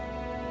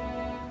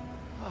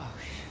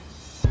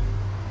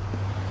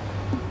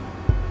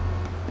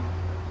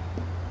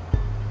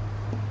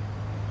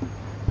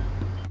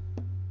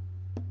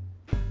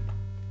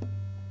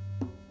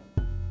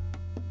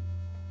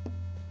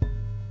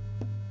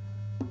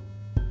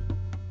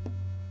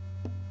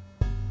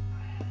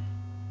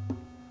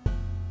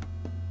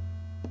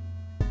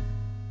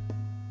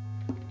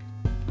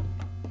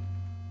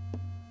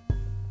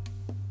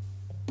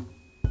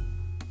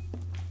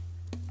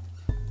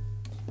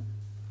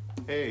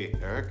 Hey,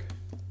 Eric.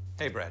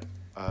 Hey, Brad.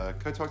 Can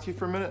I talk to you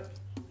for a minute?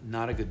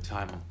 Not a good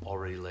time. I'm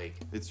already late.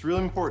 It's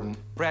really important.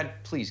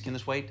 Brad, please, can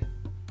this wait?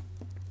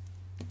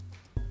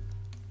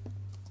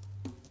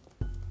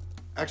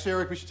 Actually,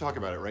 Eric, we should talk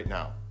about it right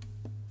now.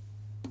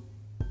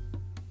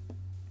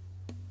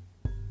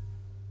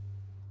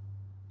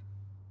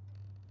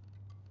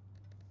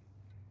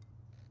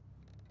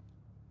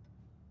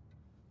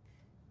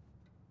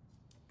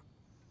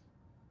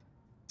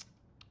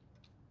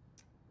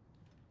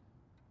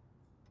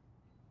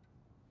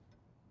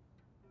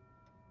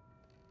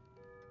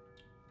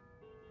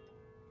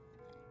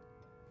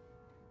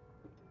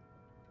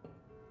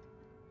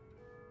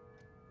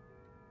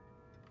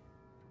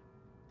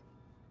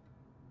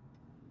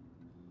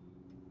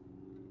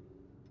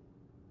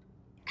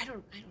 I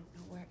don't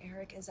know where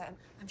Eric is.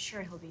 I'm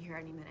sure he'll be here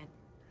any minute.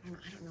 I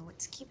don't know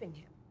what's keeping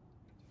him.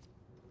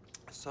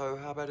 So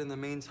how about in the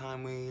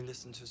meantime we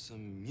listen to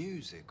some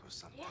music or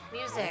something?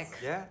 Music.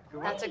 Yeah?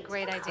 That's a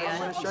great idea. You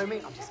want to show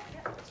me? I'm just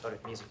started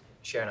music.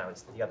 Sharon and I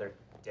was the other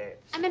day.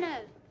 I'm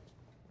gonna.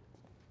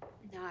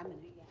 No, I'm gonna.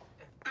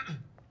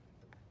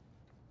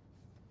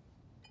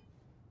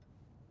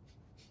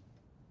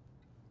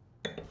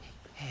 Yeah.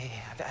 Hey,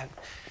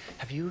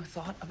 have you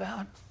thought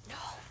about?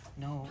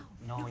 No,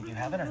 you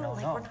haven't, or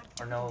no,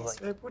 or no, like.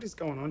 Hey, what is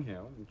going on here?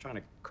 I'm trying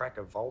to crack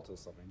a vault or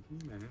something.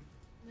 Man.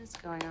 What is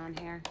going on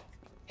here?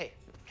 Hey,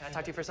 can I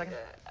talk to you for a second?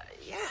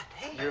 Yeah,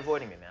 hey. You're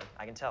avoiding me, man.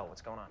 I can tell.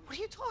 What's going on? What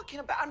are you talking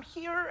about? I'm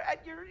here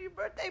at your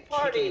birthday Kicking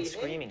party. and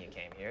screaming you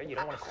came here. You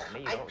don't want to call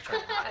me. You don't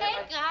return.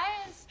 Hey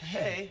guys.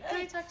 Hey.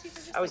 Can I talk to you for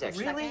just I was a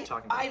actually second?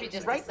 talking to Maybe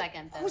just a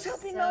second. Though. Who's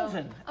helping So-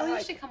 Melvin? Oh,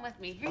 you should come with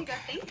me. Here you go.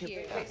 Thank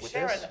you. With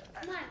Sharon. this?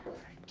 Come on.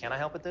 Can I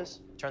help with this?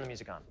 Turn the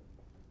music on.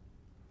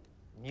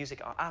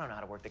 Music on. I don't know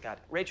how to work the god.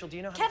 Rachel, do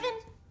you know how Kevin,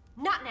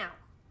 not now.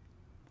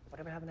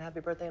 Whatever happened to happy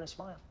birthday and a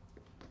smile?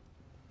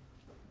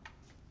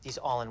 These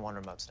all-in-one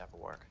remotes never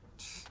work.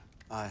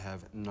 I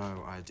have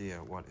no idea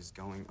what is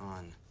going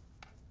on.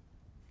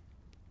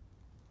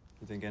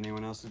 You think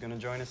anyone else is going to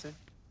join us in?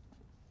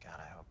 God,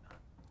 I hope not.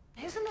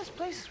 Isn't this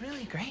place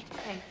really great?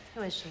 Hey,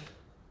 who is she?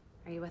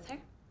 Are you with her?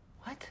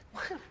 What?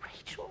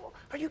 Rachel?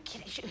 Are you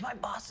kidding? She's my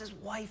boss's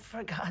wife,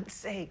 for God's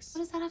sakes. What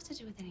does that have to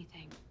do with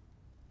anything?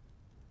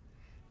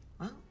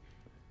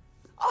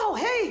 Oh,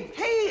 hey!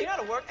 You know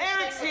how to work this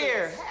Eric's thing?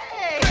 here.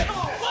 Hey!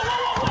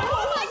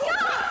 Oh my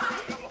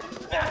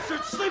God!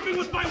 Bastard sleeping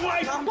with my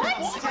wife!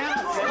 What?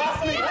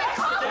 Trust me!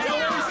 I know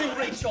everything,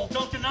 Rachel.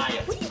 Don't deny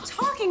it. What are you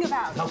talking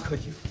about? How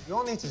could you? You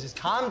all need to just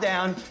calm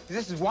down.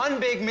 This is one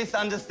big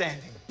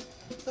misunderstanding.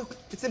 Look,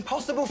 it's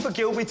impossible for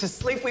Gilby to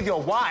sleep with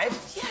your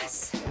wife.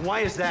 Yes. Why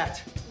is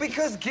that?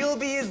 Because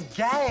Gilby is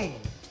gay.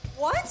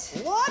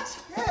 What?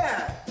 What?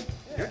 Yeah.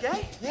 You're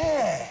gay?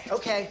 Yeah.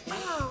 Okay.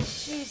 Oh,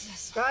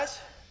 Jesus. Guys,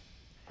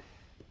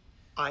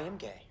 I am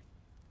gay.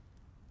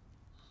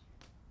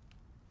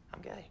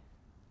 I'm gay.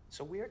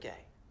 So we're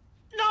gay.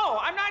 No,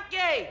 I'm not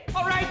gay.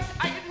 All right,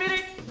 I admit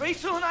it.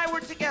 Rachel and I were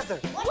together.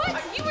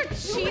 What? You were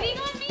cheating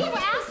on me, you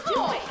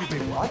asshole! Excuse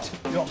me, what?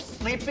 You're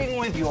sleeping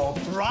with your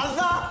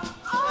brother?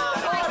 Oh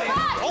my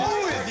God!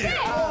 Wrong with you?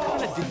 What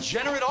kind of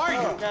degenerate are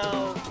you?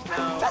 No.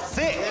 That's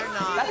it. They're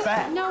not. That's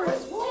bad. No.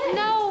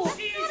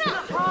 She's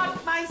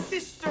not my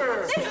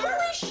sister. Then who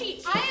is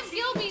she? I am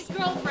Gilby's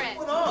girlfriend.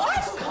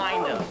 What?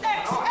 Kind of.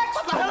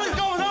 What the hell is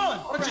going on?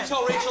 Why don't you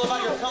tell Rachel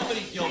about your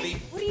company, Gilby?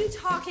 What are you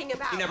talking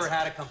about? He never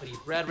had a company.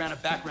 Brad ran a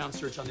background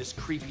search on this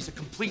creep. He's a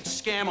complete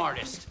scam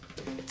artist.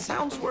 It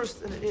sounds worse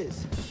than it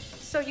is.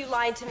 So you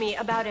lied to me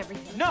about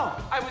everything. No,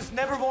 I was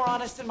never more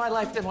honest in my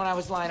life than when I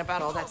was lying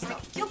about all that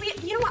stuff. Gilby,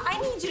 you know what? I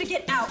need you to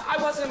get out.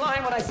 I wasn't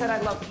lying when I said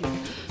I loved you.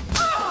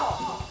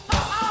 Oh!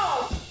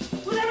 Oh!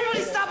 Will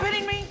everybody stop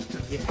hitting me?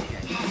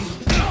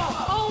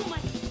 Oh my.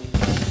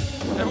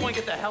 Everyone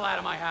get the hell out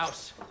of my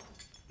house.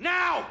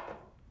 Now!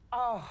 Oh.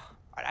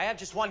 All right, I have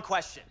just one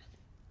question.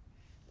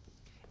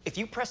 If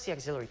you press the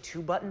auxiliary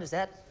 2 button, is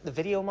that the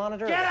video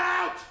monitor? Get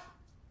out!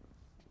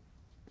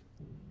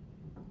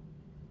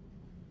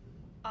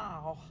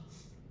 Ow.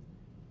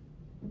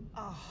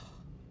 Oh.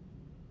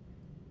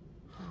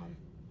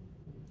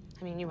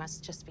 I mean, you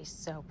must just be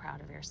so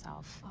proud of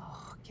yourself.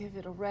 Oh, give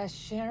it a rest,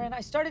 Sharon.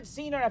 I started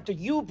seeing her after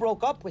you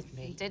broke up with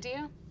me. Did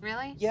you?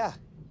 Really? Yeah.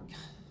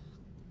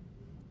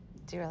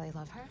 Do you really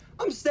love her?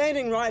 I'm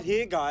standing right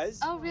here, guys.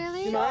 Oh,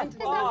 really? You mind? Is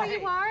that where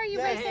you are? Are you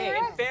right there?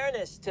 In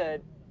fairness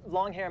to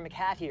long hair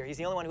McCat here, he's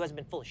the only one who hasn't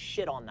been full of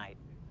shit all night.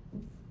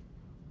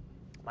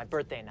 My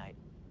birthday night.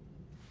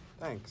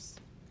 Thanks.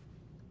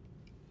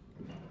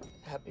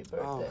 Happy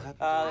birthday. Oh, happy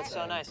That's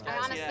so nice, guys. I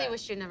honestly Yeah.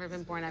 wish you'd never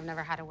been born. I've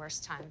never had a worse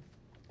time.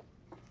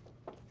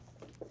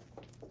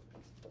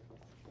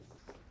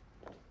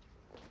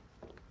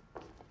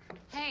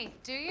 Hey,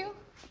 do you?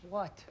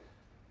 What?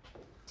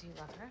 Do you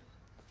love her?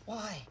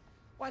 Why?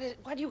 Why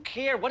do you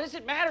care? What does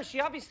it matter? She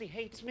obviously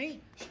hates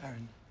me.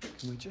 Sharon,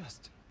 can we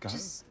just go?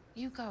 Just,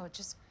 you go.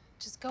 Just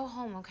go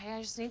home, okay?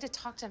 I just need to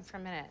talk to him for a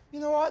minute. You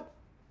know what?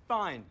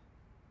 Fine.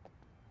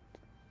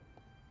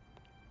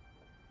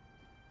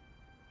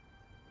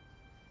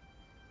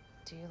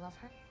 Do you love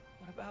her?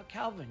 What about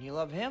Calvin? You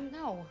love him?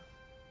 No.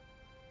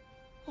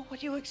 Well, what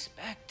do you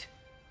expect?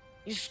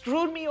 You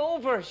screwed me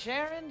over,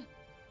 Sharon.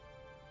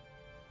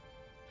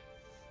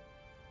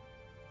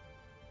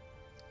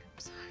 I'm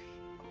sorry.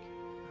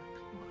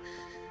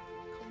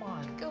 Come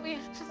on. Gilby,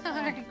 I'm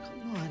sorry.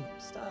 Come on.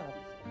 Stop.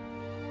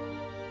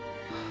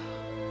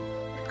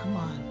 Come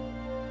on.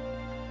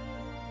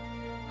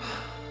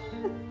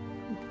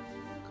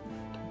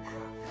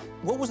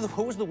 What was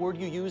the word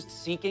you used?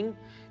 Seeking?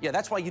 Yeah,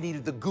 that's why you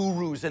needed the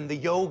gurus and the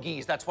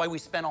yogis. That's why we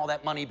spent all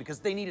that money, because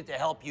they needed to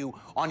help you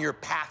on your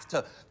path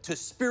to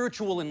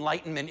spiritual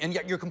enlightenment, and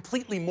yet you're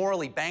completely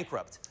morally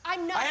bankrupt.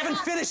 I'm not I haven't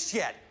happy. finished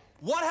yet.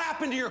 What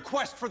happened to your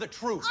quest for the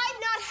truth? I'm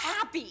not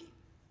happy.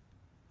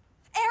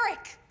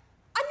 Eric,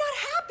 I'm not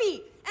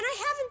happy. And I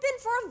haven't been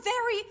for a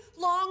very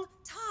long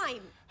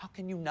time. How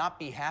can you not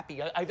be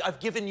happy? I've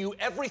given you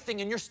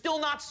everything and you're still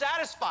not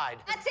satisfied.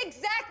 That's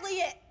exactly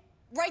it.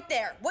 Right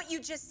there, what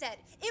you just said.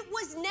 It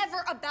was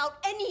never about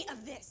any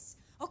of this,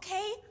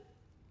 okay?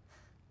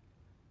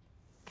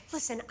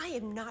 Listen, I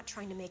am not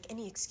trying to make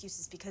any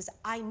excuses because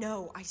I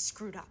know I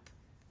screwed up.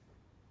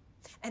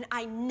 And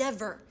I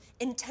never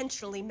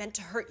intentionally meant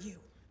to hurt you.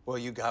 Well,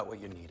 you got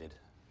what you needed.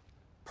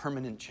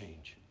 Permanent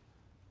change.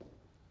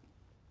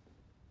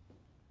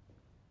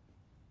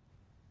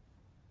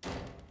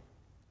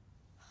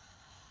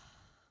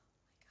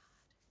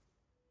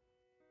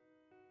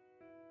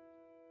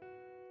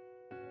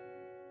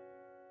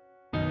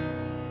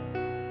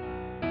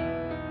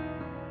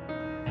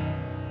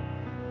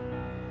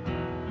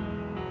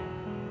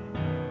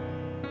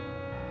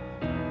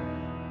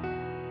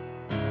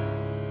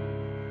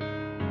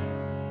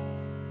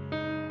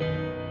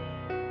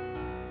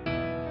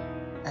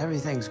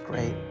 Everything's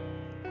great.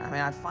 I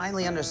mean, I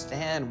finally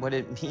understand what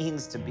it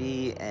means to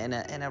be in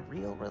a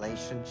real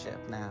relationship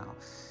now.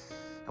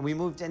 And we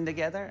moved in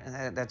together,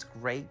 and that's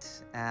great.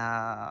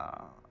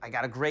 I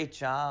got a great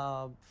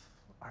job.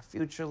 Our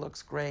future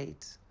looks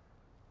great.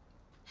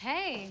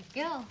 Hey,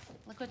 Gil,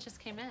 look what just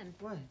came in.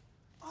 What?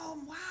 Oh,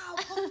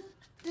 wow.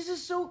 This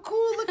is so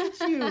cool. Look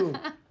at you.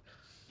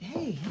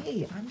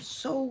 Hey, I'm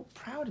so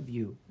proud of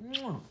you.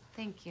 Mwah.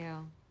 Thank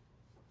you.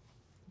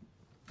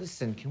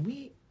 Listen, can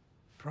we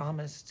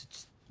promise to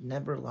just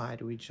never lie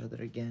to each other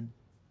again?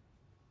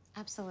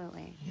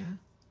 Absolutely. Yeah?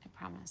 I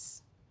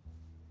promise.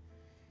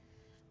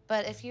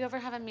 But if you ever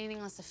have a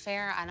meaningless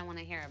affair, I don't want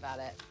to hear about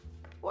it.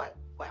 What?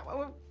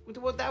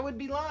 Well, that would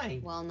be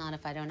lying. Well, not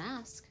if I don't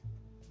ask.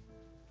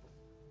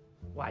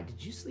 Why,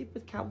 did you sleep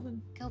with Calvin?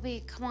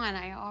 Gilby, come on.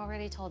 I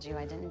already told you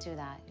I didn't do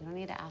that. You don't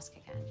need to ask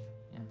again.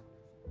 Yeah.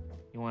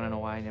 You want to know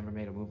why I never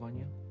made a move on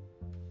you?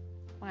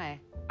 Why?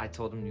 I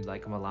told him you'd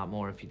like him a lot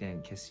more if he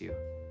didn't kiss you.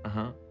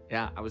 Uh-huh.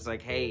 Yeah, I was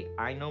like, hey,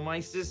 I know my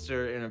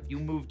sister, and if you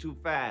move too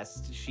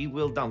fast, she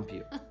will dump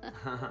you.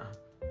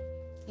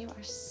 You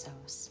are so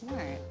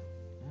smart.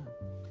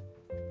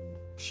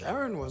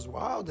 Sharon was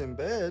wild in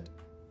bed.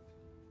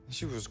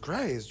 She was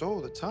crazed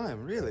all the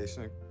time, really.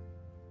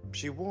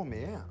 She wore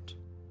me out.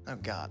 Oh,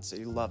 God, so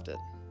you loved it.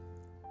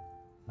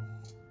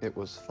 It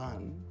was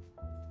fun.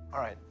 All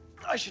right,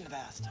 I shouldn't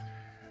have asked.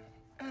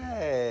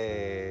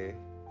 Hey.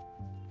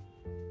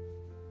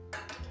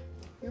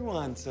 You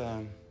weren't,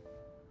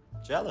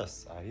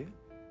 jealous, are you?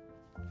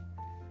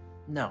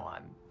 No,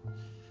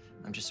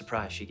 I'm just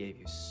surprised she gave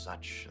you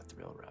such a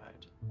thrill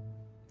ride.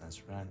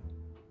 That's right.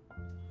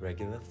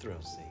 Regular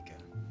thrill seeker.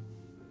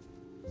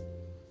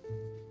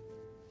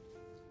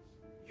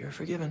 You're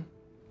forgiven.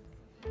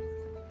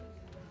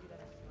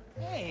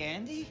 Hey,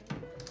 Andy.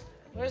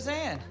 Where's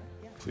Ann?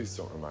 Please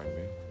don't remind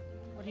me.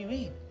 What do you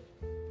mean?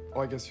 Oh,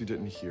 I guess you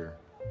didn't hear.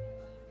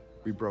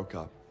 We broke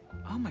up.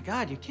 Oh, my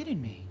God, you're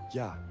kidding me.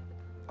 Yeah,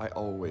 I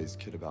always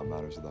kid about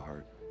matters of the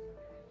heart.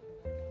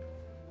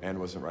 Anne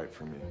wasn't right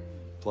for me.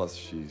 Plus,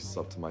 she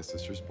slept with my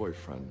sister's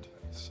boyfriend,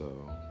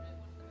 so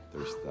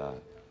there's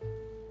that.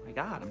 My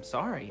God, I'm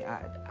sorry.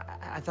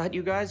 I thought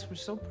you guys were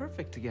so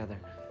perfect together.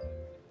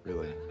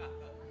 Really?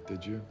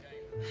 Did you?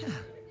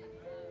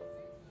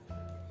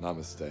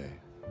 Namaste,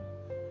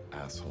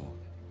 asshole.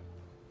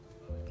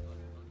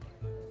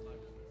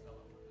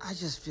 I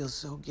just feel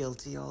so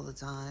guilty all the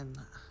time.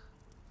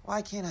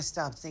 Why can't I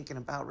stop thinking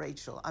about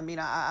Rachel? I mean,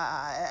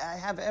 I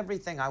have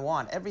everything I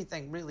want.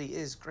 Everything really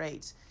is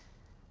great.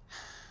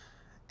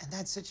 And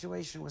that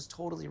situation was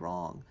totally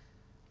wrong.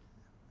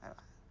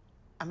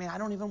 I mean, I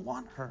don't even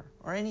want her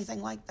or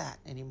anything like that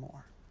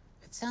anymore.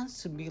 It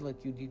sounds to me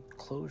like you need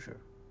closure.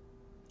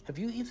 Have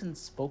you even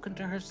spoken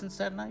to her since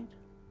that night?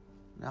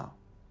 No.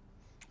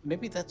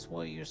 Maybe that's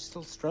why you're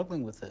still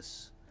struggling with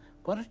this.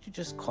 Why don't you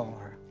just call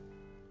her?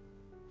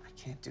 I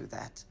can't do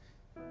that.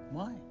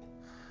 Why?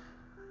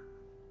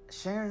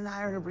 Sharon and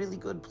I are in a really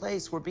good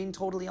place. We're being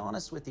totally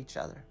honest with each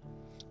other.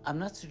 I'm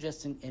not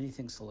suggesting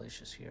anything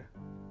salacious here.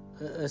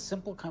 A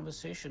simple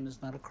conversation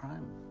is not a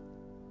crime.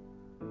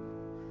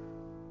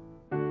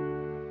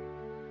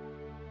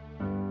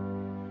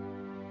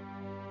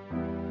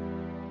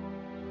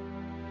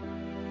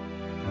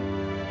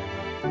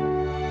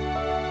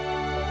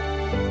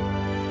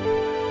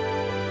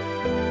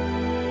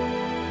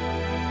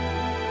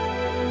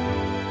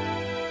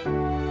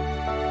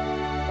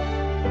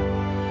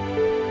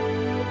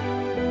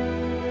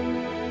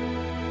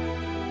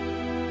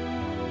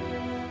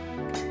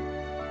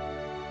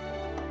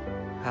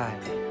 Hi.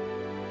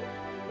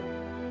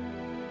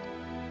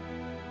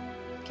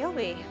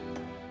 Gilby.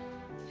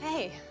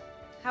 Hey,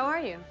 how are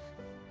you?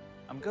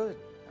 I'm good.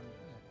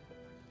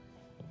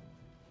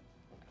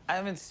 I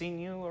haven't seen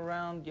you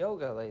around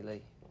yoga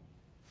lately.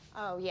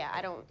 Oh yeah,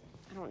 I don't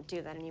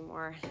do that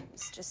anymore.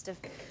 It's just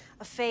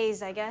a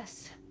phase, I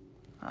guess.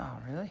 Oh,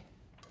 really?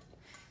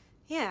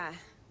 Yeah.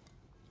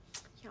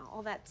 You know,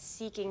 all that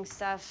seeking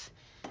stuff.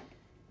 I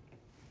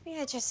think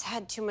I just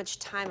had too much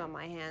time on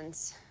my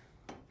hands.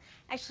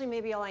 Actually,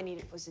 maybe all I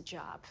needed was a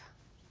job.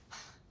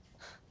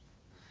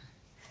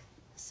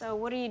 So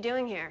what are you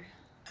doing here?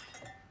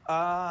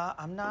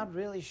 I'm not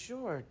really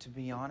sure, to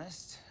be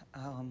honest.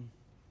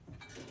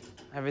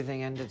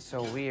 Everything ended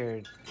so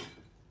weird.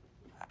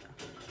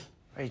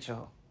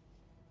 Rachel,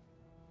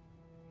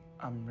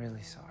 I'm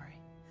really sorry.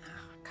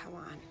 Oh, come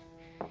on.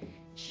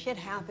 Shit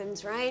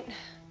happens, right?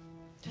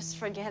 Just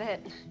forget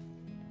it.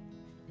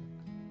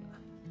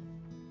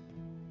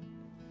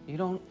 You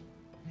don't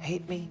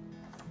hate me?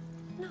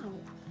 No,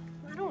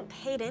 I don't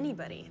hate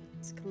anybody.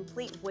 It's a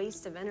complete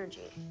waste of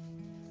energy.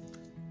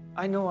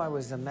 I know I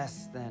was a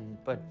mess then,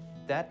 but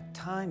that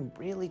time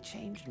really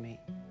changed me.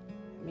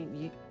 I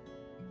mean,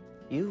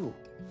 you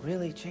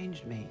really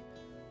changed me.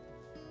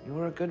 You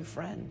were a good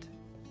friend.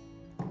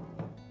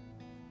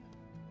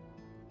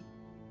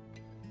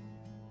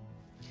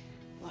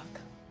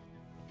 Look,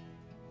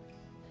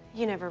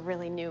 you never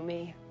really knew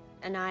me,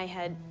 and I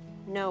had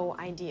no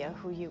idea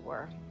who you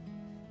were.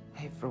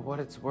 Hey, for what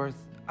it's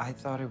worth, I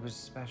thought it was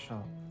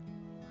special.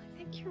 I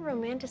think you're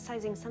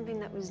romanticizing something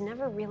that was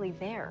never really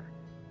there.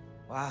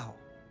 Wow.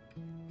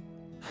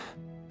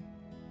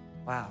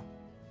 Wow.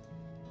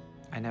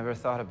 I never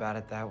thought about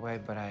it that way,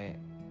 but I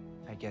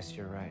guess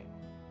you're right.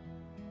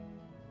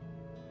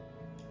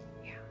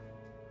 Yeah.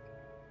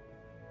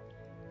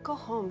 Go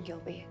home,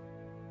 Gilby.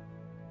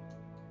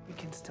 We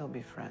can still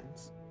be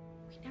friends.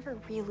 We never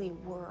really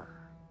were.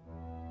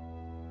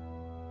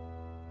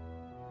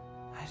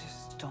 I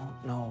just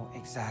don't know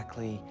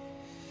exactly.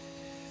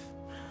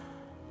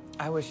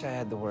 I wish I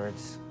had the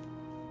words.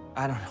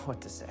 I don't know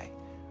what to say.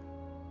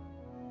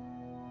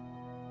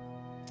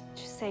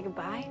 Just say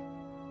goodbye.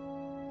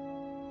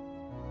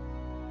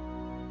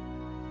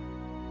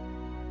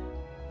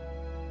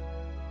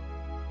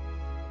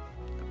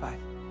 Goodbye.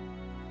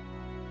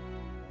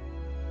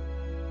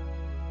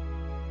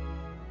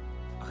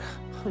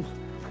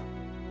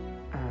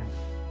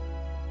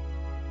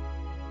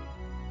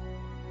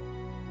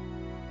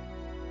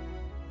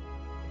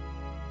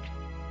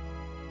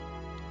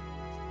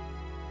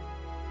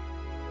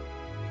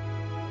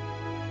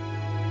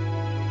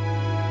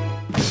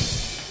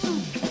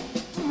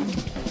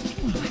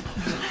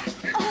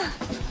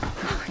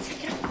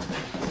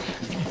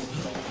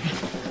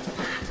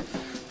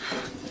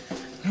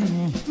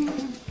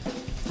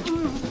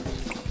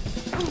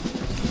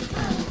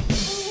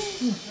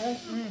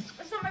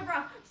 It's not my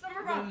bra. It's not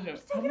my bra.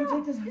 Just take it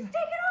off. Just take it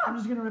off. I'm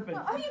just gonna rip it.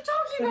 What are you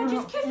talking about?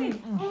 Just kiss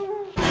me.